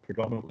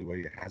predominantly where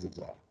your hazards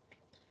are,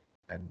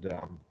 and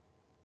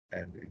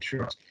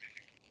insurance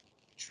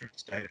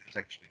data has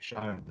actually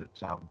shown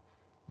that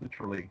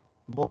literally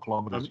the more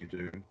kilometres you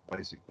do,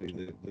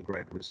 basically the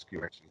greater risk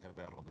you actually have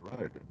out on the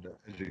road. And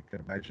as you can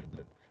imagine,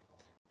 that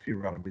if you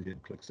run 1 million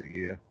clicks a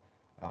year,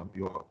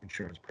 your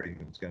insurance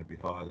premium is going to be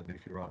higher than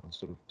if you run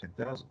sort of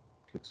 10,000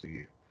 clicks a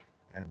year.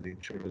 And the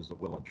insurers are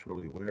well and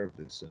truly aware of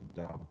this.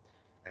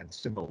 And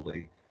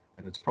similarly,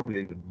 and it's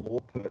probably even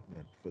more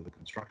pertinent for the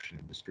construction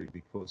industry,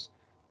 because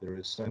there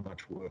is so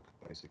much work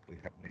basically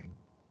happening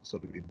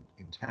sort of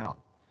in town,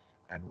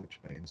 and which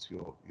means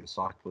your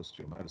cyclists,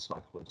 your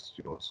motorcyclists,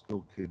 your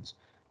school kids,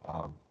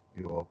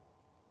 your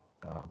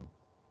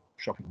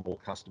shopping mall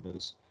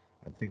customers,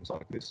 and things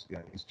like this.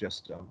 It's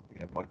just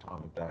by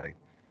time of day,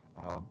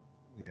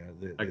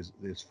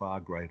 there's far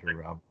greater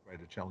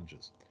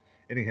challenges.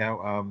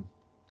 Anyhow,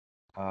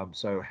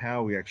 so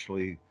how we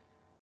actually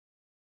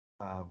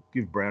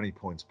give brownie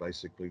points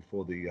basically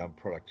for the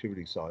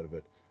productivity side of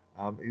it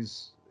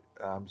is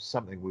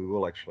something we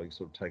will actually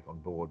sort of take on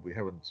board. We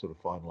haven't sort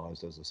of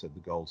finalised, as I said, the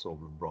gold,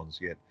 silver, and bronze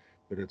yet,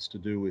 but it's to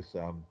do with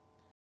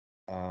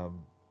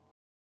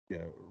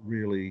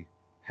really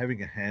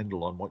having a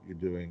handle on what you're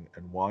doing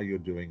and why you're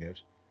doing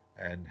it,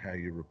 and how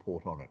you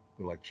report on it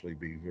will actually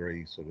be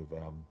very sort of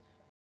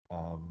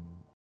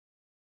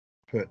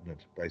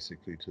pertinent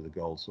basically to the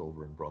gold,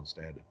 silver, and bronze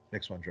standard.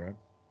 Next one, Jerome.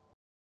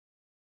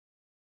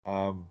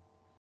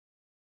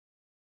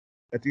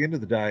 At the end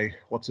of the day,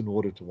 what's an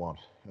auditor want?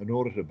 An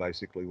auditor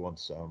basically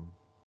wants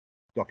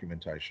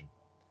documentation.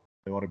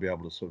 They want to be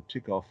able to sort of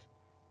tick off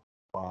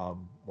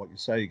what you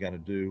say you're going to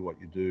do, what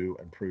you do,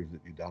 and prove that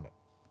you've done it.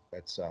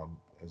 That's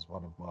as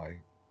one of my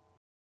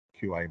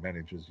QA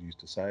managers used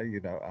to say,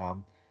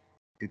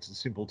 it's a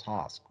simple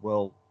task.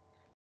 Well,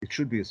 it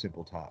should be a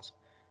simple task.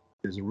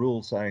 There's a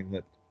rule saying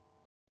that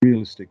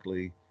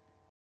realistically,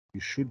 you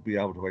should be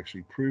able to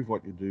actually prove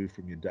what you do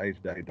from your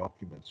day-to-day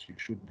documents. You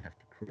shouldn't have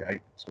to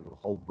create sort of a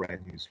whole brand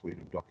new suite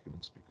of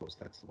documents, because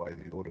that's the way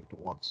the auditor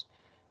wants.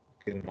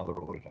 Get another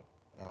auditor.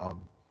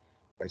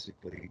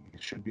 Basically, you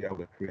should be able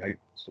to create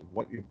sort of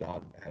what you've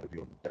done out of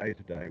your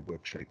day-to-day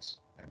worksheets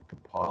and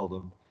compile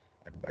them,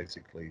 and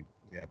basically,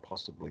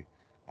 possibly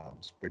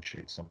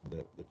spreadsheet some of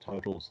the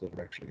totals that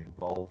are actually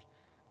involved.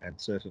 And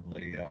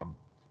certainly,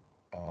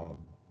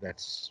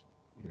 that's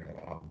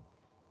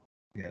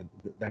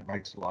that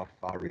makes life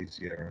far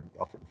easier and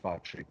often far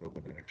cheaper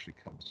when it actually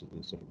comes to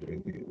the sort of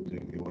doing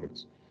the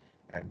audits.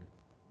 And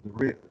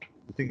the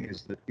thing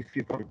is that if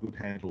you've got a good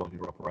handle on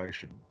your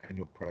operation and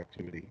your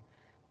productivity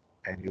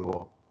and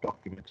your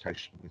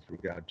documentation with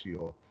regard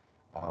to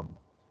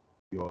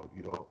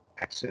your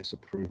access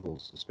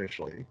approvals,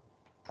 especially,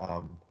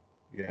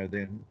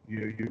 then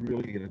you're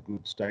really in a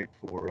good state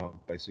for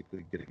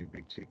basically getting a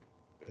big tick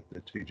at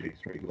the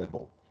TG3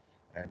 level.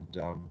 And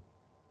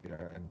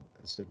and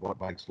as I said,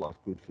 what makes life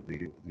good for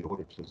the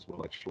auditors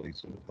will actually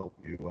sort of help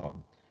you,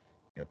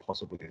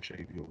 possibly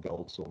achieve your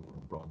gold, silver,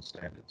 and bronze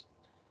standards.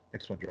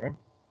 Next one, Jerome.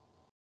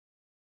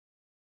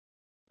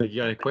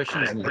 You got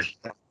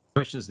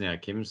questions now,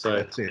 Kim. So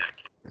that's it.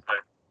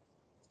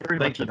 Very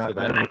thank you for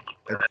that.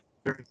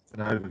 Very much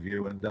an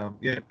overview, and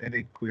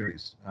any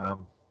queries?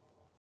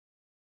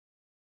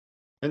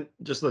 And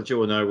just to let you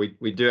all know,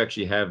 we do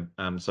actually have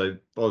so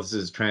while this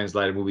is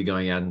translated, we'll be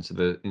going out into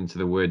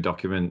the Word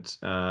document,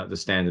 the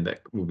standard that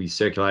will be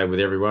circulated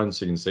with everyone,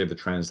 so you can see the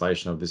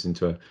translation of this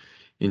into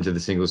the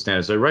single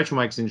standard. So Rachel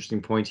makes an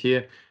interesting point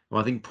here. Well,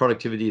 I think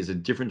productivity is a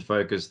different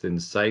focus than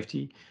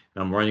safety.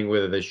 And I'm wondering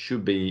whether there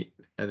should be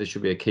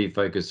a key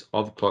focus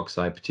of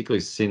CLOCS-A,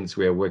 particularly since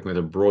we are working with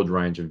a broad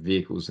range of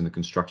vehicles in the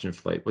construction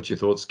fleet. What's your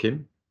thoughts,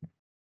 Kim?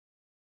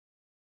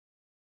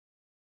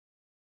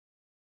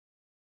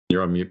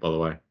 You're on mute, by the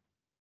way.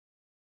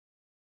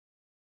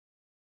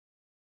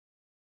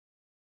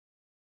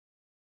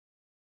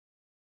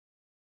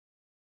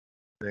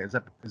 Is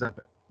that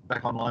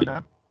back online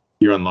now?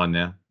 You're online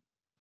now.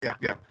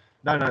 Yeah.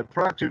 No.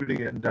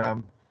 Productivity and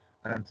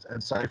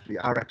safety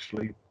are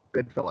actually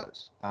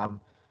bedfellows.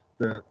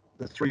 The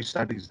 3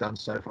 studies done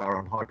so far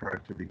on high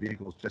productivity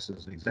vehicles, just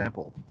as an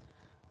example,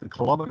 the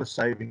kilometre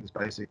savings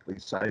basically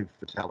save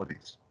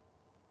fatalities.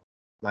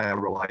 They are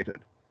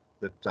related.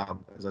 That,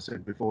 as I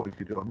said before, if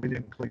you do 1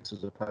 million clicks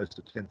as opposed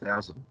to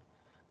 10,000,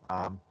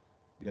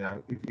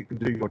 if you can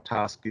do your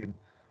task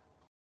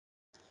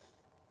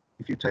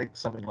if you take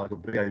something like a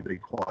BAV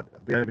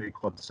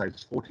quad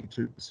saves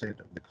 42%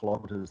 of the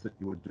kilometres that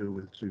you would do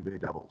with 2 V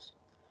doubles.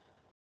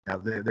 Now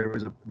there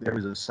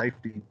is a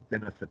safety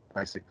benefit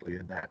basically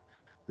in that.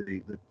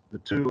 The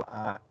two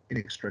are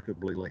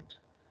inextricably linked.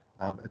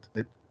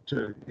 They're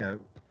 2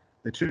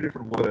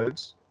 different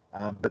words,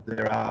 but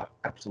there are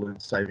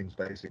absolute savings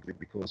basically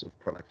because of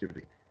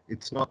productivity.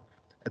 It's not,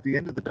 at the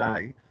end of the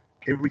day,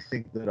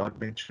 everything that I've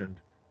mentioned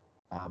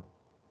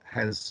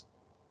has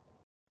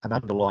an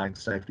underlying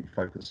safety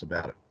focus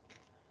about it.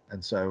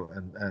 And so,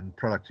 and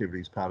productivity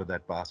is part of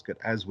that basket,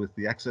 as with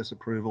the access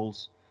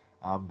approvals,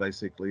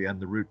 basically, and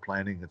the route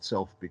planning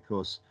itself,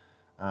 because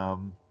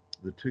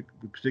the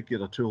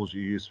particular tools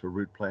you use for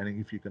route planning,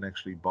 if you can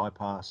actually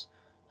bypass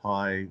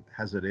high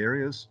hazard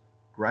areas,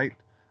 great.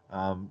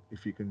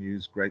 If you can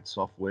use great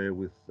software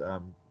with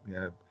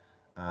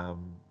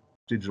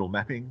digital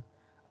mapping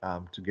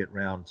to get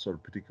around sort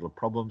of particular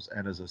problems,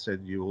 and as I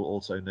said, you will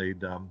also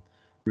need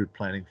route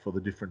planning for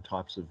the different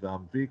types of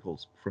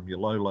vehicles, from your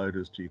low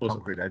loaders to your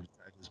concrete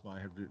agitators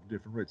might have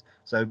different routes.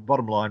 So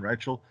bottom line,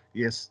 Rachel,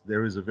 yes,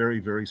 there is a very,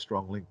 very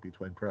strong link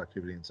between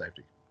productivity and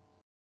safety.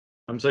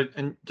 So,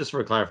 and just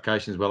for a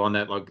clarification as well on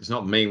that, like, it's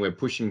not mean we're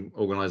pushing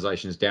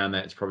organisations down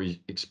that. It's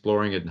probably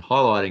exploring it and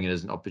highlighting it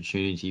as an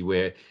opportunity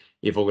where,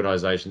 if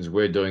organisations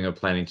were doing or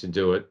planning to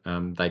do it,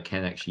 they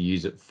can actually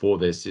use it for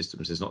their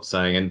systems. It's not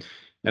saying,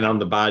 and on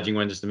the barging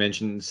one, just to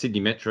mention, Sydney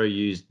Metro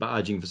used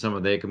barging for some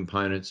of their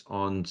components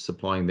on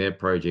supplying their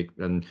project.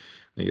 And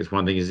I guess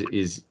one thing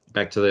is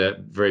back to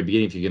the very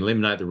beginning. If you can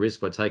eliminate the risk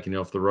by taking it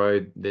off the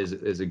road, there's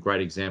a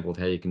great example of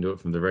how you can do it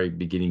from the very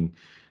beginning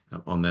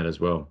on that as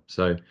well.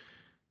 So,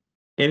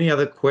 any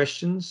other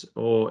questions?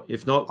 Or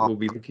if not, we'll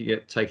be looking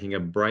at taking a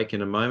break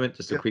in a moment.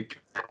 Just a quick.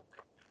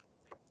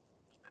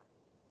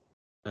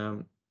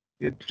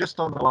 Yeah, just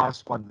on the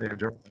last one there,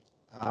 Jeremy,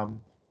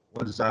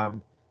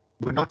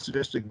 we're not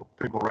suggesting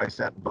people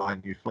race out and buy a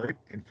new fleet.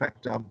 In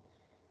fact,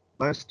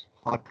 most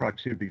high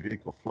productivity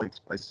vehicle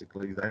fleets,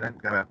 basically, they don't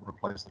go out and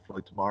replace the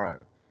fleet tomorrow.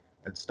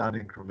 It's done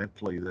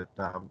incrementally.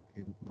 That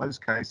in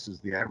most cases,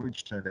 the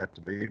average turned out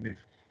to be, even if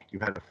you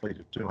had a fleet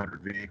of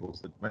 200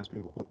 vehicles, that most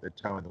people put their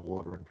toe in the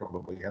water and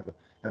probably have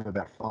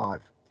about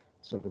 5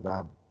 sort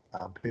of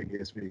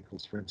PBS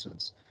vehicles, for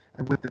instance.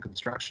 And with the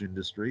construction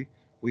industry,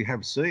 we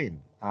have seen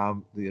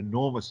the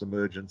enormous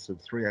emergence of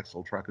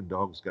 3-axle truck and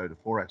dogs go to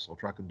 4-axle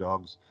truck and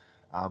dogs,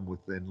 with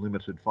then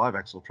limited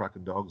 5-axle truck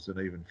and dogs and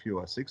even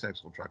fewer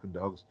 6-axle truck and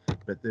dogs.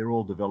 But they're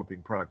all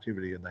developing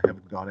productivity, and they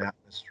haven't gone out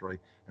necessarily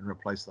and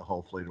replaced the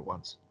whole fleet at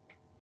once.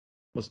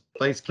 Well,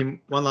 thanks,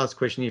 Kim. One last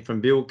question here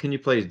from Bill. Can you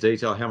please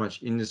detail how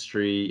much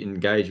industry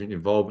engagement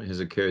involvement has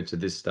occurred to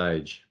this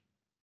stage?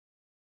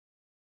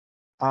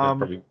 That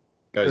probably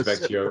goes back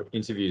to your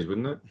interviews,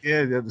 wouldn't it?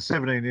 Yeah, the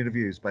 17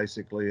 interviews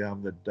basically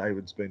that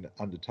David's been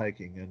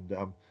undertaking,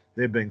 and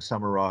they're being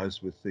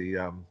summarised with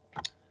the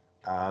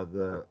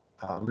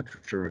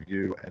literature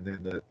review, and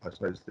then I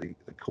suppose the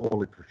core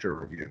literature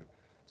review.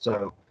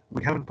 So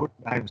we haven't put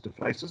names to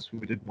faces.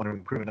 We didn't want to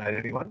incriminate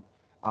anyone,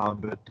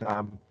 but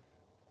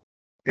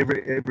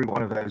every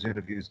one of those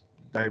interviews,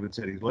 David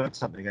said he learned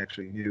something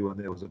actually new, and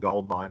there was a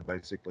gold mine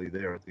basically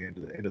there at the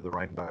end of the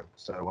rainbow.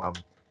 So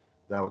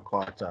they were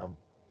quite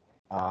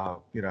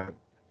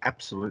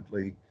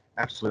absolutely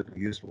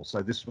useful.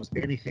 So this was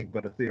anything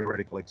but a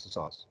theoretical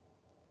exercise.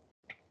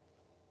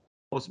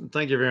 Awesome.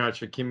 Thank you very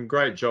much, Kim.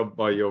 Great job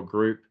by your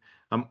group.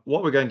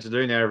 What we're going to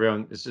do now,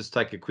 everyone, is just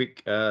take a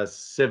quick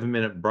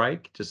 7-minute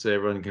break, just so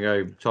everyone can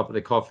go top of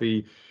their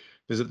coffee,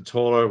 visit the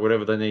toilet,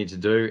 whatever they need to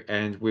do,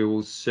 and we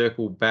will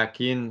circle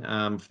back in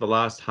for the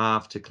last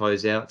half to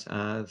close out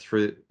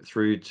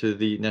through to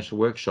the national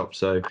workshop.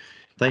 So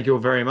thank you all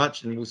very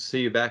much, and we'll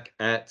see you back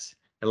at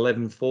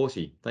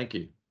 11:40. Thank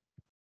you.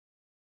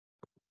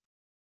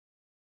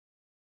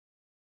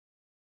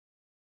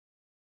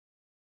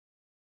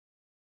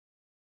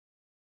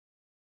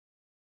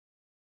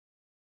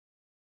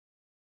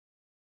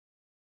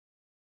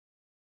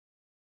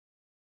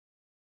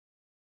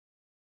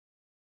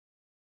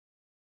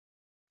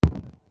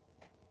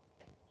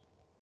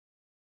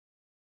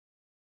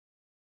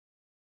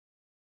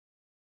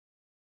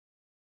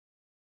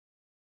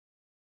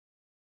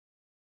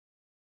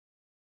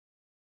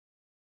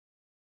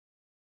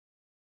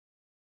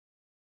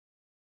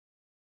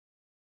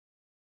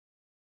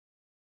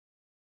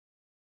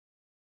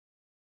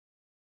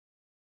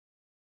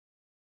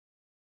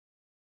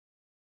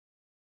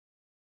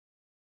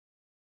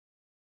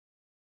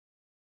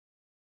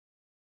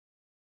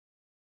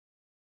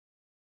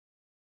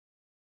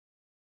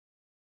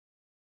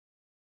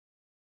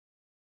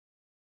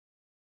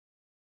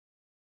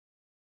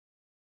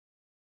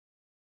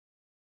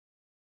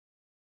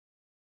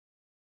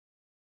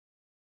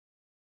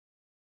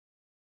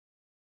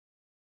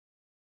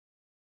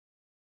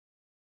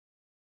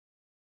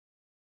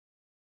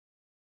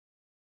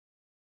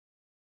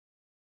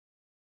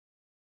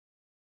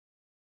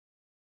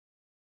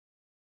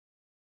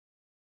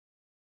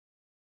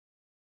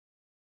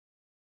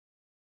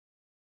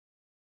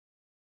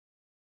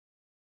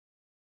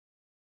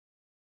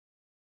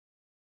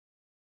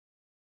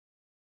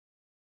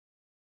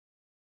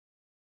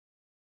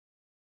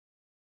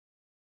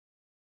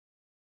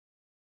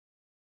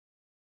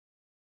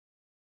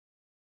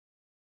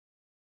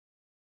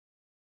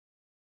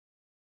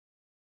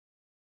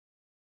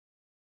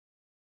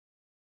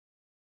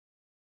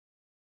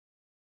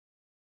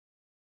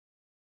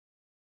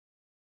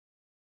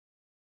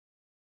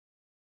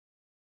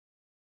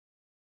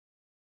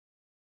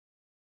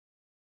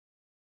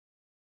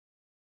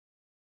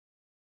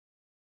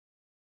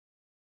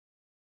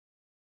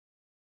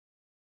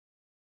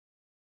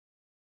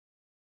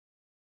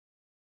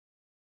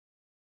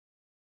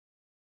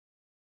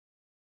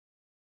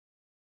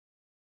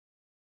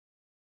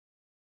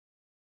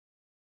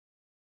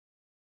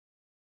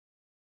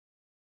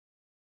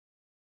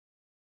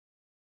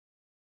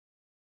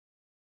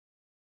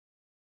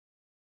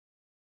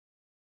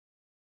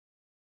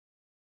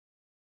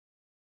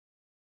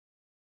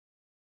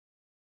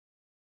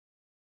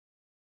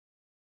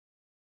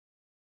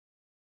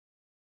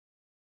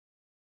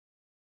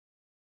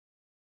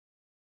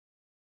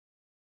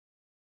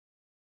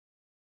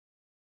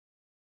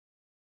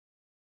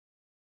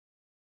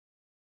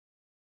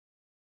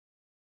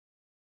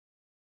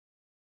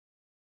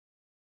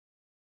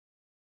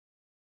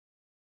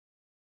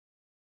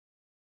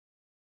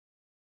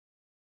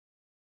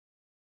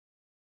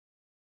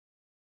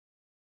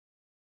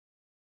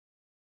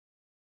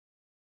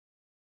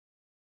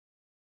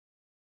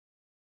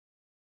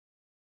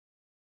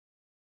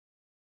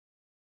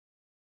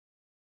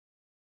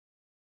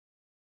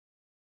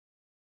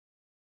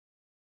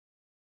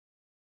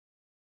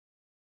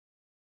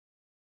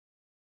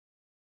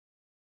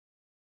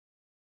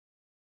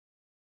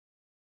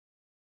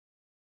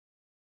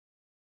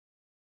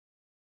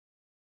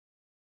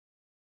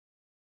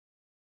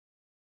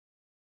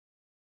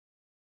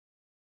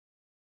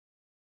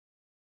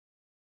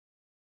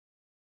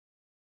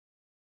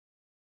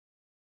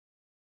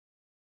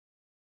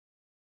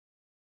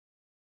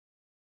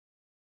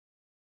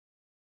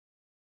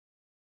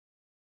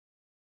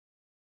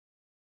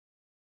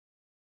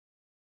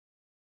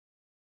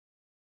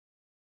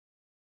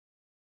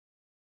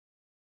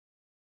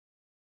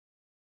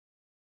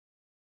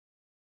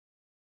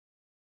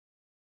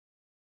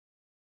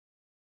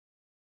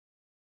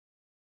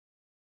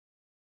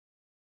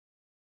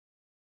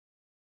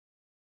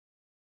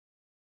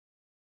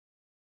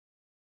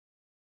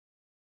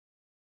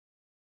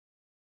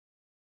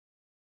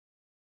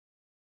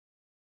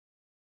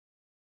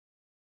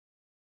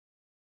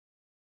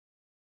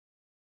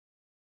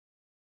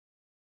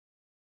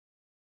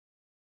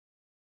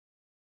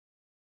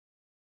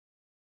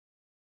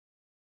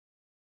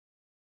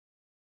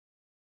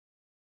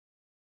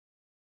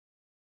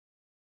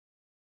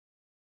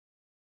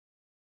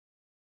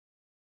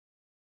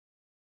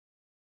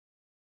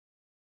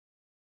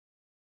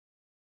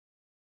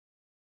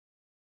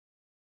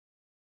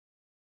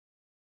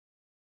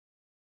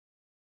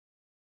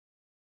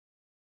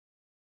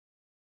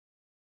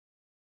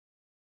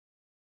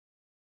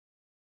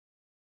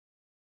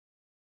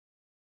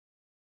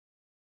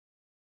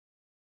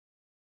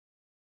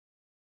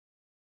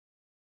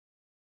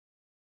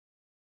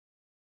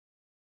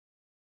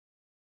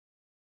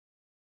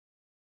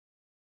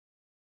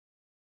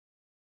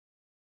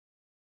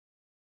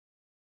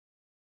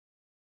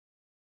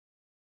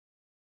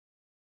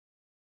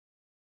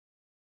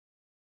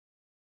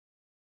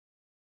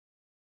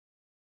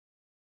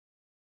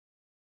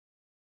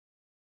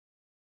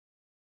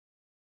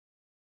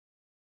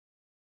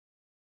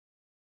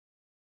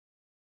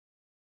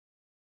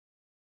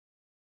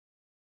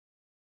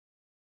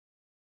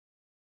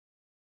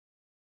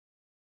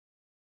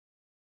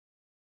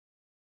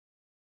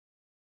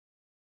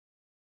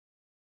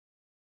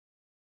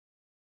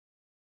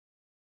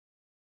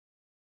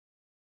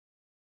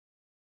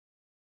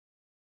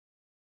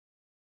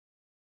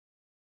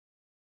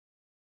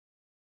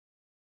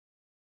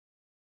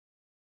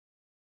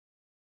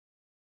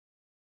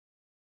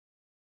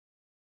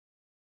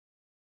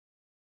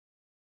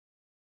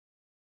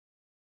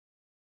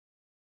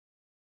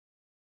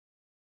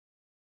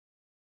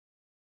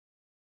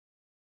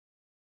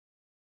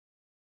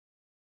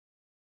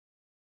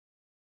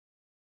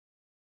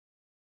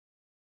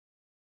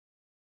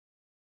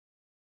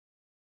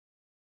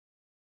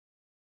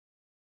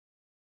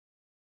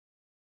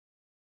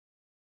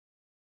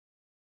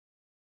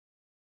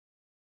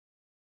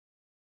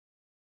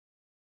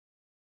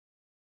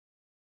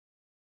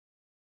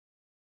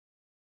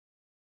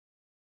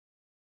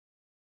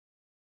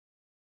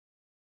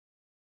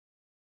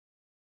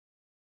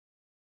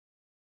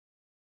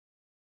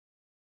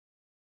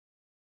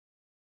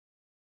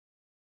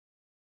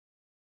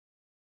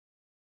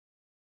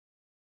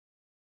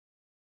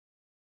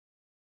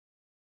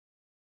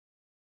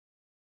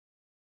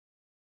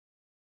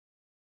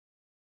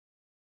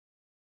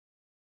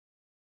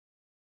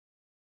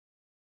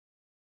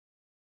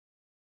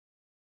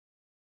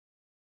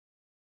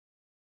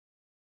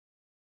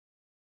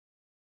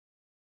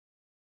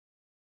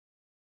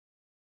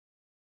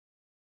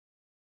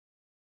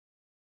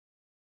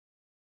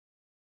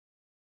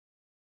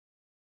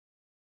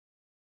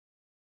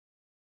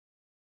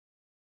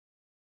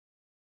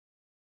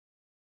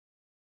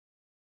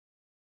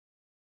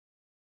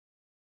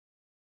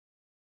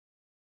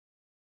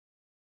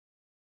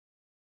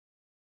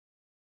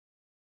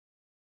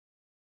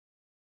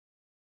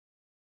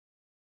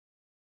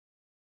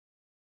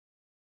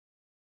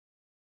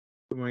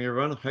 Good morning,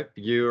 everyone. I hope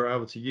you are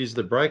able to use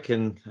the break,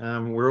 and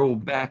we're all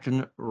back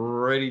and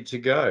ready to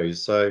go.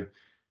 So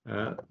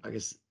I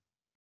guess,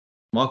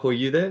 Michael, are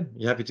you there?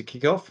 You happy to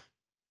kick off?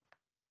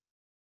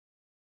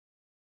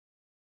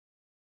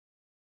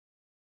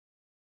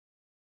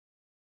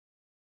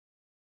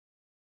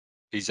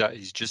 He's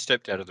just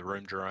stepped out of the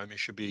room, Jerome. He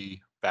should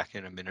be back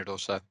in a minute or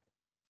so.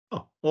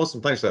 Oh,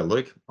 awesome. Thanks for that,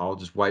 Luke. I'll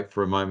just wait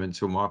for a moment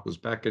until Michael's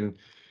back and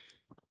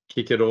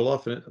kick it all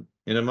off in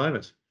a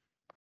moment.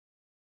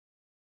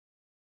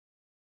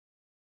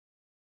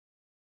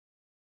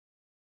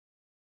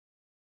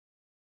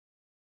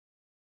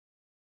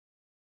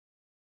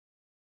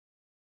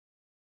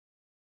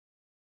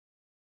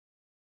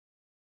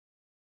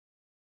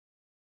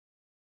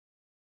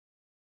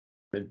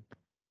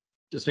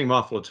 Just being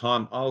mindful of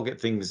time, I'll get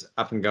things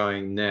up and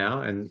going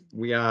now, and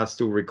we are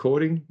still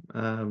recording,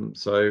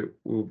 so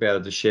we'll be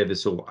able to share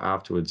this all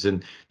afterwards.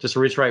 And just to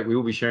reiterate, we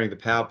will be sharing the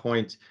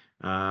PowerPoint.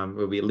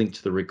 There'll be a link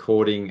to the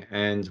recording,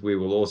 and we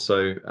will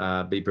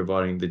also be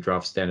providing the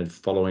draft standard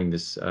following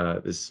this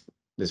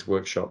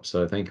workshop.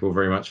 So thank you all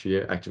very much for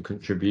your active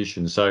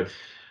contribution. So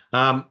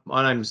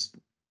my name's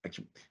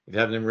actually, if you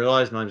haven't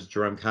realised, my name is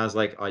Jerome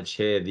Carslake. I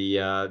chair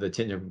the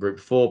technical group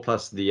 4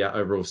 plus the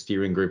overall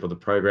steering group of the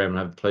program, and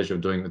I have the pleasure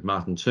of doing it with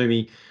Martin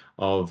Toomey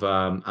of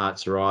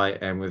Arts.ri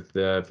and with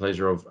the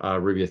pleasure of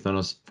Ruby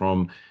Athonis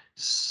from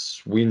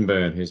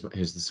Swinburne, who's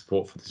the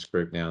support for this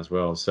group now as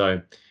well.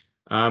 So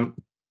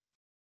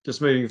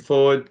just moving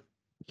forward,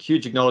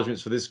 huge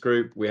acknowledgements for this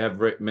group. We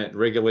have met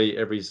regularly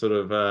every sort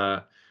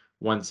of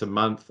once a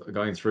month,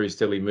 going through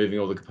steadily moving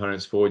all the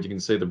components forward. You can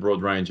see the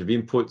broad range of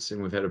inputs,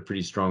 and we've had a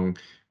pretty strong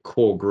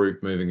core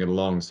group moving it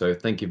along. So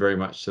thank you very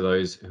much to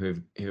those who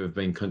have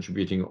been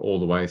contributing all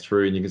the way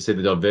through. And you can see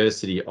the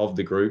diversity of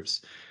the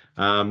groups.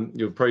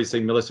 You'll probably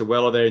see Melissa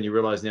Weller there, and you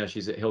realise now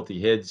she's at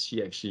Healthy Heads.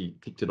 She actually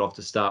kicked it off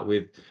to start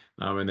with,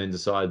 and then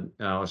decided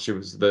she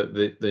was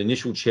the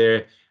initial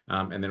chair.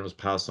 And then it was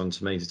passed on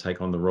to me to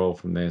take on the role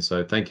from there.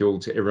 So thank you all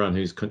to everyone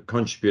who's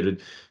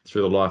contributed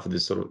through the life of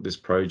this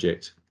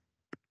project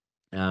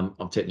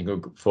of Technical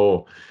Group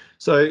 4.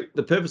 So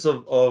the purpose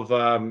of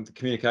the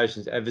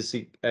communications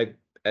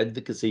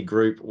advocacy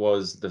group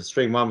was the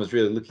stream 1 was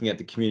really looking at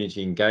the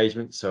community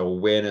engagement, so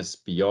awareness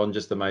beyond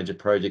just the major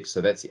projects.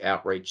 So that's the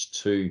outreach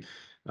to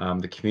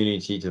the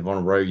community, to the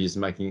vulnerable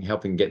users,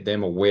 helping get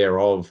them aware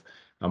of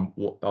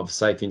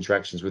safe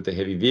interactions with the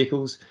heavy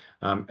vehicles.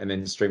 And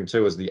then stream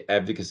 2 is the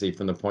advocacy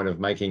from the point of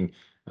making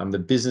the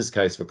business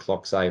case for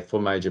CLOCS-A for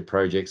major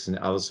projects and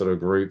other sort of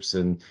groups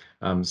and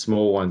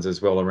small ones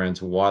as well around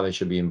to why they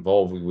should be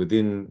involved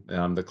within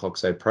the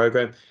CLOCS-A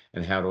program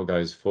and how it all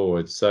goes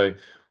forward. So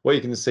what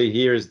you can see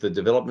here is the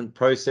development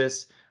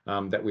process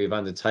that we've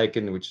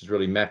undertaken, which is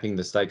really mapping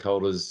the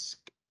stakeholders,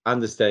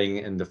 understanding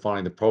and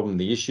defining the problem,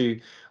 the issue,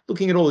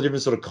 looking at all the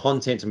different sort of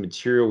content and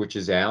material which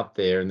is out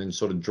there, and then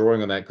sort of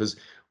drawing on that, because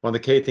one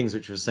of the key things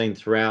which we've seen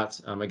throughout,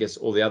 I guess,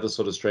 all the other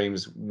sort of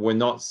streams were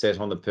not set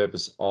on the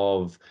purpose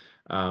of,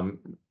 I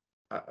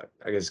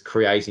guess,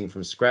 creating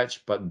from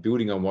scratch, but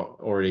building on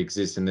what already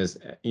exists. And there's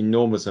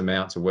enormous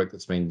amounts of work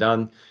that's been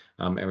done,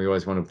 and we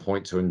always want to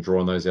point to and draw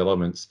on those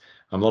elements.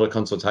 A lot of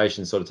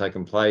consultations sort of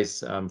taken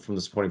place from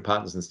the supporting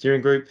partners and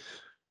steering group.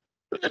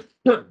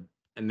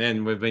 And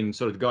then we've been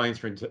sort of going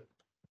through into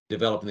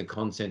developing the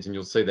content, and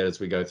you'll see that as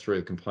we go through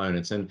the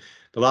components. And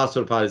the last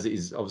sort of part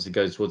is obviously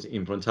goes towards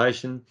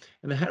implementation,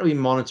 and then how do we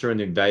monitor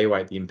and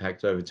evaluate the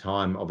impact over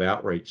time of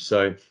outreach.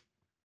 So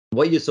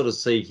what you sort of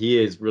see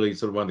here is really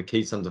sort of one of the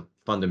key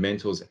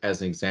fundamentals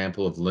as an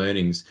example of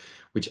learnings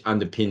which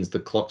underpins the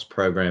CLOCS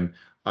program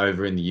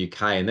over in the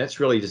UK, and that's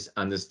really just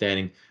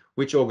understanding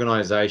which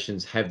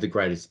organisations have the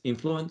greatest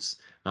influence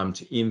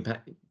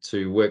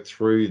to work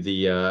through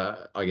the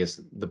I guess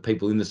the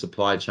people in the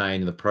supply chain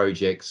and the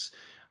projects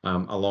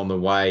along the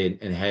way,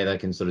 and how they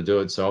can sort of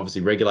do it. So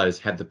obviously regulators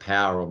have the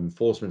power of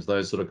enforcement of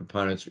those sort of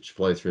components which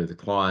flow through the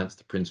clients,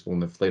 the principal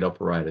and the fleet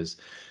operators.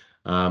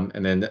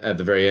 And then at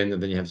the very end,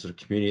 and then you have sort of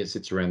community that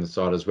sits around the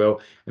side as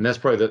well. And that's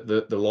probably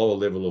the lower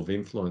level of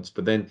influence.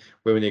 But then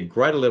where we need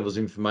greater levels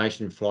of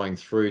information flowing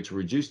through to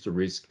reduce the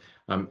risk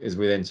is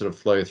we then sort of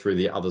flow through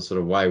the other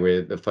sort of way,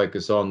 where the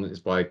focus on is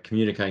by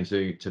communicating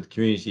to the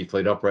community,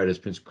 fleet operators,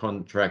 principal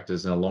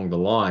contractors, and along the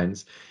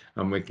lines,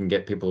 we can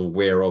get people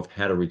aware of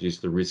how to reduce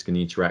the risk and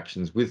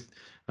interactions with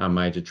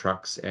major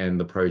trucks and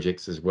the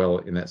projects as well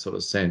in that sort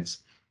of sense.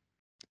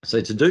 So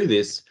to do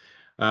this,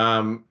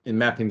 in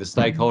mapping the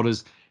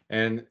stakeholders,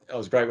 and it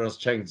was great when I was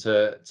chatting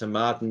to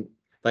Martin,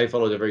 they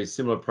followed a very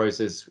similar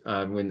process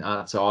when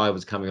Arts.ri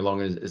was coming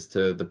along as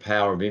to the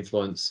power of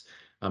influence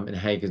and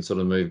how you can sort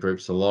of move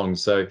groups along.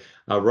 So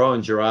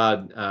Rowan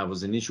Gerard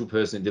was the initial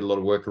person who did a lot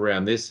of work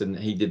around this, and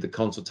he did the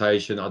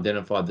consultation,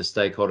 identified the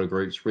stakeholder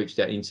groups, reached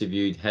out,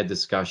 interviewed, had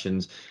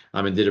discussions,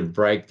 and did a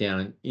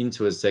breakdown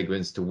into a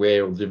segments to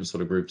where all the different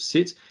sort of groups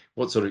sit,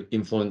 what sort of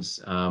influence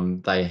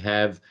they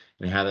have,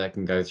 and how that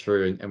can go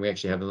through. And we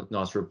actually have a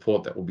nice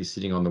report that will be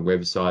sitting on the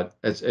website.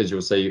 As you'll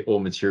see, all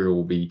material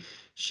will be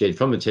shared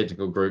from the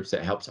technical groups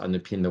that helps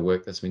underpin the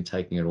work that's been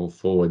taking it all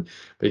forward.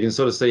 But you can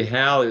sort of see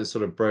how it's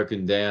sort of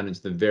broken down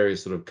into the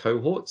various sort of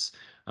cohorts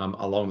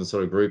along the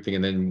sort of grouping,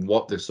 and then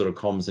what the sort of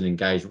comms and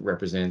engagement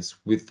represents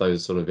with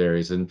those sort of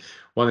areas. And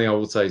one thing I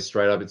will say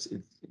straight up,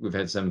 we've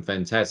had some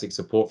fantastic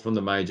support from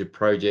the major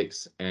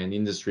projects and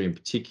industry in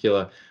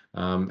particular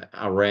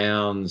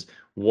around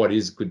what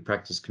is good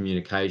practice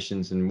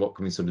communications and what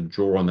can we sort of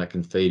draw on that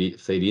can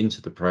feed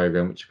into the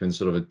program, which we can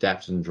sort of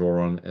adapt and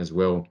draw on as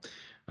well.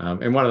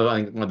 And one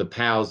of the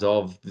powers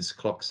of this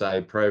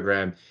CLOCS-A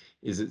program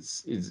is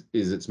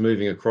it's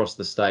moving across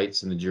the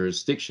states and the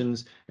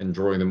jurisdictions and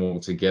drawing them all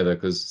together,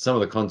 because some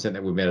of the content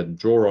that we've been able to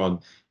draw on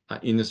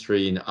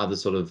industry in other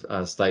sort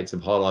of states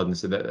have highlighted and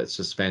said that that's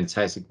just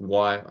fantastic.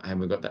 Why haven't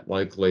we got that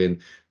locally? And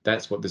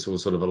that's what this will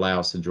sort of allow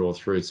us to draw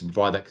through, to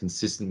provide that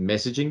consistent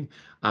messaging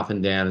up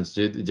and down and to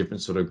do the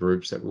different sort of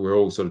groups that we're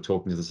all sort of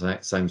talking to the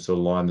same sort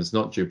of line. There's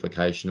not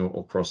duplication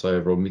or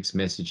crossover or mixed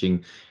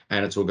messaging,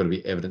 and it's all going to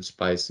be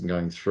evidence-based and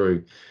going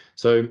through.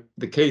 So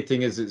the key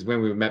thing is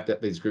when we've mapped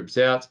out these groups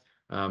out,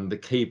 the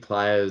key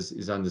players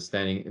is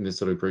understanding in this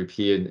sort of group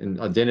here and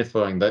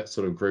identifying that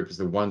sort of group as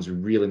the ones who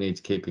really need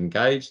to keep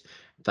engaged.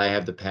 They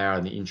have the power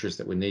and the interest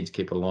that we need to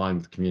keep aligned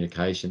with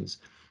communications.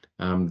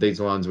 These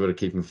are ones we're to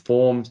keep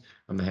informed,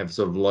 and they have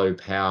sort of low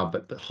power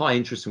but high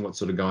interest in what's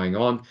sort of going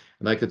on,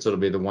 and they could sort of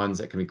be the ones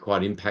that can be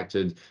quite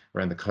impacted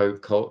around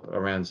the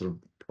around sort of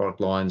product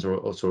lines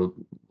or sort of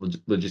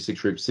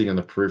logistics groups sitting on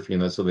the periphery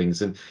and those sort of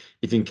things. And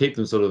if you can keep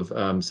them sort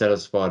of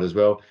satisfied as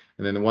well,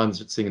 and then the ones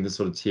that sing in this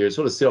sort of tier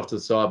sort of sit off to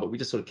the side, but we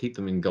just sort of keep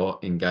them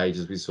engaged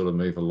as we sort of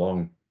move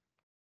along.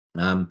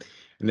 And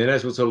then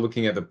as we're sort of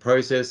looking at the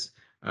process,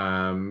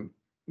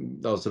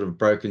 they were sort of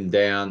broken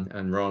down,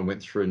 and Ryan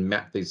went through and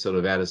mapped these sort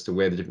of out as to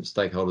where the different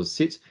stakeholders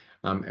sit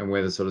and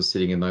where they're sort of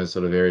sitting in those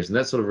sort of areas. And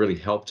that sort of really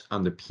helped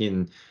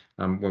underpin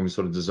when we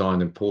sort of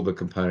designed and pulled the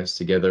components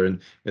together. And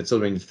it's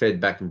sort of been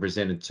fed back and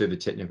presented to the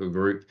technical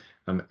group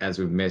as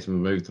we've met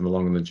and moved them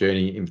along on the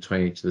journey in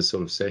between each of the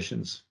sort of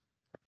sessions.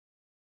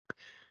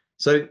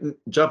 So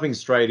jumping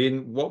straight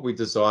in, what we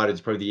decided is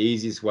probably the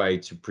easiest way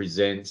to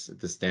present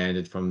the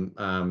standard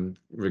from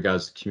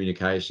regards to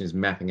communication is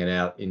mapping it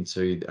out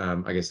into,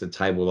 I guess, a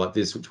table like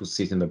this, which will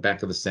sit in the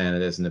back of the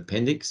standard as an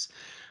appendix.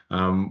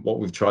 What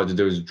we've tried to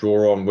do is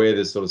draw on where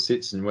this sort of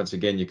sits, and once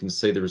again, you can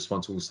see the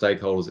responsible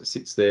stakeholders that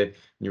sits there, and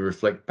you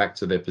reflect back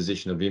to their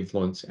position of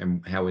influence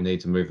and how we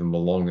need to move them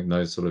along in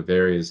those sort of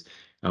areas.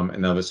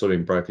 And they've sort of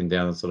been broken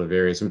down in sort of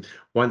areas. And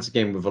once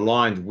again, we've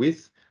aligned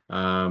with,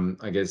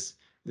 I guess,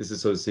 this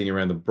is sort of sitting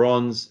around the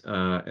bronze,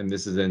 and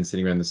this is then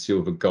sitting around the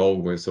silver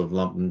gold. We've sort of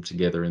lumped them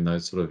together in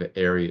those sort of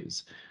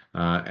areas.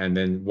 And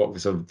then what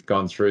we've sort of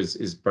gone through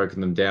is broken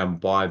them down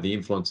by the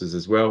influences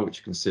as well, which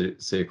you can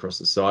see across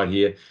the side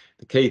here.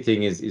 The key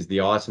thing is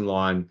the item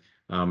line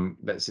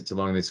that sits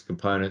along these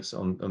components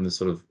on this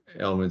sort of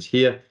element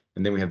here.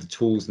 And then we have the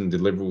tools and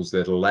deliverables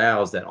that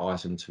allows that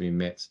item to be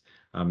met.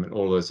 And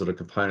all those sort of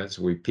components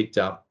we picked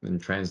up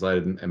and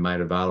translated and made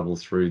available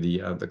through the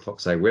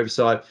CLOCS-A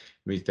website.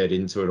 We fed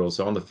into it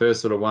also. On the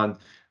first sort of one,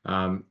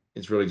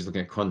 it's really just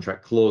looking at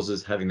contract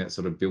clauses, having that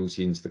sort of built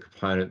into the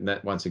component, and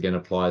that once again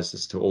applies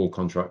just to all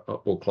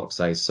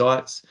CLOCS-A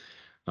sites.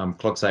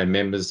 CLOCS-A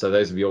members, so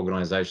those are the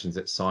organisations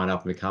that sign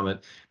up and become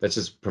it. That's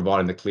just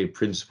providing the clear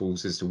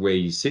principles as to where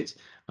you sit,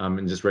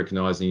 and just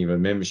recognising your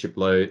membership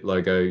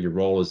logo, your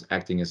role as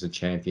acting as a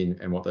champion,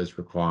 and what those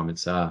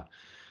requirements are.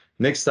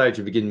 Next stage,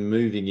 we begin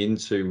moving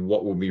into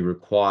what will be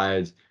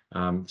required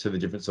to the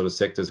different sort of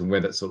sectors and where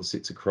that sort of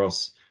sits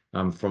across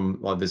from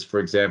like this. For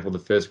example, the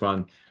first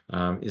one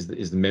is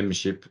the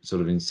membership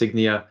sort of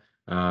insignia.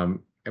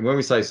 And when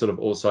we say sort of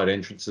all site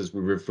entrances,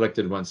 we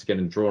reflected once again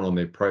and drawn on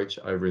the approach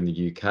over in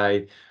the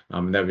UK.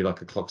 And that would be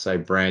like a CLOCS-A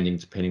branding,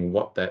 depending on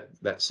what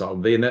that site will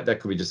be. And that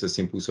could be just a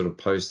simple sort of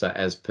poster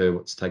as per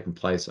what's taken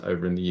place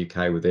over in the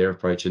UK with their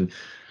approach. And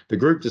the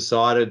group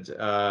decided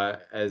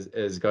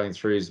as going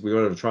through is we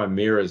wanted to try and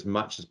mirror as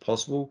much as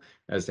possible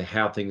as to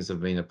how things have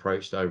been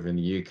approached over in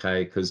the UK,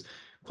 because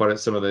quite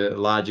some of the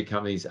larger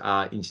companies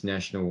are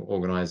international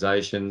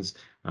organisations.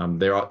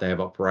 They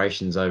have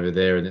operations over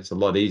there, and it's a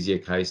lot easier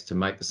case to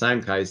make the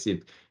same case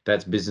if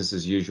that's business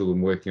as usual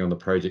and working on the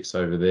projects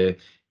over there.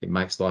 It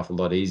makes life a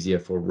lot easier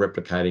for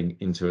replicating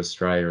into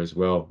Australia as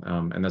well,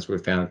 and that's where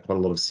we found quite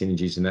a lot of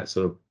synergies in that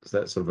sort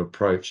of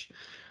approach.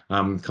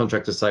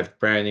 Contractor safe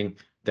branding,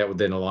 that would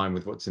then align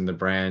with what's in the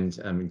brand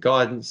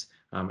guidance,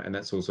 and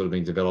that's all sort of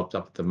being developed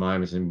up at the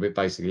moment, and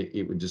basically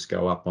it would just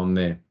go up on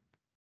there.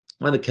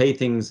 One of the key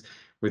things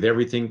with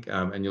everything,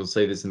 and you'll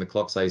see this in the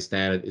CLOCS-A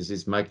standard,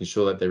 is making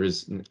sure that there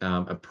is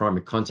a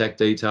primary contact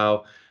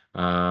detail.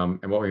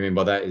 And what we mean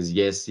by that is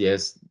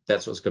yes,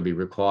 that's what's going to be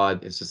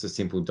required. It's just a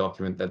simple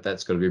document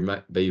that's got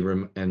to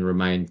be and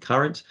remain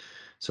current.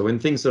 So when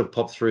things sort of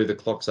pop through, the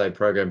CLOCS-A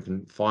program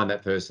can find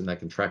that person, they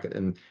can track it,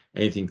 and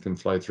anything can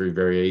flow through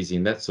very easy.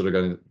 And that's sort of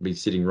going to be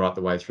sitting right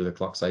the way through the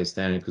CLOCS-A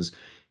standard, because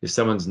if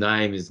someone's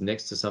name is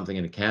next to something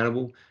and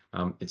accountable,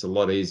 it's a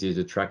lot easier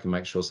to track and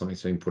make sure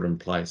something's been put in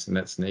place. And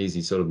that's an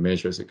easy sort of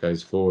measure as it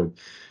goes forward.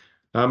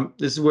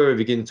 This is where we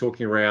begin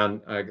talking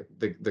around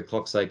the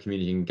CLOCS-A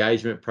community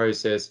engagement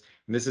process.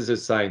 And this is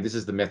just saying this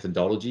is the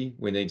methodology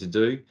we need to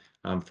do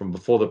from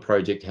before the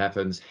project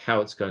happens,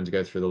 how it's going to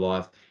go through the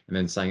life, and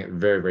then saying it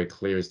very, very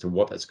clear as to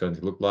what that's going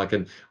to look like.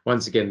 And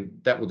once again,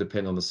 that will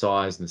depend on the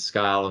size and the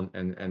scale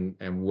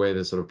and where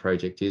the sort of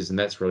project is. And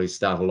that's really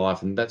start of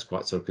life. And that's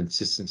quite sort of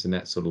consistent in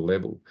that sort of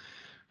level.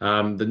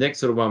 The next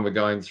sort of one we're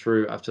going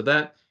through after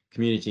that,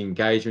 community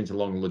engagement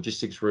along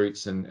logistics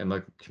routes and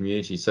local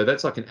community. So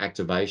that's like an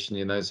activation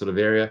in those sort of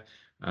area.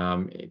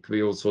 It could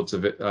be all sorts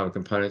of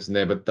components in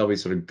there, but they'll be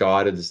sort of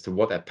guided as to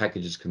what that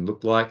packages can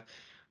look like.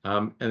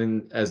 And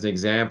then as an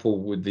example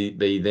would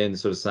be then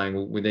sort of saying,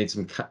 well, we need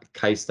some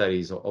case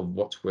studies of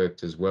what's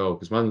worked as well.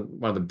 Because one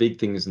of the big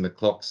things in the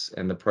CLOCS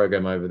and the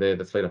program over there,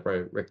 the Fleet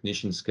Operator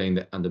Recognition Scheme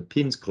that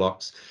underpins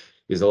CLOCS,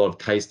 is a lot of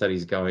case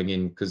studies going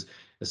in, because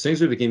as soon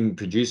as we begin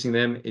producing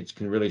them, it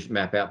can really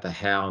map out the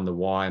how and the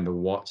why and the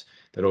what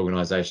that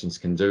organisations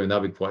can do, and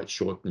they'll be quite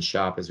short and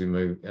sharp as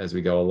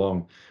we go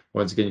along.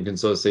 Once again, you can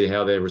sort of see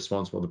how they're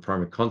responsible, the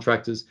primary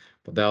contractors,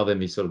 but they'll then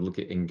be sort of look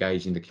at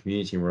engaging the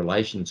community in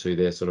relation to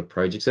their sort of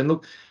projects. And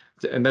look,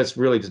 and that's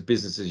really just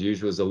business as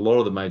usual, as a lot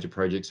of the major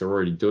projects are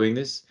already doing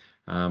this,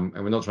 and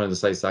we're not trying to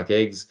say suck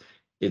eggs.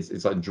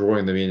 It's like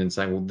drawing them in and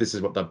saying, well, this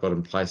is what they've got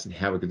in place and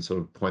how we can sort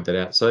of point that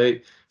out. So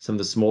some of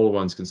the smaller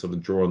ones can sort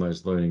of draw on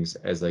those learnings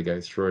as they go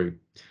through.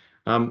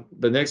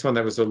 The next one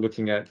that we're sort of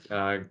looking at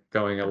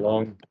going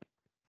along,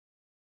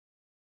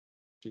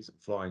 geez, I'm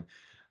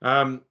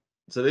flying.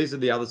 So these are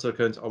the other sort of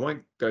codes. I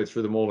won't go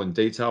through them all in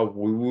detail.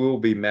 We will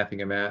be mapping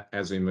them out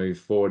as we move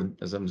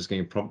forward. As I'm just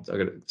getting a prompt, I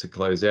got it to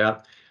close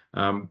out.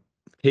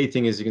 Key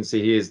thing, as you can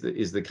see here,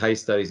 is the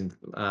case studies and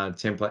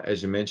template,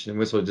 as you mentioned. And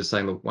we're sort of just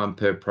saying, look, 1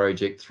 per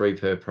project, 3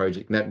 per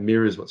project, and that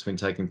mirrors what's been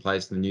taking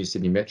place in the new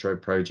Sydney Metro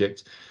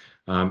project.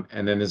 And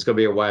then there's got to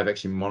be a way of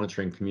actually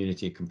monitoring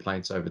community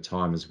complaints over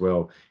time as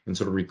well, and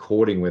sort of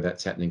recording where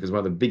that's happening. Because one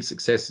of the big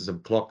successes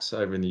of CLOCS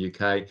over in the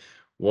UK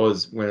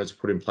was when it was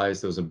put in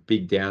place, there was a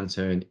big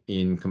downturn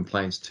in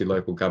complaints to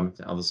local government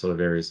and other sort of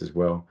areas as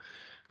well.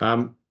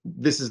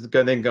 This is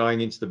then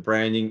going into the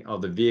branding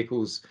of the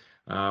vehicles.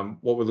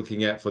 What we're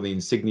looking at for the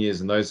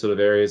insignias and those sort of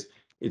areas,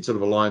 it sort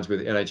of aligns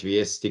with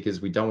NHVS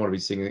stickers. We don't want to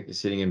be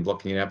sitting and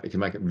blocking it out. We can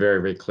make it very,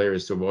 very clear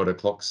as to what a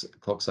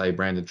CLOCS-A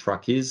branded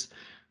truck is.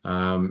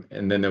 And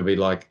then there'll be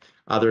like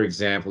other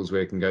examples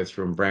where you can go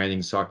through and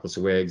branding cyclists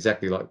aware,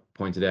 exactly like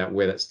pointed out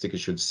where that sticker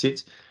should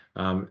sit.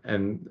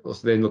 And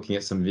also then looking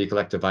at some vehicle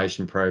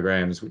activation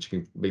programs, which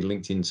can be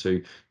linked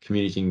into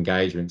community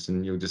engagements,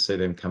 and you'll just see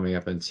them coming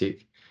up and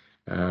tick.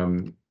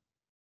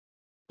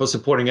 For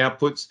supporting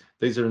outputs,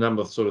 these are a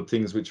number of sort of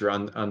things which are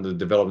under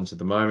development at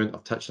the moment.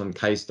 I've touched on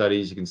case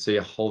studies. You can see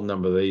a whole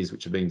number of these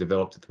which are being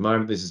developed at the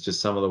moment. This is just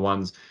some of the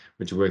ones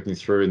which are working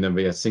through, and there'll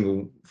be a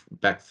single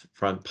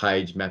front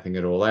page mapping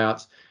it all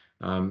out.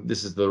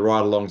 This is the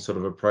ride along sort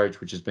of approach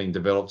which has been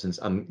developed and it's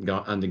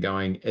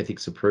undergoing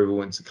ethics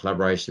approval. It's a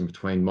collaboration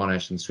between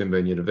Monash and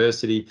Swinburne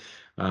University.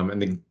 And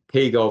the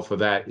key goal for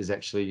that is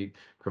actually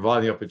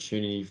providing the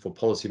opportunity for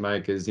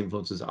policymakers,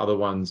 influencers, other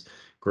ones,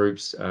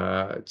 groups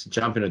to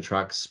jump in a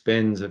truck,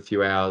 spend a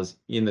few hours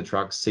in the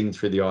truck, seeing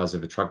through the eyes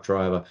of a truck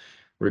driver,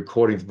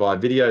 recording via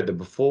video the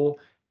before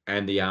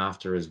and the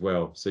after as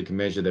well. So you can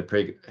measure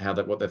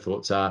what their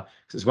thoughts are.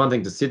 Because it's one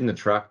thing to sit in the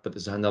truck, but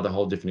there's another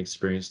whole different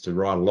experience to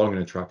ride along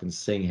in a truck and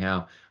seeing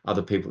how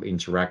other people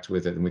interact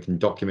with it. And we can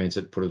document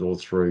it, put it all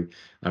through.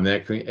 And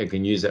it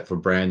can use that for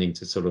branding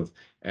to sort of,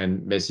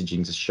 and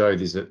messaging to show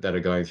these that are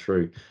going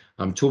through.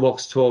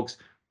 Toolbox Talks,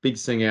 big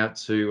thing out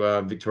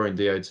to Victorian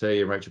DOT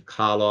and Rachel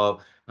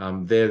Carlisle.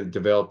 They're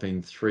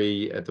developing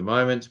 3 at the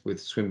moment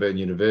with Swinburne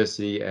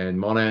University and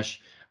Monash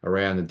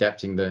around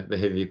adapting the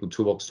heavy vehicle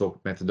toolbox talk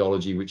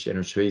methodology, which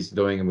NHV is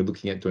doing, and we're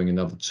looking at doing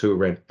another 2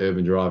 around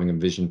urban driving and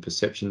vision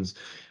perceptions.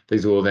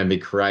 These will then be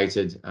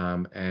created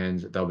and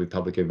they'll be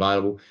publicly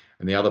available.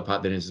 And the other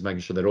part then is just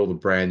making sure that all the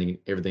branding,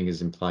 everything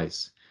is in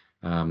place.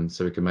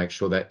 So we can make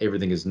sure that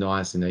everything is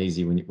nice and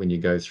easy when you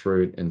go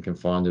through it and can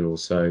find it all.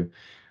 So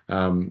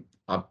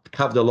I've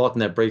covered a lot in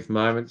that brief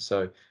moment,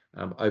 so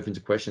I'm open to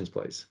questions,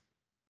 please.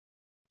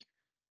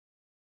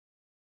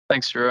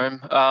 Thanks, Jerome.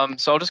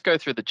 So I'll just go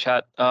through the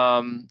chat.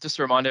 Just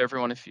a reminder,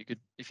 everyone, if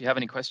you have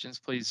any questions,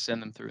 please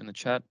send them through in the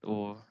chat,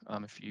 or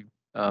if you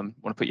want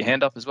to put your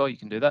hand up as well, you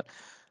can do that.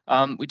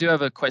 We do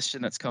have a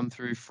question that's come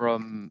through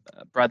from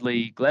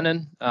Bradley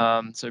Glennon.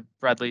 So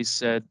Bradley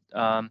said,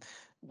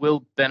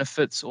 will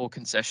benefits or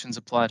concessions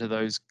apply to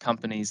those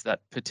companies that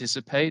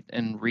participate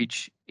and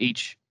reach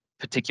each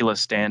particular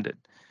standard?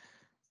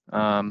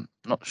 Not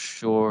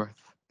sure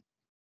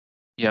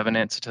if you have an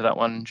answer to that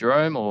one,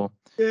 Jerome, or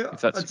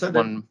if that's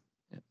one.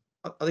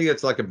 I think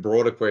it's like a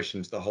broader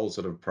question to the whole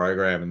sort of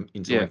program and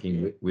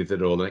interlinking with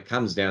it all. And it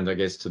comes down, I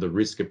guess, to the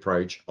risk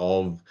approach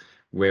of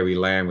where we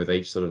land with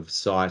each sort of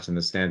site and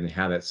the standard and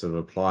how that's sort of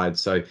applied.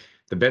 So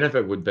the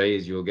benefit would be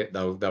is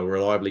they'll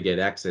reliably get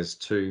access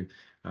to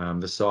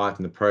the site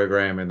and the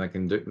program, and they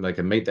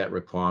can meet that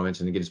requirement,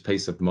 and it gives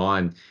peace of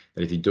mind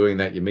that if you're doing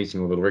that, you're meeting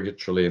all the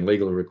regulatory and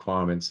legal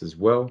requirements as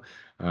well.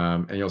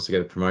 and you also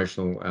get a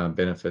promotional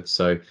benefits.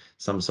 So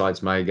some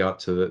sites may go up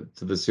to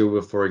the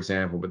silver, for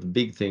example, but the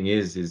big thing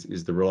is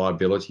the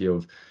reliability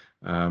of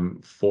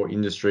for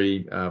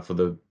industry, for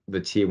the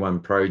tier 1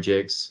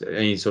 projects,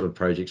 any sort of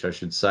projects, I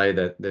should say,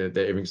 that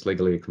everything's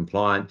legally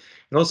compliant,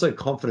 and also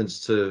confidence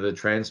to the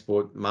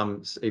transport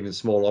mums, even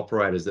small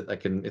operators, that they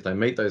can, if they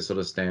meet those sort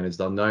of standards,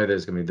 they'll know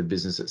there's going to be the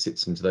business that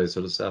sits into those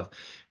sort of stuff,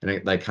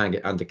 and they can't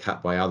get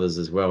undercut by others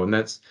as well. And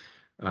that's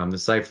the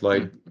Safe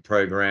Load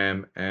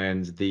program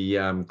and the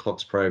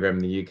CLOCS program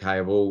in the UK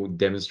have all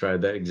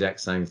demonstrated that exact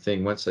same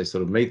thing. Once they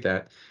sort of meet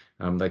that,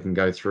 they can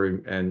go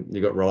through, and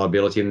you've got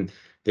reliability. And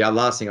the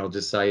last thing I'll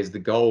just say is the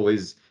goal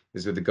is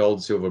with the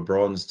gold, silver,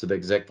 bronze, to the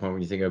exact point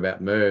when you think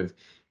about MERV,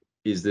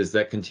 is there's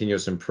that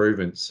continuous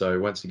improvement. So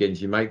once again,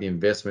 if you make the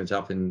investment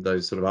up in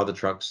those sort of other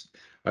trucks,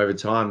 over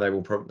time they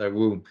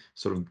will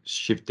sort of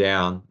shift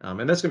down,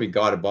 and that's going to be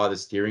guided by the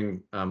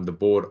steering, the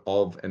board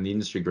of, and the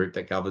industry group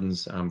that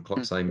governs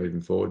CLOCS-A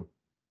moving forward.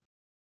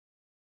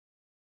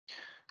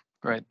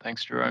 Great,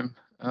 thanks, Jerome.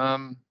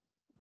 No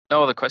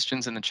other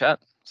questions in the chat,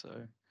 so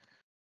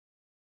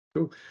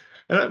cool.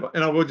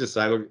 And I will just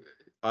say, look,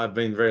 I've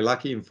been very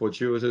lucky and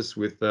fortuitous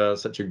with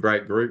such a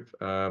great group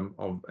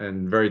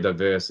and very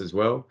diverse as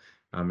well.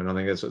 And I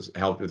think that's what's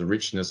helped with the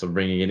richness of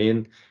bringing it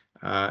in.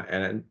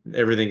 And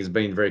everything has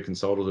been very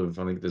consultative.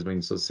 I think there's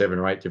been sort of 7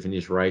 or 8 different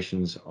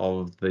iterations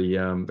of the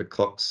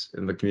CLOCS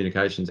and the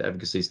communications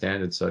advocacy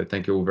standards. So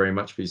thank you all very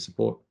much for your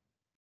support.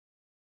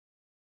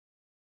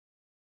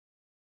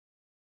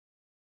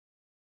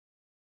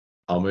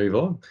 I'll move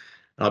on.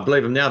 I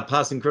believe I'm now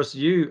passing across to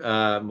you,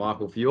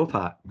 Michael, for your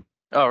part.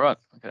 Oh, right.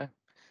 Okay.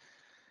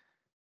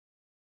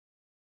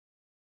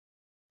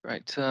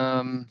 Great.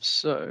 So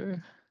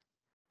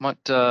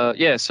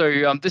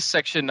this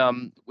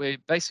section, we're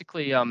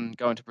basically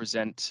going to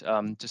present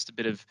just a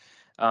bit of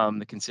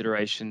the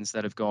considerations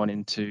that have gone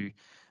into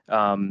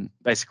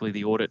basically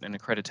the audit and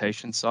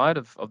accreditation side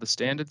of the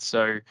standards.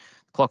 So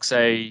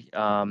CLOCS-A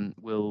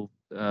will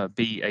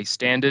be a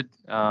standard.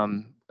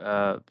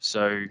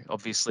 So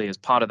obviously, as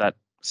part of that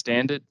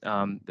standard,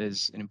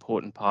 there's an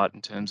important part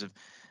in terms of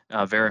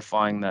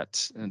verifying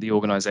that the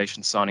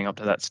organisation signing up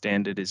to that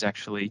standard is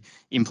actually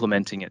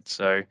implementing it.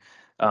 So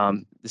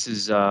this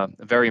is a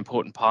very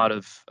important part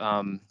of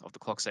the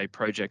CLOCS-A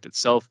project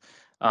itself,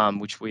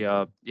 which we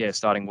are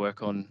starting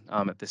work on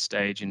at this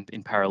stage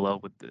in parallel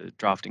with the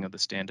drafting of the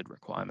standard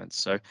requirements.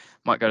 So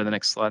might go to the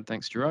next slide.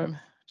 Thanks, Jerome,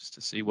 just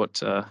to see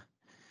what.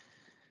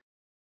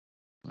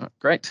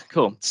 Great,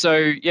 cool.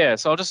 So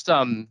so I'll just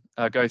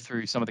go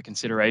through some of the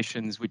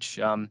considerations which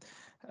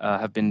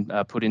have been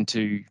put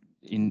into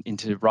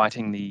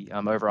writing the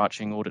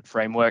overarching audit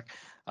framework.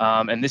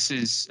 And this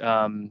is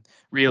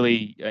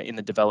really in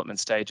the development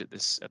stage at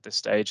this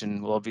stage,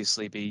 and will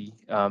obviously be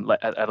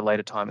at a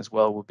later time as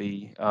well. Will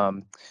be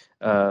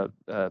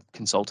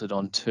consulted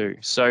on too.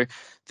 So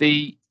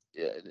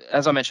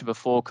as I mentioned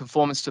before,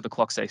 conformance to the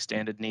CLOCS-A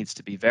standard needs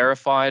to be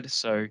verified.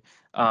 So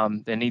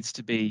there needs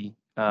to be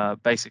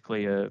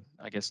basically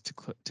I guess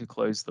to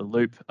close the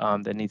loop,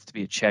 there needs to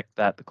be a check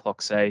that the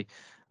CLOCS-A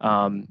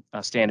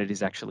standard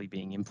is actually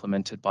being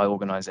implemented by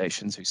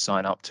organisations who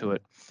sign up to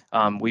it.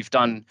 We've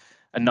done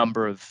a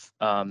number of,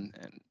 and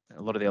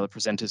a lot of the other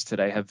presenters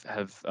today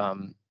have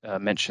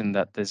mentioned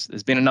that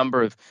there's been a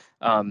number of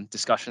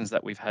discussions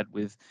that we've had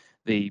with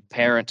the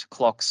parent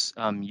CLOCS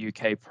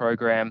UK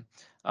program,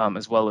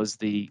 as well as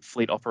the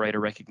Fleet Operator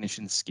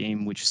Recognition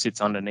Scheme, which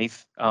sits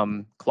underneath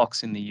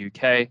CLOCS in the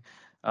UK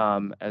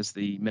as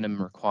the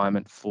minimum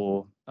requirement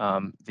for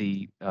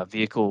the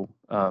vehicle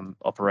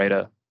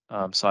operator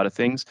side of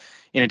things.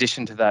 In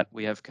addition to that,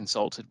 we have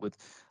consulted with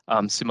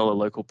similar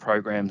local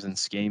programs and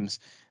schemes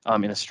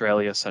in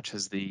Australia, such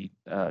as the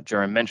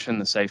Jerome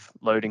mentioned, the Safe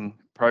Loading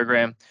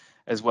Program,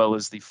 as well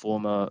as the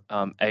former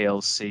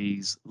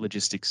ALC's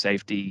Logistics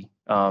Safety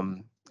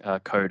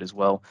Code as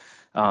well.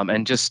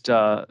 And just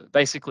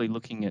basically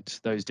looking at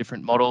those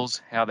different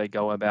models, how they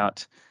go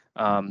about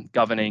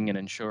governing and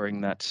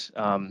ensuring that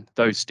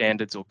those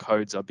standards or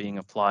codes are being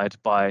applied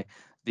by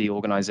the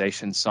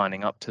organisations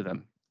signing up to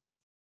them.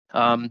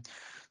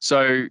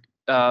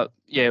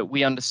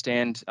 We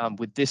understand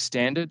with this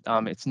standard,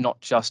 it's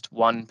not just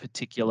one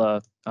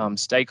particular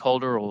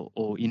stakeholder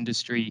or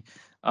industry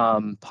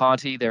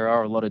party. There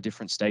are a lot of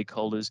different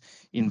stakeholders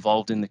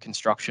involved in the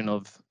construction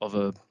of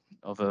a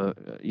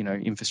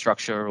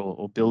infrastructure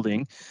or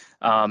building,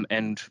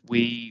 and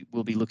we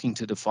will be looking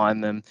to define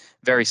them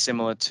very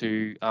similar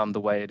to the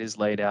way it is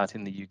laid out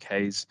in the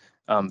UK's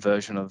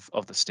version of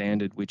the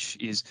standard, which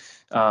is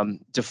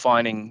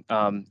defining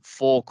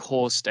 4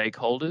 core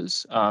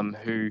stakeholders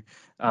who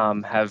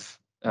have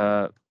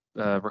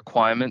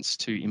requirements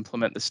to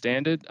implement the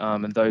standard,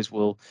 and those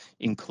will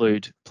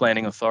include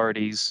planning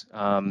authorities,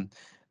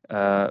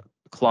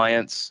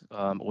 clients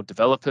or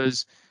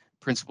developers,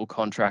 principal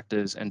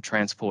contractors, and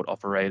transport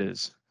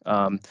operators.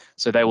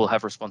 So they will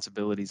have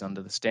responsibilities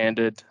under the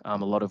standard, a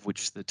lot of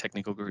which the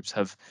technical groups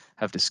have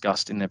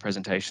discussed in their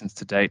presentations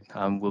to date,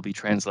 will be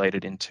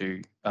translated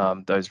into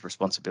those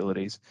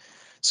responsibilities.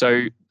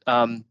 So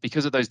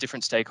because of those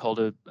different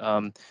stakeholders'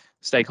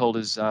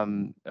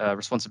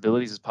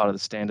 responsibilities as part of the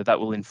standard, that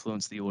will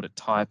influence the audit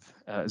type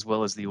as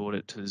well as the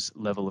auditor's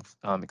level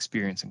of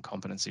experience and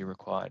competency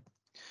required.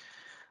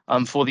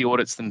 For the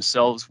audits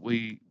themselves,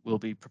 we will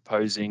be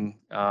proposing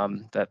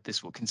that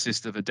this will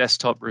consist of a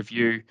desktop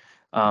review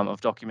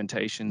of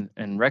documentation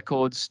and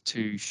records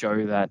to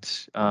show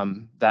that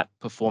that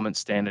performance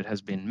standard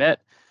has been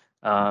met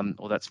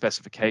or that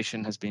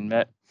specification has been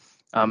met.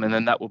 And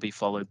then that will be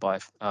followed by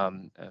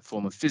a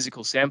form of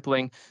physical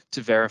sampling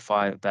to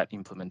verify that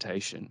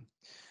implementation.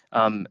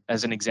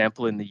 As an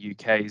example, in the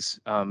UK's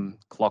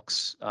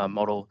CLOCS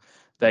model,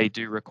 they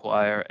do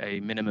require a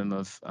minimum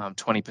of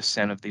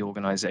 20% of the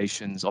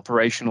organisation's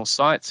operational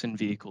sites and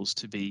vehicles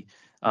to be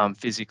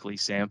physically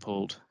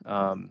sampled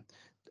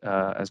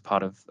as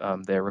part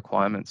of their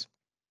requirements.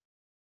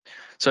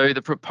 So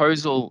the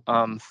proposal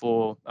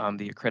for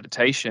the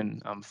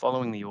accreditation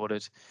following the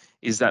audit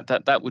is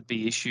that would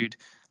be issued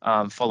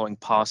following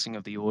passing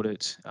of the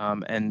audit,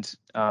 and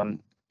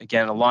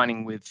again,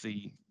 aligning with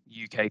the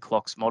UK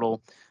CLOCS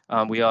model,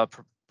 we are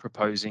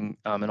proposing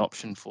an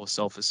option for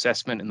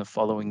self-assessment in the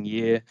following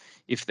year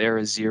if there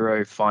are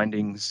 0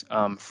 findings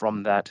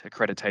from that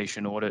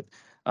accreditation audit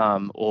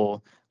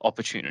or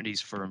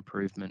opportunities for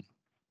improvement.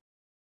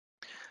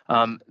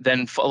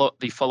 Then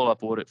the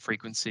follow-up audit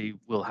frequency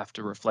will have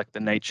to reflect the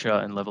nature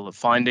and level of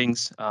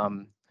findings,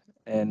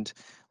 and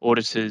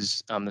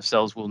auditors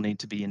themselves will need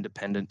to be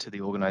independent to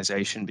the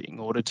organisation being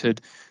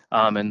audited,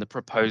 and the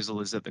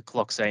proposal is that the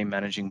CLOCS-A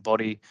managing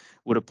body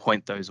would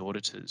appoint those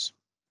auditors.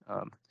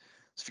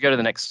 So if you go to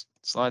the next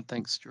slide,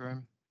 thanks,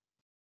 Jerome.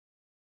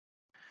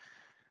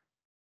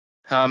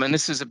 And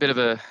this is a bit of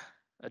a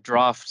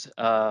draft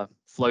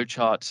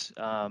flowchart,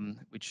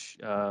 which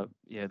the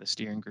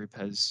steering group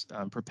has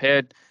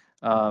prepared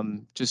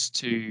just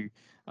to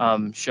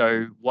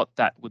show what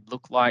that would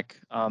look like.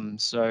 And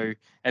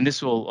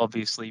this will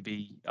obviously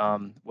be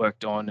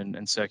worked on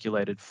and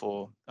circulated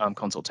for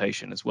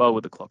consultation as well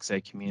with the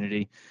CLOCS-A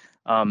community.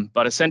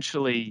 But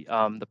essentially,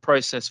 the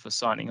process for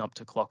signing up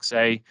to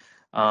CLOCS-A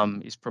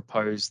is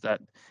proposed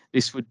that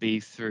this would be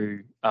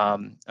through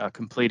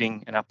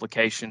completing an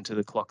application to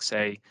the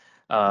CLOCS-A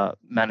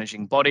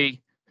managing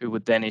body, who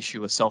would then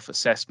issue a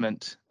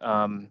self-assessment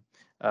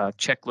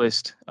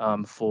checklist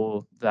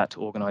for that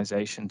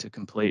organisation to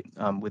complete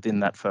within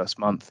that first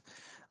month.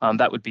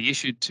 That would be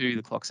issued to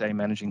the CLOCS-A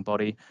managing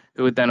body,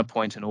 who would then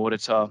appoint an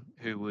auditor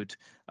who would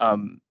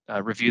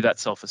review that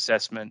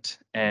self-assessment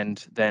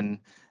and then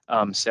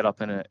set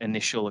up an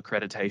initial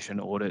accreditation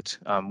audit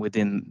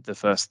within the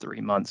first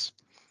 3 months.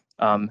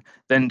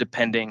 Then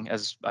depending,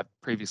 as I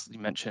previously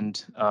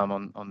mentioned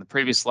on the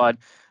previous slide,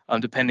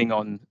 depending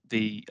on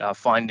the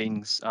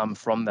findings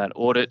from that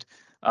audit,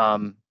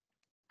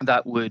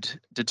 that would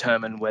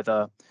determine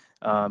whether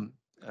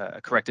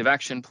a corrective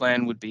action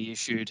plan would be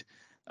issued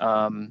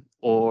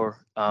or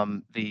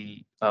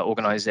the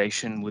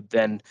organisation would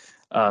then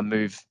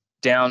move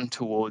down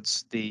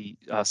towards the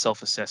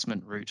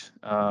self-assessment route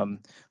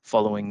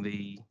following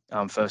the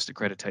first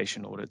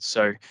accreditation audit.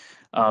 So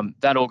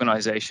that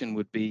organisation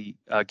would be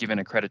given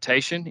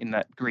accreditation in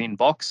that green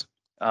box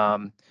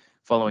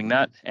following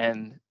that,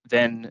 and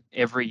then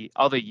every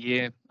other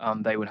year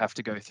they would have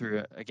to go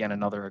through again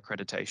another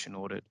accreditation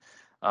audit.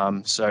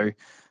 So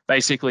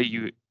basically,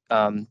 you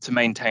to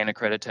maintain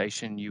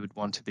accreditation, you would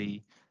want to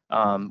be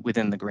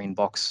within the green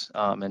box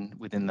and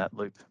within that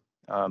loop.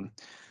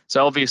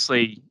 So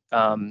obviously,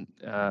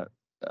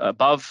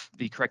 above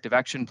the corrective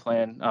action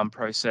plan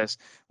process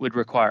would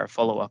require a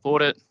follow-up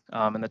audit,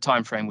 and the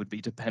time frame would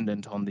be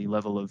dependent on the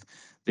level of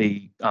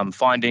the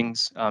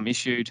findings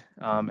issued,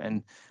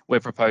 and we're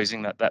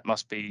proposing that that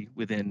must be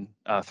within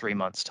 3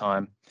 months'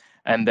 time.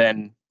 And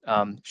then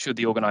should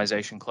the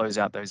organisation close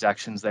out those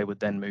actions, they would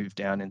then move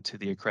down into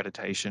the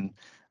accreditation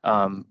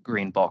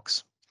green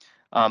box.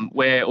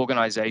 Where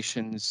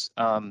organisations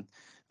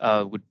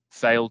would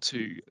fail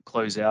to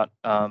close out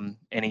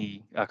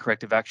any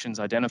corrective actions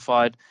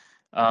identified,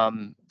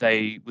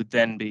 they would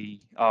then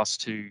be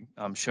asked to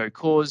show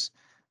cause,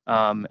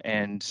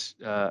 and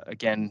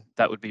again,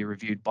 that would be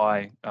reviewed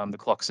by the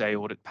CLOCS-A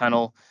audit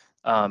panel,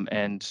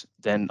 and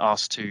then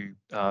asked to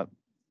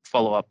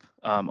follow up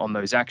on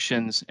those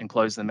actions and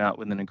close them out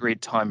within an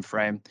agreed time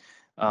frame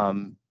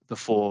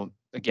before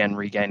again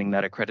regaining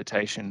that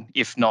accreditation.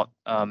 If not,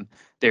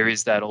 there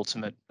is that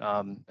ultimate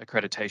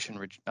accreditation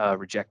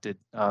rejected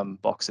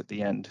box at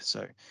the end.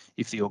 So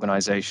if the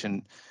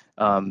organisation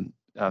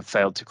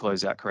failed to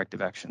close out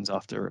corrective actions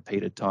after a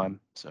repeated time.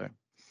 So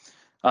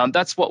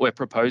that's what we're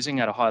proposing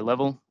at a high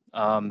level.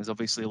 There's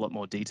obviously a lot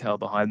more detail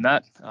behind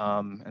that,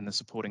 and the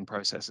supporting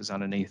processes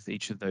underneath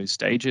each of those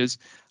stages,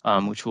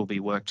 which will be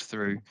worked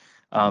through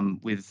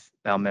with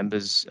our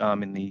members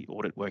in the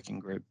audit working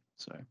group.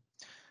 So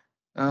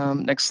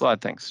next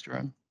slide, thanks,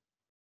 Jerome.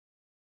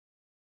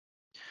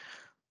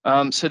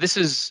 So this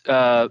is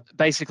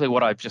basically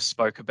what I've just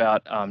spoke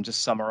about,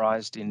 just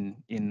summarised in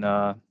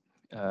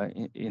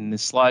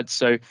this slide.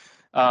 So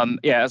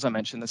yeah, as I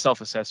mentioned, the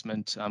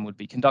self-assessment would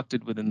be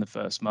conducted within the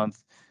first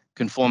month.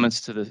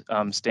 conformance to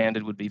the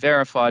standard would be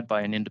verified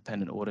by an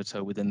independent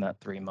auditor within that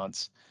 3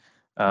 months.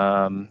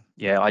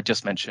 Yeah, I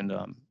just mentioned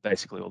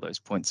basically all those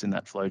points in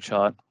that flow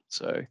chart.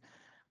 So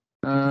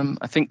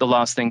I think the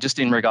last thing, just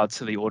in regards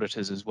to the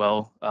auditors as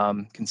well,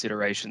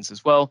 considerations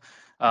as well,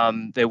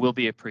 there will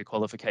be a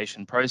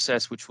pre-qualification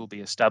process which will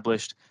be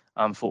established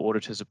for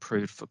auditors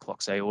approved for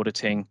CLOCS-A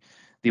auditing.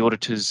 The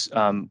auditors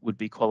would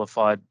be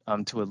qualified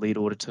to a lead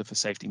auditor for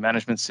safety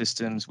management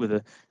systems with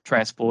a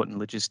transport and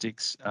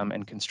logistics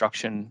and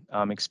construction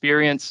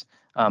experience,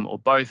 or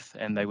both,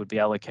 and they would be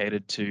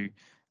allocated to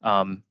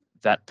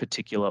that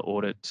particular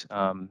audit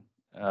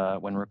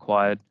when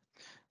required.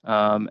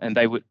 And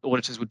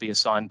auditors would be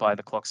assigned by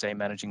the CLOCS-A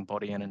managing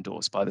body and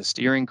endorsed by the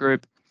steering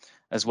group,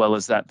 as well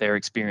as that their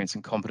experience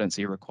and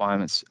competency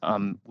requirements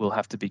will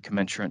have to be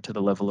commensurate to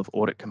the level of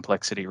audit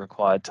complexity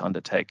required to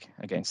undertake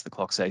against the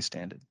CLOCS-A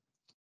standard.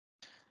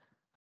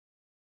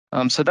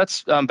 So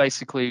that's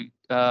basically,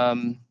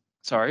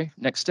 sorry,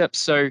 next step.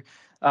 So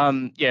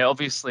yeah,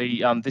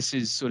 obviously this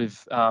is sort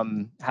of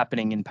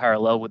happening in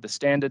parallel with the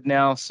standard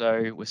now.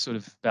 So we're sort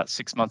of about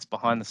 6 months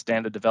behind the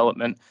standard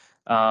development.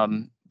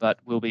 But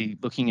we'll be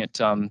looking at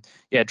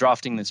yeah,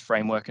 drafting this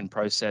framework and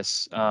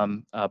process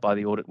by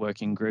the audit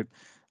working group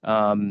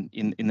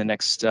in the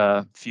next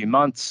few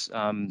months,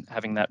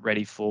 having that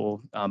ready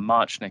for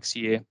March next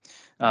year.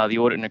 The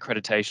audit and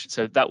accreditation,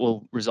 so that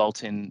will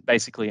result in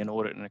basically an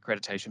audit and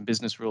accreditation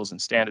business rules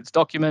and standards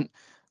document,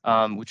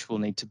 which will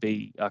need to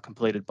be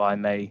completed by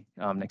May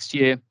next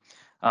year.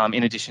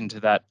 In addition to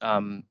that,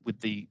 with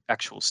the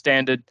actual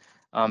standard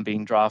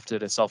being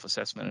drafted, a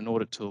self-assessment and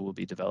audit tool will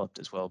be developed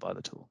as well by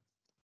the tool.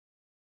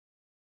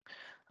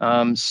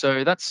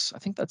 So I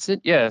think that's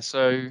it. Yeah,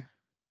 so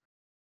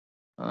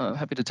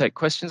happy to take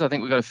questions. I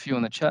think we've got a few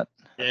in the chat.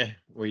 Yeah,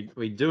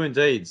 we do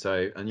indeed.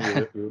 So I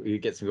knew you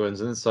get some good ones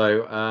in.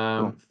 So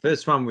Cool.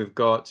 First one we've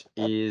got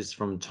is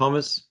from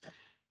Thomas.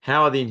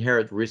 How are the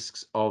inherent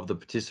risks of the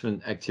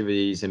participant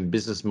activities and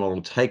business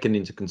model taken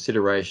into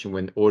consideration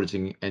when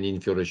auditing and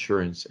in-field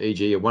assurance?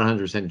 E.g., a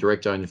 100%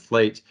 direct-owned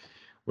fleet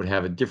would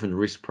have a different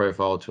risk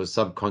profile to a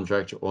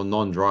subcontractor or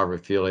non-driver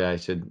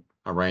affiliated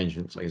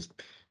arrangements. I guess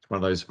it's one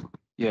of those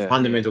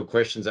fundamental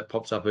questions that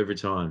pops up every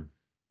time.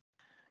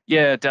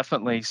 Yeah,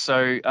 definitely.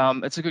 So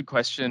it's a good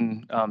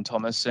question,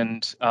 Thomas,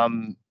 and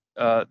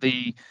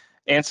the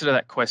answer to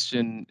that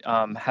question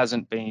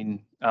hasn't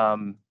been,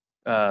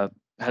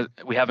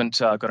 we haven't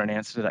got an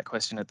answer to that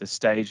question at this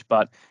stage,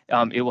 but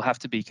it will have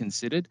to be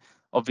considered.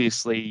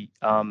 Obviously,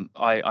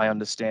 I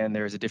understand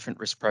there is a different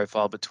risk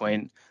profile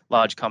between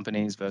large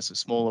companies versus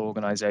smaller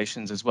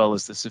organizations, as well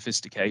as the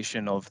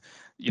sophistication of,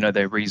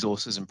 their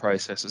resources and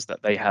processes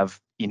that they have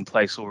in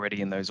place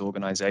already in those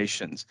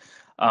organizations.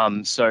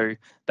 So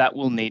that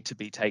will need to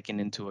be taken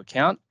into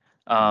account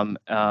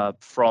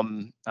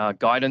from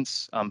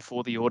guidance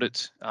for the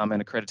audit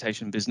and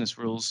accreditation business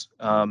rules,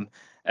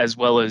 as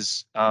well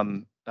as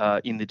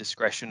in the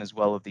discretion as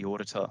well of the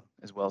auditor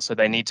as well. So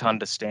they need to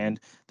understand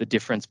the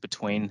difference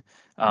between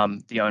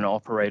the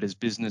owner-operator's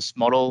business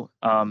model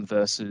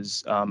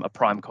versus a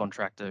prime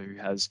contractor who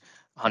has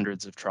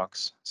hundreds of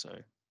trucks. So,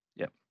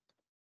 yeah.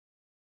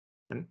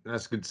 And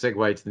that's a good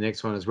segue to the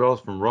next one as well.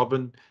 It's from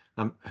Robin.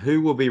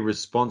 Who will be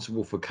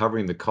responsible for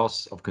covering the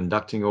costs of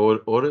conducting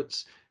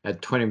audits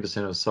at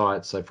 20% of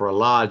sites? So for a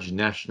large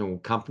national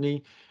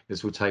company,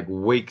 this will take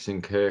weeks and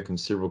incur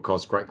considerable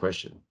costs. Great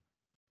question.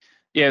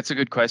 Yeah, it's a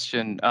good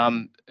question.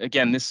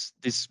 Again, this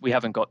we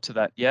haven't got to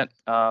that yet.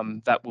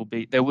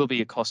 There will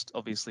be a cost,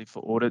 obviously,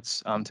 for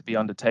audits to be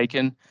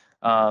undertaken.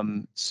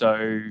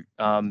 So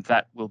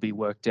that will be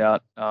worked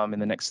out in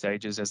the next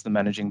stages as the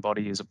managing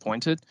body is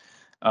appointed,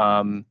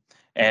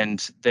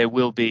 and there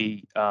will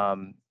be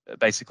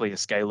basically a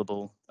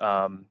scalable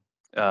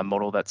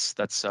model that's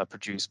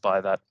produced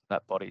by that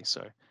body.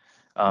 So,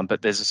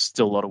 but there's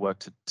still a lot of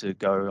work to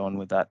go on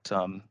with that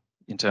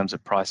in terms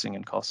of pricing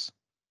and costs.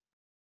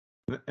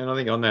 And I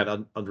think on that,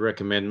 I'd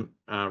recommend,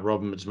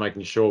 Robin, just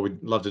making sure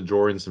we'd love to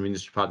draw in some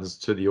industry partners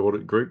to the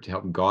audit group to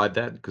help guide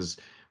that, because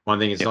one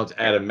thing is not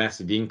to add a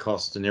massive in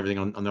cost and everything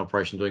on the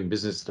operation doing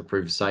business, to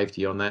prove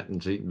safety on that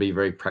and to be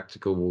very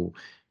practical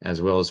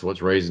as well as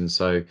what's reasoned.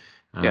 So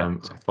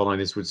following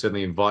this, would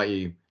certainly invite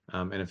you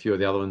and a few of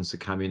the other ones to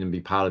come in and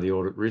be part of the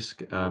audit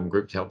risk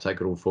group to help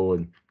take it all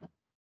forward.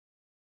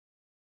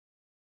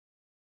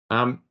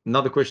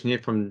 Another question here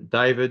from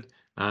David.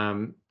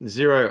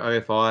 0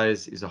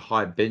 OFIs is a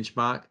high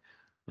benchmark.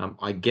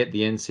 I get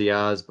the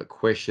NCRs, but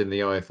question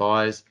the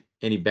OFIs.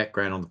 Any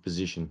background on the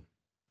position?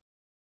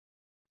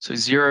 So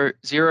zero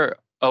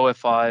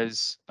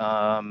OFIs.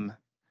 I'm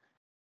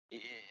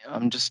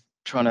just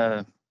trying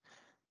to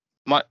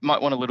might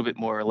want a little bit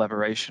more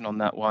elaboration on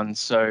that one.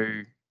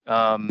 So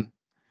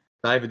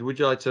David, would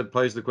you like to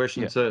pose the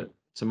question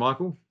to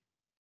Michael?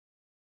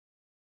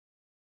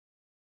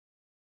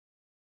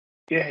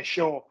 Yeah,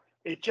 sure.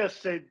 It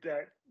just said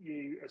that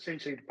you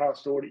essentially to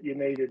pass the audit, you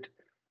needed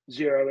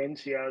 0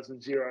 NCRs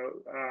and 0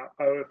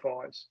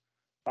 OFIs.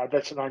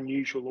 That's an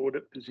unusual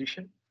audit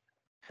position.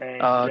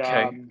 And,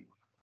 okay.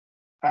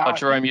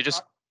 Jerome, you're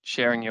just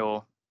sharing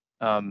your.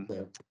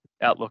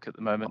 outlook at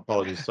the moment.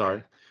 Apologies,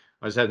 sorry.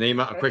 I just had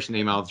a question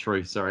emailed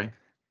through, sorry.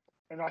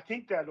 And I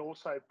think that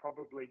also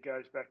probably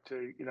goes back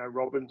to,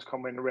 Robin's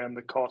comment around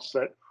the costs,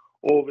 that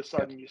all of a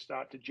sudden you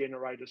start to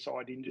generate a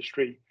side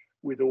industry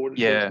with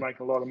auditors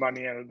making a lot of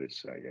money out of this.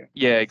 So, yeah.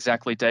 Yeah,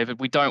 exactly, David.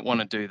 We don't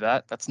want to do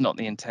that. That's not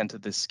the intent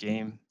of this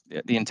scheme.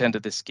 The intent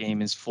of this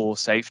scheme is for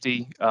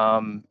safety,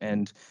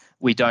 and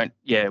we don't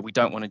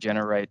want to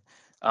generate,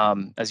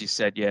 as you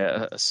said,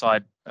 a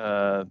side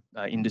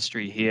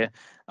industry here.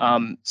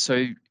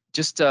 So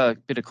just a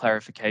bit of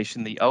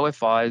clarification: the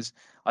OFIs,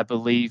 I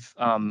believe,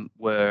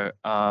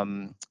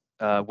 went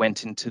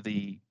into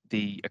the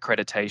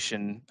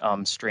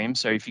accreditation stream.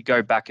 So if you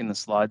go back in the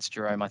slides,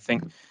 Jerome, I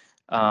think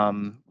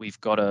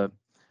we've got a.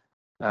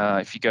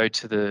 If you go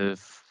to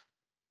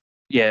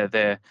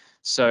there.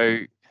 So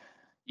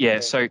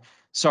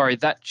sorry,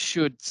 that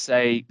should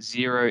say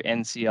 0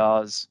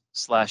 NCRs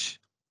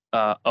 /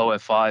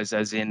 OFIs,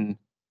 as in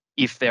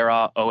if there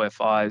are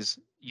OFIs,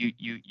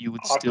 you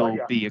would still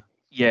be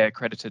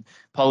accredited.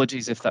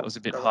 Apologies if that was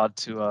a bit hard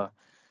to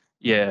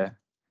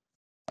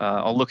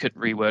I'll look at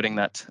rewording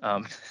that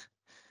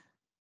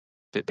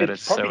bit better.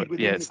 It's probably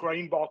within the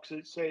green box.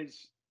 It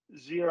says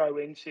 0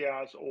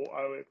 NCRs or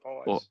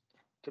OFIs.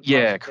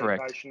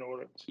 Correct.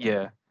 Audits.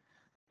 Yeah.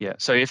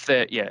 So if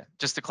they're,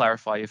 just to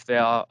clarify, if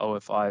there are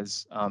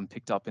OFIs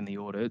picked up in the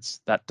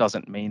audits, that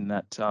doesn't mean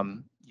that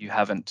you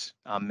haven't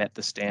met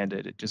the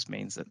standard. It just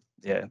means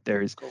that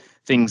there is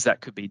things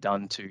that could be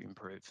done to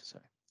improve. So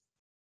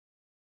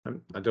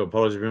I do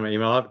apologize for my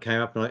email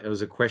came up and it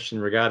was a question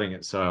regarding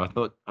it, so I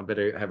thought I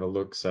better have a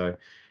look. So,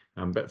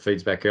 but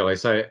feedback early.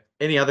 So,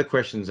 any other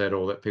questions at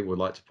all that people would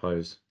like to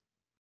pose?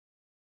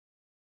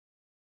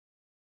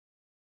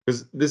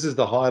 Because this is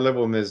the high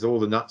level, and there's all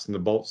the nuts and the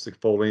bolts that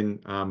fall in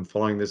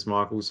following this,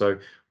 Michael. So,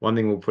 one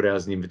thing we'll put out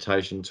as an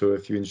invitation to a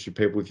few industry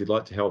people, if you'd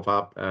like to help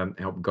up,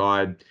 help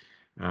guide.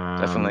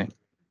 Definitely.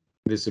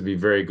 This would be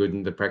very good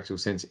in the practical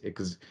sense,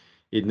 because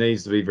it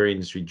needs to be very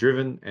industry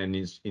driven and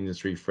is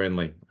industry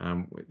friendly.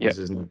 This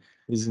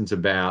isn't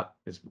about,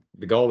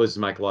 the goal is to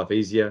make life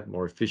easier,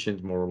 more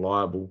efficient, more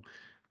reliable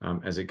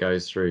as it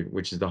goes through,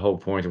 which is the whole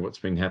point of what's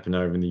been happening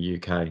over in the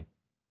UK.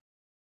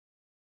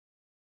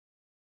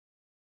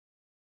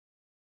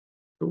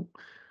 Cool.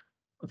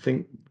 I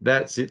think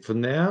that's it for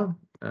now.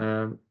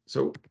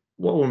 So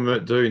what we'll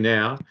do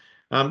now,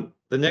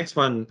 the next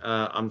one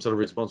I'm sort of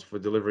responsible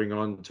for delivering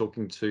on,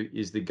 talking to,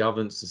 is the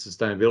governance and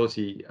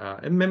sustainability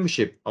and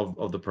membership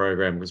of the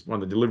program, because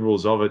one of the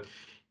deliverables of it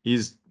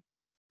is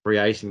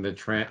creating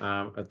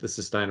the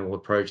sustainable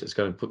approach that's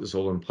going to put this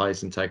all in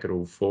place and take it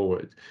all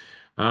forward.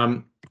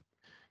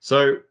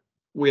 So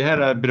we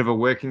had a bit of a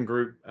working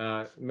group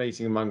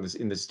meeting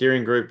in the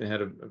steering group, and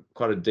had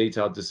quite a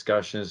detailed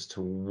discussion as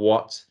to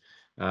what,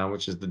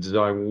 which is the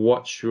design,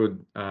 what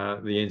should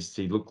the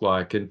entity look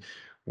like. And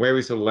where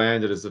we sort of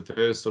landed as the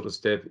first sort of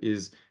step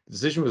is the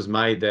decision was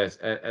made that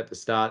at the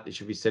start it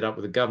should be set up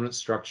with a governance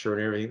structure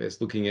and everything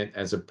that's looking at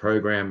as a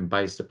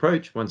program-based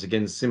approach. Once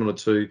again, similar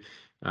to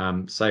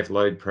Safe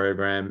Load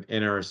program,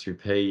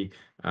 NRS3P,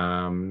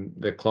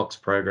 the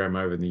CLOCS program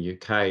over in the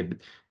UK, but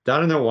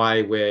done in a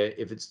way where,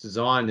 if it's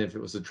designed, if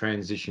it was a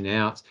transition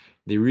out,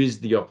 there is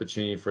the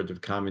opportunity for it to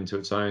come into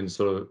its own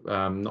sort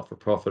of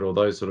not-for-profit or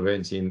those sort of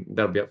entities, and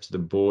that'll be up to the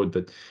board.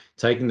 But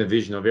taking the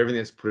vision of everything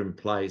that's put in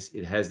place,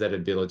 it has that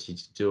ability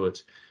to do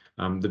it.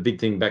 The big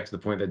thing, back to the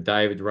point that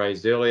David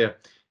raised earlier,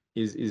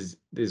 is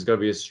there's got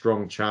to be a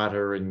strong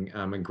charter and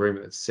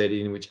agreement that's set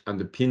in, which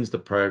underpins the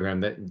program,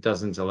 that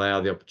doesn't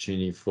allow the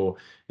opportunity for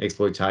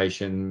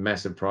exploitation,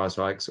 massive price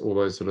hikes, all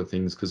those sort of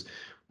things. Because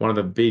one of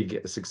the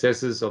big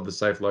successes of the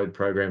Safe Load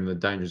program in the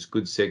dangerous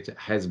goods sector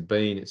has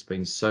been, it's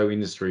been so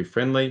industry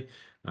friendly.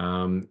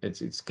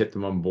 It's kept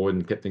them on board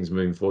and kept things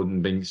moving forward,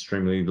 and being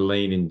extremely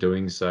lean in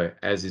doing so,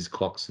 as is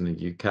CLOCS in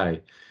the UK.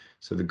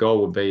 So the goal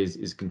would be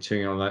is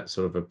continuing on that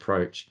sort of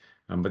approach.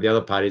 But the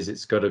other part is,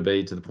 it's got to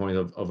be to the point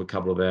of a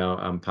couple of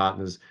our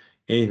partners.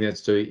 Anything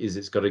that's doing is,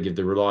 it's got to give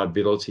the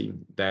reliability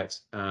that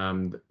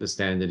the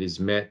standard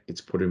is met,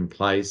 it's put in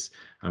place,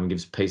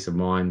 gives peace of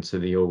mind to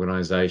the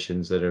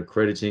organisations that are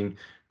accrediting,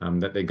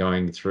 that they're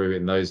going through,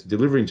 and those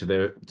delivering to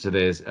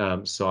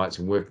their sites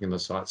and working on the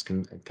sites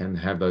can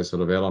have those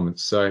sort of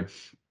elements. So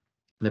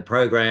the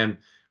program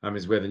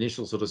is where the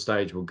initial sort of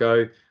stage will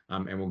go,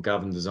 and we'll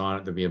govern design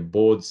it. There'll be a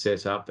board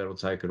set up that will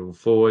take it all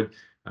forward,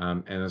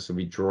 and this will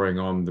be drawing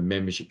on the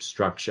membership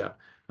structure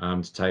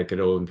to take it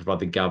all and provide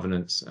the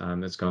governance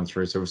that's gone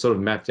through. So we've sort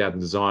of mapped out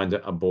and designed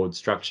a board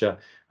structure,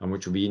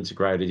 which will be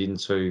integrated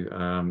into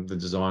the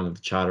design of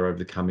the charter over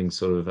the coming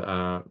sort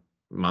of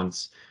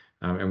months,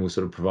 and we'll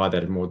sort of provide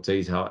that in more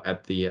detail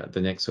at the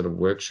next sort of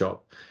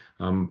workshop.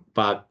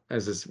 But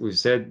as we've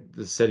said,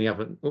 the setting up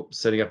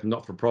a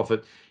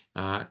not-for-profit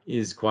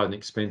is quite an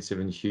expensive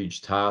and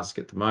huge task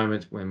at the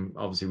moment, when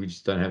obviously we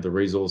just don't have the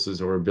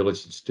resources or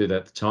ability to do that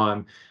at the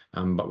time.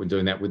 But we're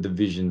doing that with the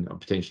vision of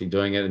potentially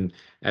doing it. And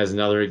as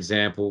another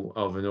example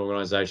of an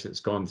organisation that's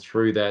gone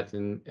through that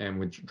and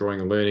we're drawing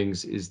the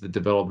learnings, is the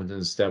development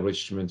and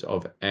establishment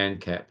of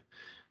ANCAP,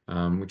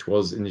 which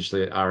was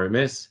initially at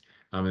RMS.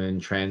 and then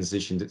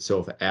transitioned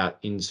itself out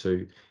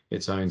into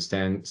its own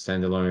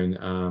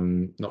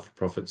standalone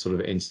not-for-profit sort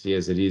of entity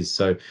as it is.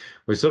 So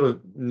we're sort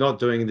of not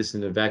doing this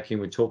in a vacuum.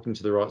 We're talking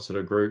to the right sort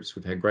of groups.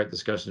 We've had great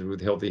discussions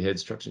with Healthy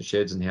Heads, Trucks and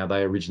Sheds, and how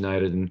they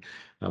originated, and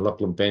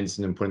Lachlan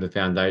Benson, and putting the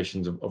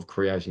foundations of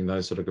creating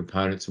those sort of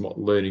components and what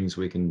learnings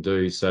we can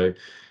do. So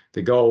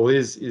the goal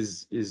is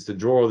to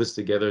draw all this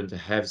together and to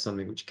have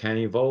something which can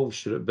evolve,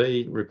 should it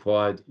be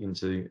required,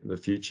 into the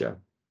future.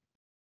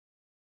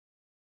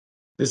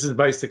 This is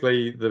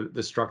basically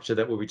the structure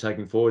that we'll be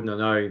taking forward. And I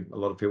know a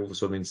lot of people have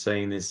sort of been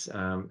seeing this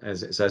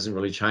as it hasn't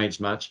really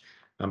changed much,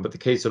 but the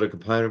key sort of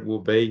component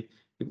will be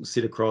it will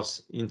sit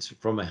across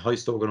from a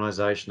host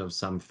organisation of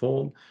some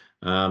form.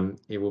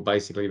 It will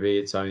basically be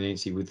its own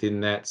entity within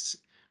that.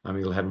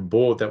 It'll have a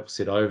board that will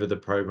sit over the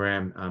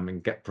program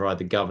and provide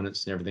the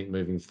governance and everything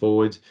moving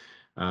forward.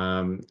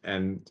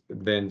 And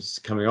then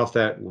coming off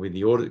that will be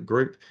the audit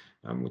group,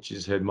 which you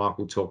just heard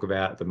Michael talk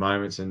about at the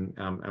moment.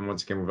 And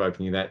once again, we're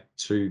opening that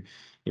to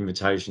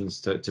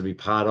invitations to be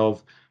part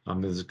of.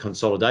 There's a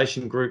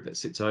consolidation group that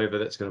sits over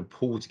that's going to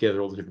pull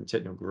together all the different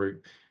technical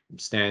group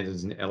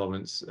standards and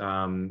elements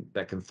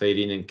that can feed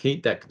in and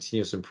keep that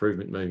continuous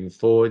improvement moving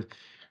forward.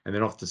 And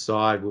then off the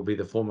side will be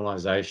the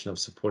formalisation of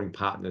supporting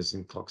partners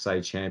and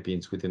CLOCS-A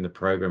champions within the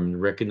program,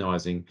 and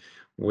recognising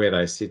where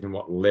they sit and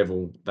what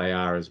level they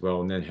are as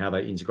well, and then how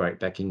they integrate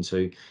back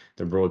into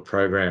the broad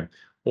program.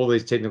 All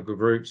these technical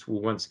groups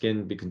will once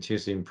again be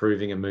continuously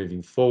improving and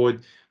moving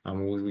forward.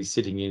 We'll be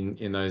sitting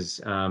in those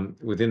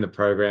within the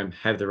program,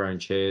 have their own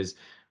chairs,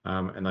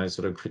 and those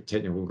sort of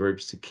technical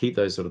groups to keep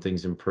those sort of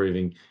things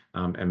improving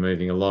and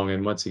moving along.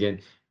 And once again,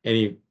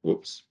 any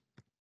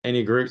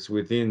groups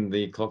within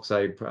the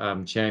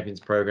CLOCS-A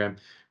Champions program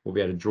will be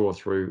able to draw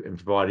through and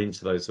provide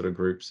into those sort of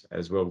groups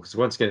as well. Because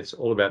once again, it's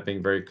all about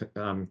being very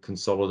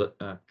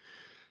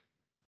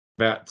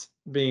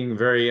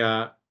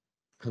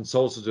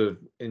consultative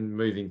in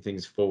moving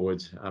things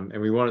forward,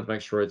 and we wanted to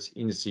make sure it's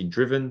industry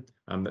driven,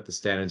 that the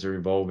standards are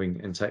evolving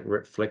and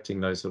reflecting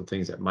those sort of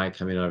things that may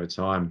come in over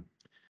time.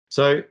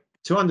 So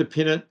to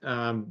underpin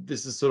it,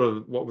 this is sort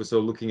of what we're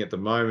sort of looking at the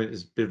moment,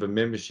 is a bit of a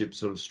membership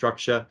sort of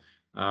structure.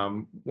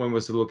 When we're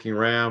sort of looking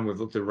around, we've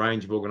looked at a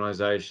range of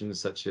organisations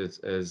such as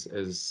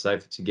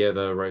Safer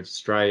Together, Roads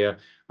Australia,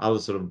 other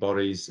sort of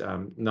bodies,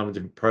 number of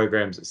different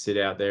programs that sit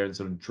out there, and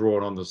sort of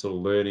drawn on the sort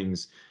of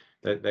learnings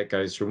that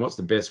goes through, and what's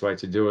the best way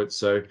to do it.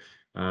 So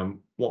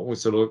what we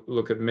sort of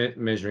look at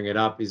measuring it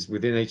up is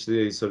within each of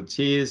these sort of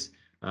tiers,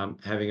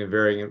 having a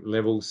varying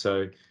level.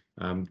 So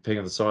depending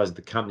on the size of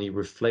the company,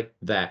 reflect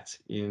that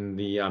in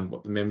the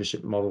what the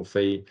membership model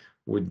fee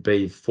would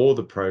be for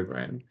the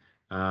program,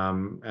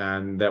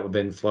 and that would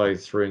then flow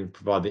through and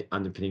provide the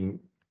underpinning,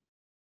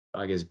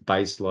 I guess,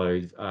 base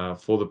load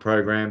for the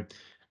program.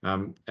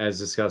 As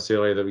discussed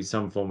earlier, there'll be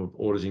some form of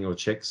auditing or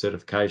check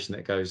certification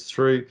that goes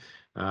through.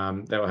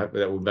 That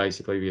will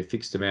basically be a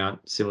fixed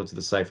amount, similar to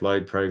the Safe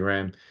Load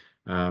program.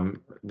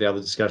 The other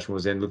discussion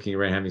was then looking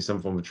around having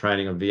some form of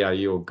training on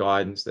VRU or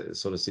guidance that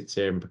sort of sits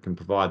there and can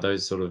provide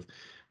those sort of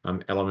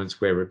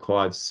elements where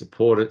required to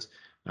support it.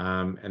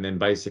 And then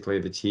basically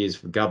the tiers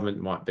for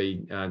government might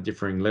be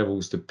differing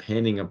levels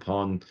depending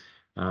upon,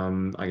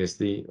 I guess,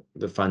 the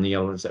funding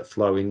elements that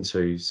flow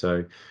into.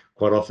 So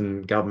quite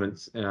often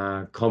governments,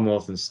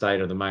 Commonwealth and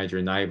state, are the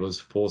major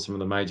enablers for some of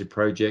the major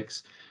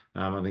projects.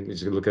 I think we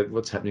should look at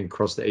what's happening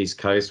across the East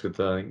Coast with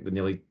the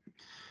nearly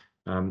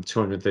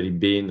 $230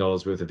 billion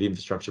worth of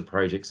infrastructure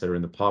projects that are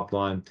in the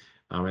pipeline,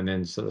 and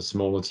then sort of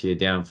smaller tier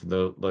down for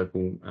the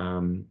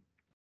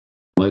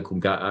local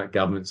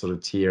government sort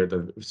of tier at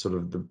the sort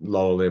of the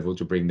lower level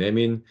to bring them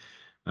in.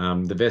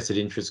 The vested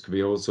interest could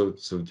be also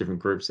sort of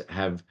different groups that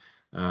have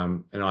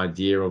an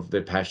idea of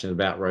they're passionate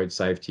about road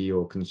safety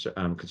or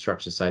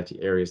construction safety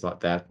areas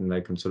like that, and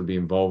they can sort of be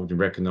involved and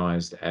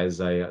recognised as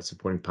a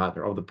supporting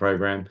partner of the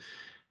program.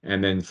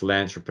 And then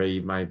philanthropy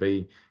may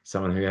be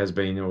someone who has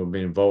been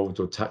involved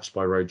or touched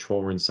by road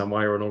trauma in some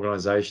way, or an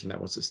organisation that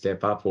wants to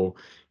step up, or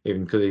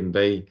could even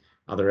be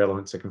other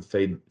elements that can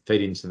feed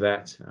into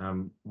that.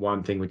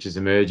 One thing which is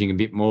emerging a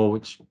bit more,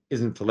 which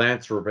isn't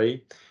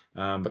philanthropy,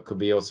 but could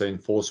be also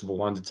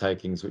enforceable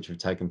undertakings which have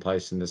taken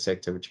place in the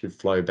sector, which could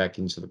flow back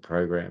into the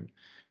program,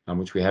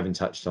 which we haven't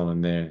touched on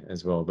in there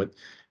as well. But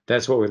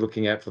that's what we're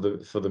looking at for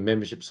the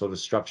membership sort of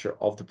structure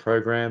of the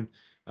program.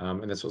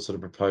 And that's what's sort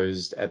of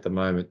proposed at the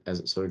moment as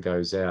it sort of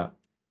goes out.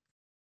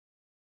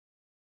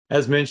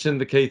 As mentioned,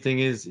 the key thing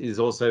is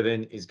also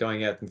then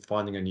going out and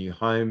finding a new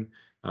home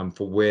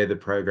for where the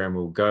program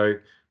will go.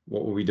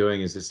 What we'll be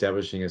doing is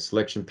establishing a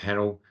selection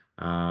panel,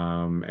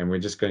 and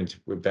we're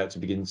about to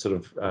begin sort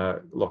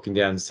of locking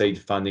down seed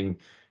funding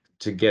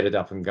to get it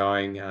up and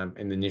going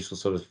in the initial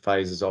sort of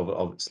phases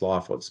of its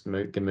life, what's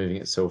moving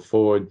itself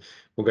forward.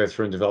 We'll go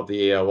through and develop the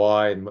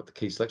EOI and what the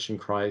key selection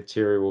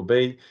criteria will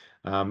be.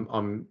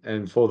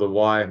 And for the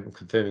why, I'm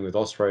confirming with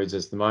Austroads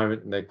at the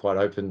moment, and they're quite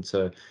open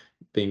to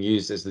being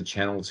used as the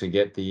channel to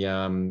get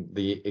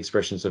the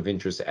expressions of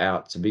interest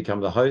out to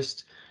become the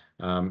host,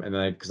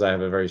 and because they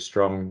have a very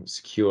strong,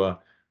 secure,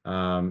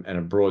 and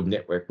a broad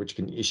network which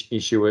can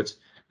issue it.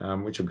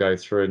 which will go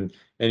through, and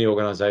any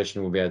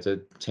organisation will be able to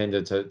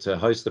tender to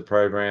host the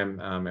program,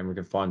 and we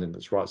can find it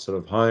its right sort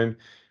of home.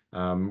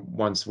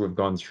 Once we've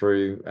gone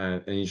through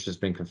and interest has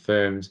been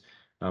confirmed,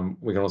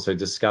 we can also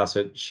discuss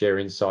it, share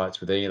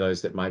insights with any of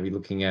those that may be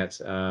looking at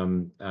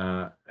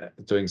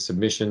doing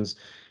submissions.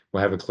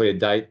 We'll have a clear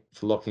date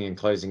for locking and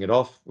closing it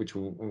off, which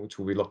we'll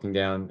be locking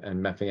down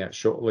and mapping out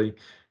shortly.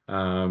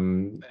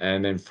 And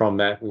then from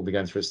that, we'll be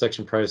going through a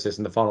selection process,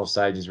 and the final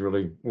stage is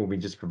really we'll be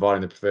just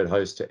providing the preferred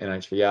host to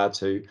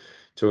NHVR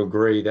to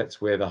agree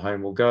that's where the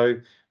home will go,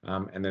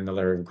 and then the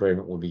letter of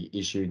agreement will be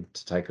issued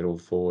to take it all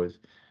forward.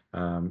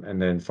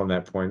 And then from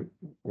that point,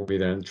 we'll be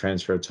then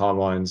transfer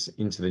timelines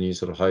into the new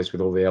sort of host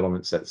with all the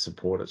elements that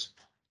support it.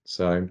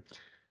 So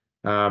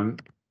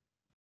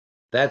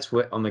that's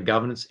what on the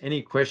governance.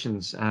 Any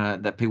questions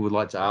that people would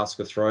like to ask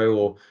or throw,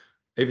 or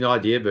even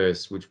idea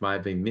bursts which may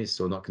have been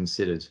missed or not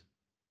considered?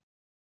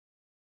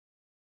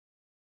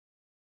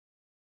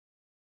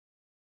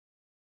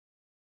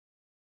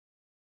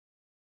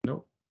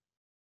 No.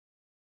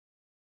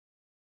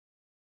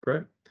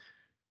 Great.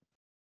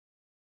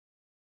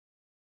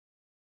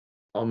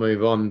 I'll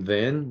move on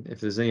then if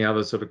there's any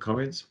other sort of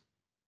comments.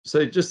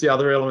 So just the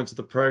other elements of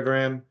the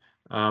program,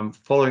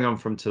 following on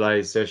from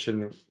today's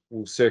session,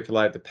 we'll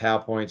circulate the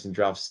PowerPoint and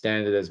draft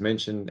standard as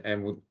mentioned,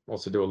 and we'll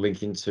also do a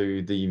link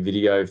into the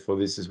video for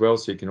this as well,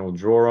 so you can all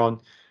draw on.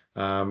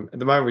 At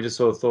the moment, we just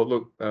sort of thought,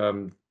 look,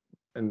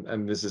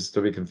 and this is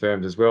to be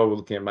confirmed as well, we're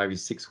looking at maybe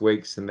 6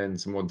 weeks and then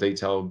some more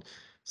detailed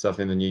stuff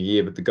in the new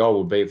year. But the goal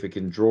will be if we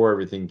can draw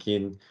everything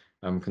in,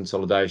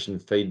 consolidation,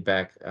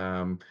 feedback,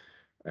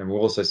 and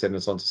we'll also send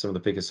this on to some of the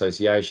peak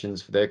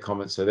associations for their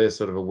comments, so they're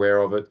sort of aware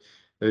of it.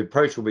 The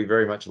approach will be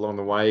very much along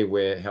the way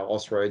where how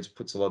Austroads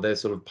puts a lot of their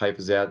sort of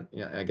papers out,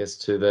 I guess,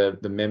 to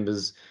the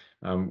members,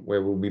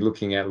 where we'll be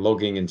looking at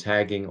logging and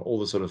tagging all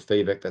the sort of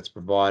feedback that's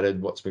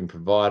provided, what's been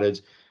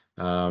provided,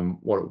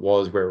 what it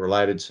was, where it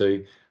related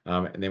to,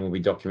 and then we'll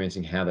be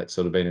documenting how that's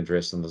sort of been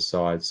addressed on the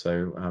side.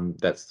 So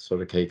that's the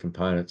sort of key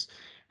components.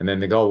 And then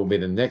the goal will be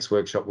the next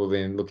workshop we'll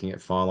be looking at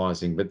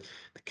finalising. But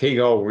the key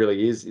goal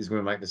really is we're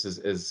going to make this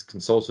as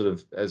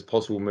consultative as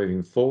possible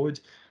moving forward,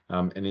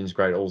 and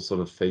integrate all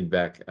sort of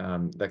feedback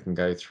that can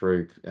go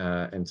through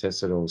and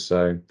test it all.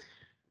 So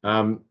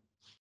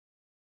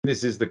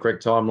this is the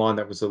correct timeline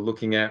that we're sort of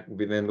looking at. We'll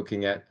be then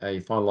looking at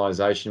a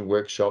finalisation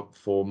workshop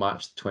for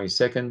March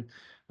 22nd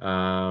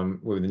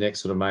with the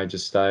next sort of major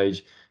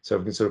stage. So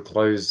we can sort of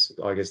close,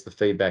 I guess, the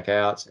feedback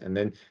out, and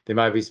then there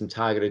may be some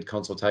targeted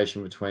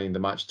consultation between the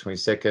March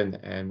 22nd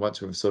and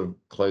once we've sort of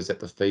closed out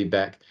the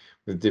feedback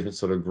with different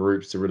sort of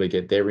groups to really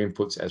get their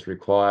inputs as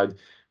required.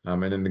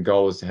 And then the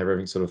goal is to have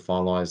everything sort of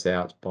finalised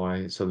out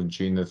by sort of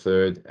June the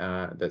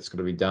 3rd. That's going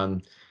to be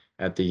done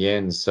at the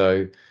end.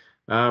 So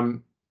I'd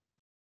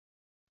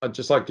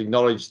just like to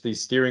acknowledge the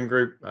steering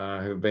group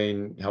who've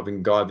been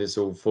helping guide this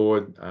all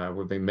forward.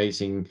 We've been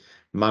meeting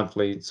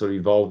monthly, sort of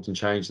evolved and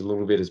changed a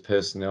little bit as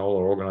personnel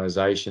or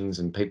organisations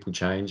and people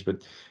change.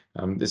 But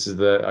this is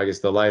I guess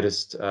the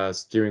latest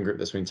steering group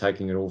that's been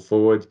taking it all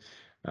forward.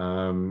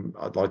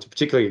 I'd like to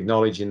particularly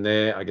acknowledge in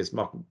there, I guess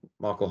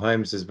Michael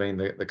Holmes has been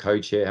the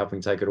co-chair helping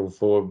take it all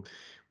forward,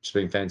 which has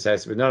been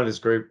fantastic. But none of this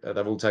group,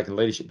 they've all taken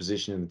leadership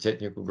position in the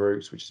technical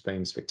groups, which has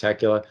been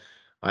spectacular.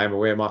 I am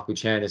aware Michael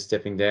Chan is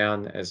stepping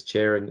down as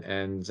chair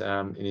and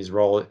in his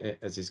role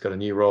as he's got a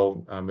new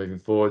role moving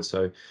forward.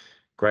 So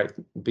great,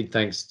 big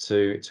thanks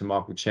to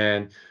Michael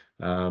Chan.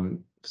 For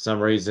some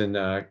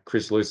reason,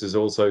 Chris Luce has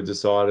also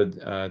decided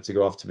to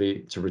go off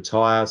to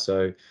retire.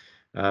 So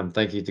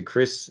thank you to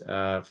Chris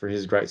for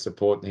his great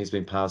support. And he's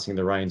been passing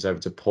the reins over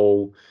to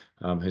Paul,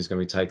 who's going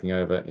to be taking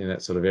over in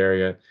that sort of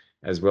area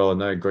as well. I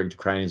know Greg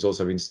DeCrane has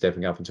also been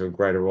stepping up into a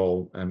greater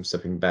role,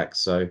 stepping back.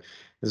 So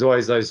there's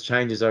always those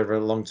changes over a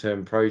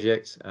long-term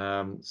project.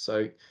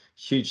 So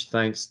huge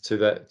thanks to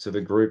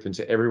the group and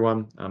to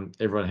everyone.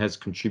 Everyone has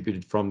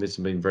contributed from this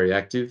and been very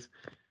active.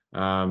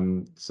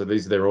 So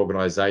these are their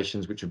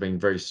organisations which have been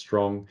very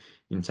strong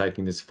in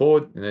taking this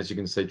forward. And as you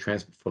can see,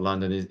 Transport for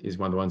London is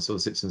one of the ones that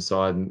sits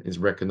inside and is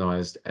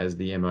recognised as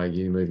the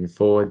MOU moving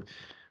forward.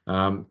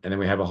 And then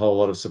we have a whole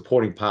lot of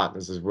supporting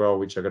partners as well,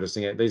 which I've got to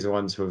sing out. These are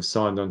ones who have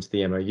signed on to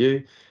the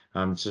MOU,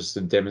 just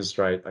to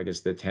demonstrate, I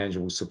guess, their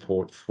tangible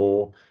support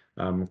for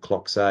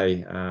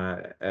CLOCS-A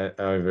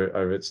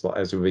over its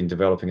as we've been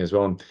developing as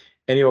well. And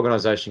any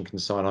organisation can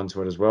sign on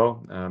to it as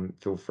well.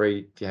 Feel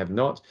free if you have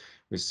not.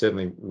 We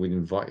certainly would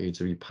invite you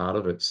to be part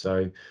of it.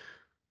 So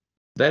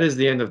that is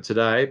the end of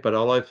today, but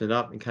I'll open it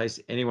up in case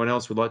anyone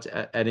else would like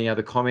to add any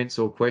other comments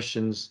or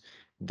questions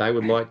they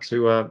would like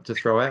to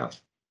throw out.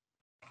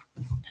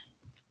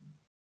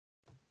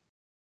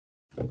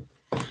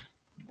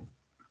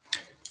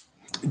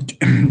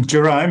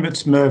 Jerome,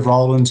 it's Merv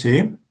Rowlands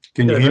here.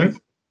 Can you hear me?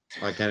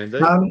 I can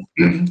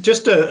indeed.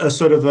 Just a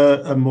sort of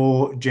a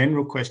more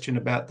general question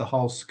about the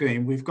whole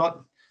scheme. We've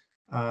got,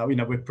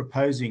 we're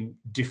proposing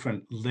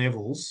different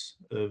levels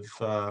of,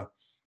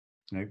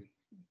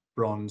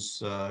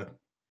 bronze,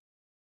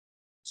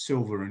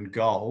 silver and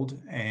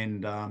gold,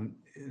 and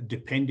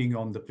depending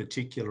on the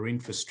particular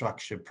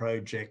infrastructure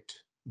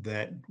project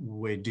that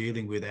we're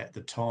dealing with at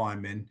the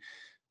time, and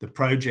the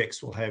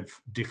projects will have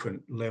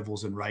different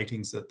levels and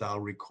ratings that they'll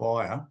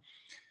require.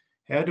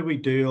 How do we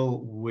deal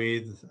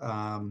with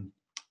an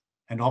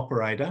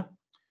operator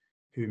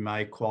who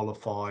may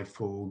qualify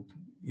for,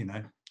 you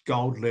know,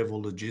 gold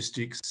level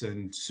logistics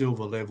and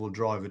silver level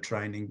driver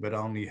training, but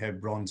only have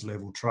bronze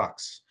level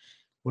trucks?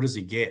 What does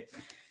he get?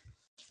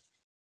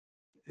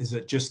 Is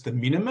it just the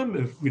minimum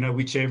of, you know,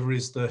 whichever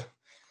is the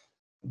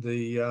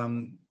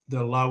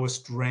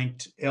lowest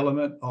ranked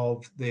element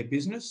of their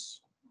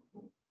business?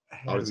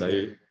 I would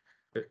say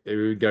it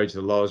would go to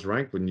the lowest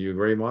rank. Wouldn't you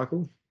agree,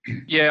 Michael?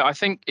 Yeah, I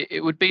think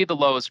it would be the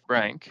lowest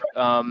rank.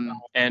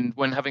 And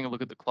when having a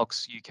look at the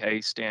CLOCS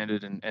UK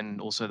standard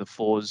and also the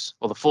FORS,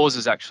 well, the FORS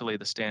is actually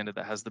the standard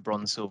that has the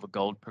bronze, silver,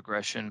 gold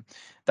progression.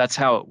 That's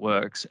how it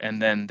works.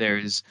 And then there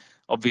is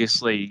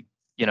obviously,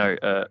 you know,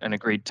 an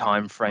agreed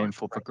time frame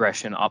for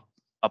progression up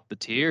the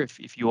tier.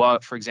 If you are,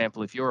 for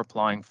example, if you're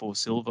applying for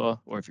silver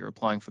or if you're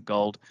applying for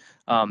gold,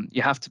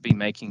 you have to be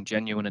making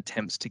genuine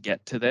attempts to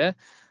get to there.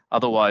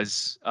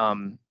 Otherwise,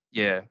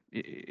 yeah,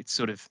 it's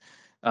sort of,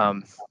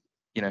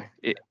 you know,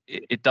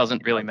 it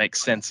doesn't really make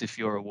sense if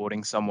you're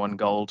awarding someone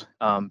gold,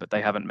 but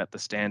they haven't met the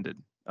standard.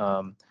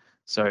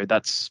 So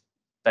that's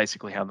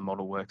basically how the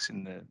model works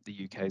in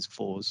the UK's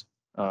FORS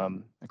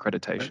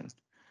accreditation.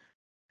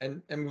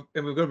 And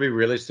we've got to be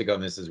realistic on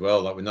this as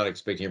well. Like, we're not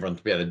expecting everyone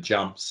to be able to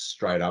jump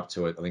straight up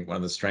to it. I think one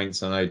of the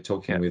strengths, I know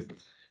talking with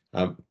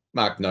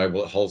Mark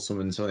Noble at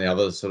Wholesome and some of the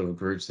other sort of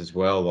groups as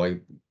well,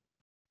 like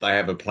they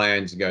have a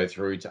plan to go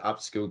through to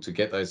upskill to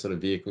get those sort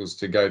of vehicles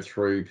to go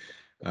through.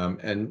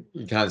 And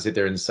you can't sit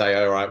there and say,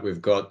 all right,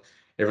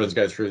 everyone's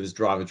go through this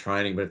driver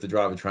training, but if the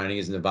driver training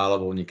isn't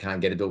available and you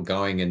can't get it all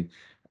going and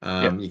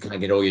you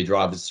can't get all your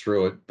drivers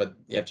through it, but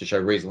you have to show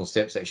reasonable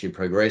steps actually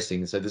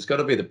progressing. So there's got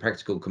to be the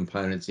practical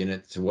components in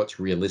it to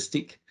what's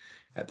realistic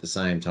at the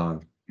same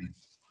time.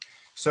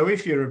 So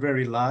if you're a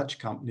very large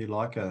company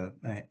like a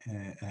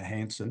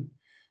Hanson,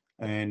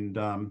 and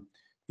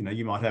you know,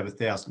 you might have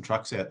 1,000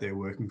 trucks out there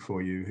working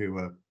for you who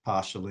are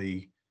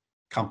partially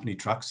company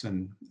trucks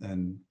and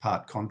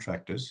part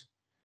contractors,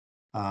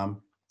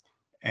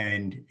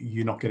 and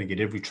you're not going to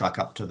get every truck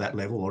up to that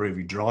level or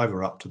every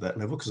driver up to that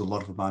level, because a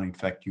lot of them aren't in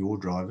fact your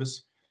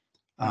drivers.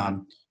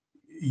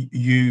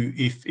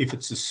 If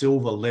it's a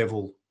silver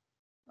level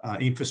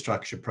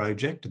infrastructure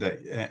project that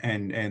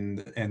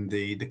and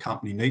the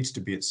company needs to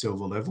be at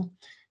silver level,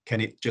 can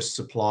it just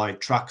supply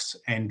trucks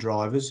and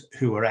drivers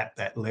who are at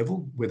that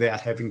level without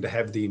having to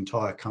have the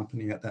entire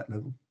company at that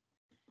level?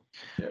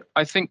 Yeah.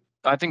 I think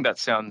that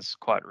sounds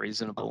quite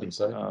reasonable. I think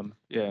so.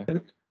 Yeah.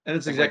 And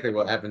it's exactly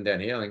what happened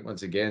down here. I think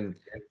once again,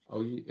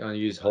 I'll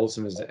use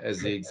Wholesome as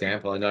the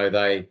example. I know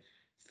they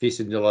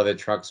fitted a lot of their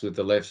trucks with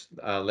the left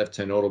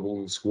turn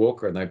audible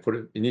squawker, and they put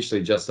it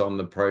initially just on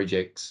the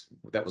projects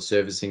that was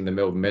servicing the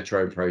Melbourne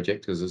Metro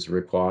project because it's a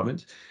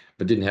requirement,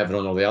 but didn't have it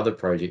on all the other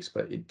projects.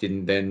 But it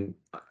didn't then,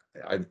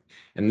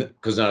 and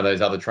because none of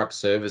those other trucks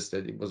serviced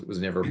it, it was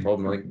never a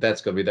problem. I think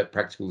that's got to be that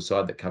practical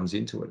side that comes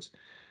into it.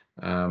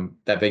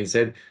 That being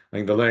said, I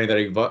think the learning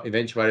that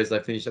eventuated is they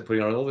finished up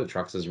putting on all the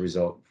trucks as a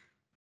result.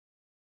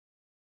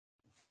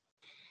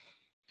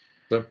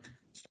 So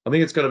I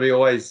think it's got to be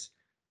always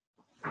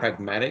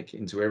pragmatic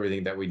into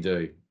everything that we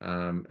do,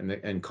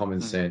 and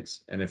common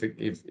sense. And if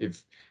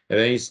at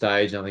any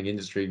stage, I think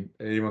industry,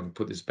 anyone can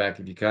put this back.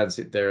 If you can't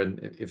sit there and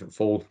if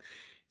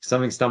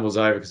something stumbles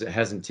over because it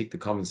hasn't ticked the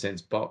common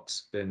sense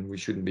box, then we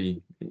shouldn't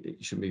be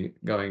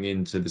going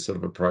into this sort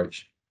of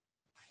approach.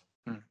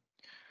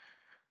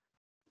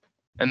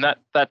 And that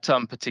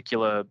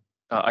particular,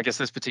 I guess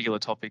this particular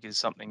topic is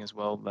something as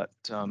well that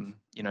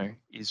you know,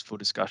 is for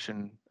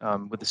discussion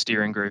with the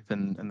steering group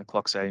and the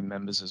CLOCS-A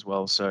members as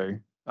well. So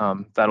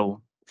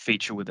that'll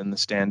feature within the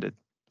standard.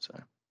 So,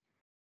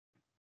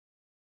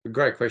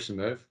 great question,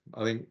 Merv.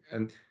 I think,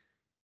 and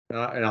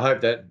I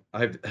hope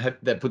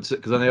that puts it,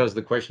 because I know it was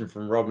the question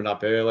from Robin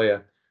up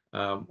earlier,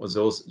 was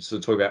also sort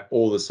of talking about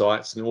all the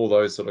sites and all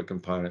those sort of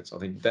components. I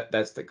think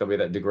that's got to be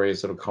that degree of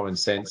sort of common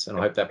sense, and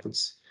I hope that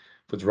puts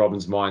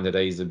Robin's mind at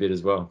ease a bit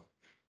as well.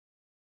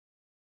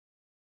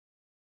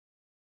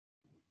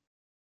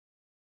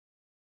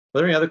 Are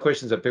there any other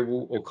questions that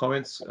people or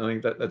comments? I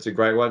think that's a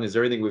great one. Is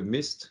there anything we've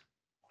missed?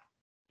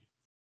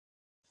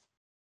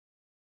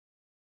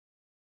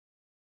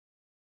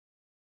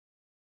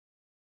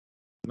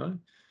 No?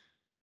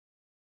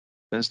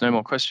 There's no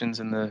more questions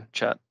in the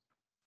chat.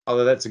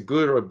 Either that's a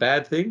good or a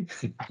bad thing.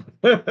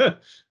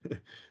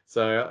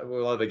 So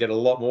we'll either get a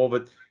lot more,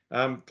 but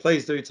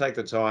please do take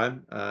the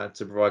time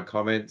to provide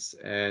comments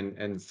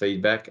and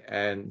feedback.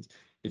 And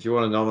if you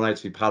want to nominate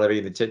to be part of any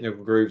of the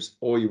technical groups,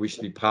 or you wish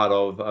to be part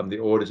of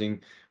the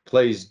auditing,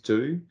 please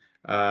do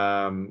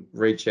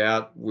reach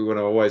out. We want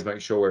to always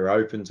make sure we're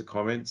open to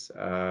comments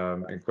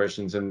and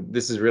questions. And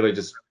this is really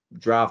just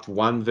draft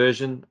one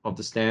version of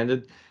the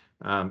standard.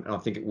 And I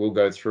think it will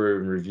go through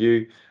and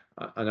review.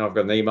 I know I've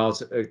got an email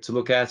to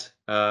look at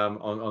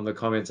on the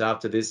comments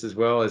after this as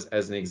well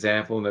as an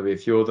example, and there'll be a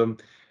few of them.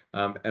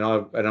 And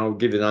I'll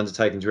give an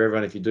undertaking to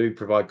everyone. If you do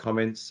provide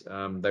comments,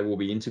 they will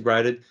be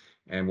integrated,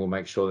 and we'll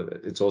make sure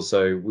that it's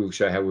also, we'll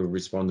show how we've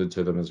responded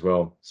to them as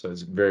well. So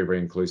it's very, very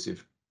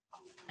inclusive.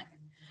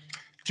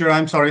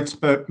 Jerome, sorry, it's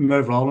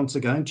Merv Rowlands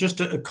again.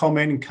 Just a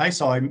comment in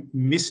case I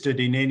missed it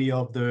in any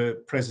of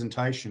the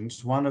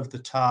presentations. One of the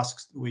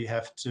tasks we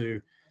have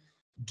to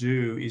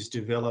do is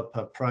develop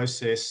a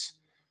process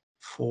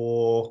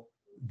for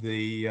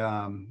the,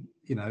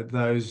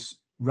 those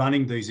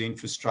running these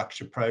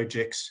infrastructure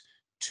projects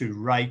to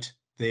rate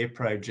their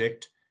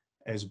project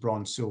as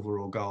bronze, silver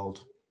or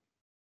gold.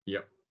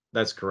 Yep,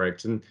 that's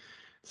correct. And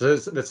so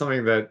that's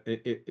something that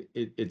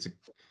it's,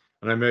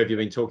 I know, Merv, you've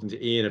been talking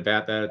to Ian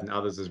about that and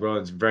others as well.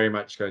 It's very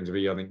much going to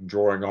be, I think,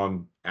 drawing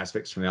on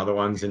aspects from the other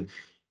ones. And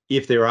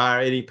if there are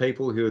any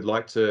people who would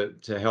like to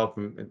help,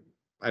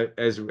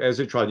 as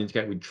we tried to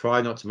indicate, we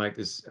try not to make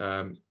this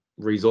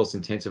resource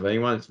intensive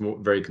anyone. It's more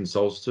very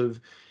consultative.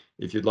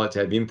 If you'd like to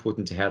have input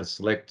into how to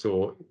select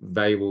or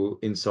valuable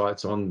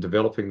insights on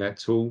developing that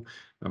tool,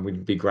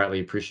 we'd be greatly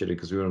appreciated,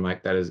 because we want to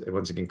make that, as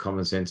once again,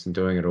 common sense in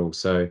doing it all.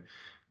 So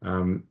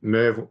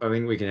Merv, I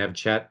think we can have a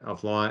chat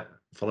offline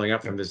following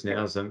up from this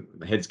now. Some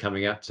heads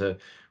coming up to,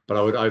 but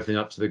I would open it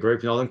up to the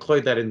group, and I'll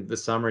include that in the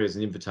summary as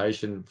an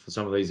invitation for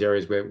some of these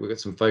areas where we've got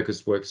some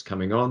focused works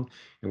coming on,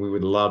 and we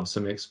would love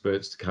some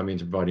experts to come in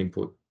to provide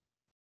input.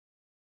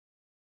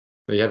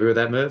 Are you happy with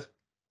that, Merv?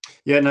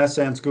 Yeah, no,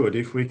 sounds good.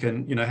 If we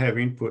can, have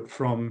input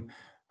from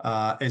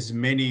as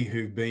many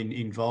who've been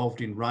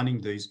involved in running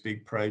these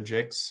big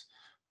projects,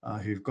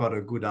 who've got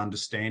a good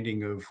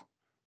understanding of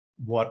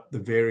what the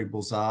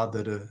variables are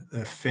that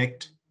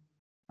affect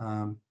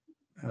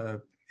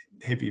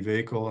heavy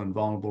vehicle and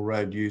vulnerable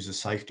road user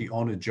safety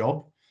on a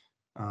job,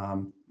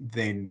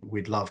 then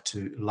we'd love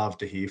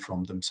to hear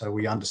from them, so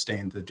we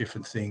understand the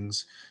different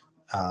things,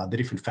 the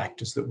different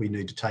factors that we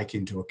need to take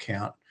into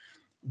account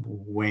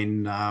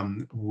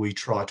when we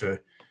try to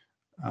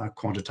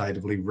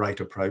quantitatively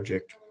rate a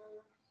project.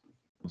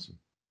 Awesome.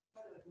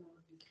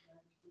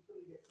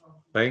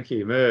 Thank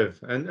you, Merv.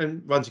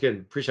 And once again,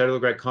 appreciate all the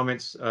great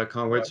comments,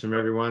 kind words from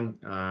everyone.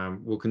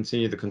 We'll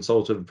continue the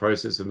consultative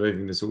process of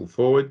moving this all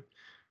forward.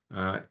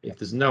 If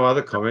there's no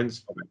other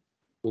comments,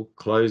 we'll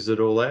close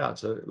it all out.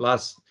 So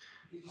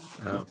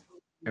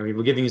I mean,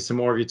 we're giving you some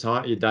more of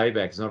your day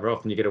back. It's not very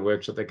often you get a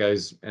workshop that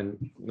goes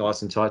and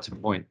nice and tight to the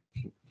point.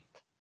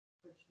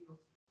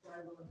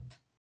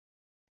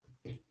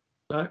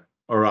 So,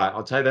 all right,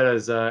 I'll take that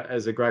as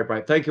a great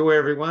break. Thank you,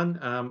 everyone.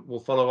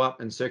 We'll follow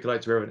up and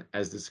circulate to everyone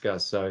as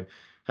discussed. So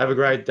have a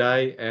great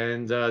day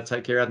and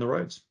take care out on the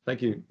roads.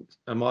 Thank you,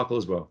 Michael,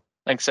 as well.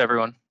 Thanks,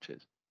 everyone.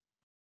 Cheers.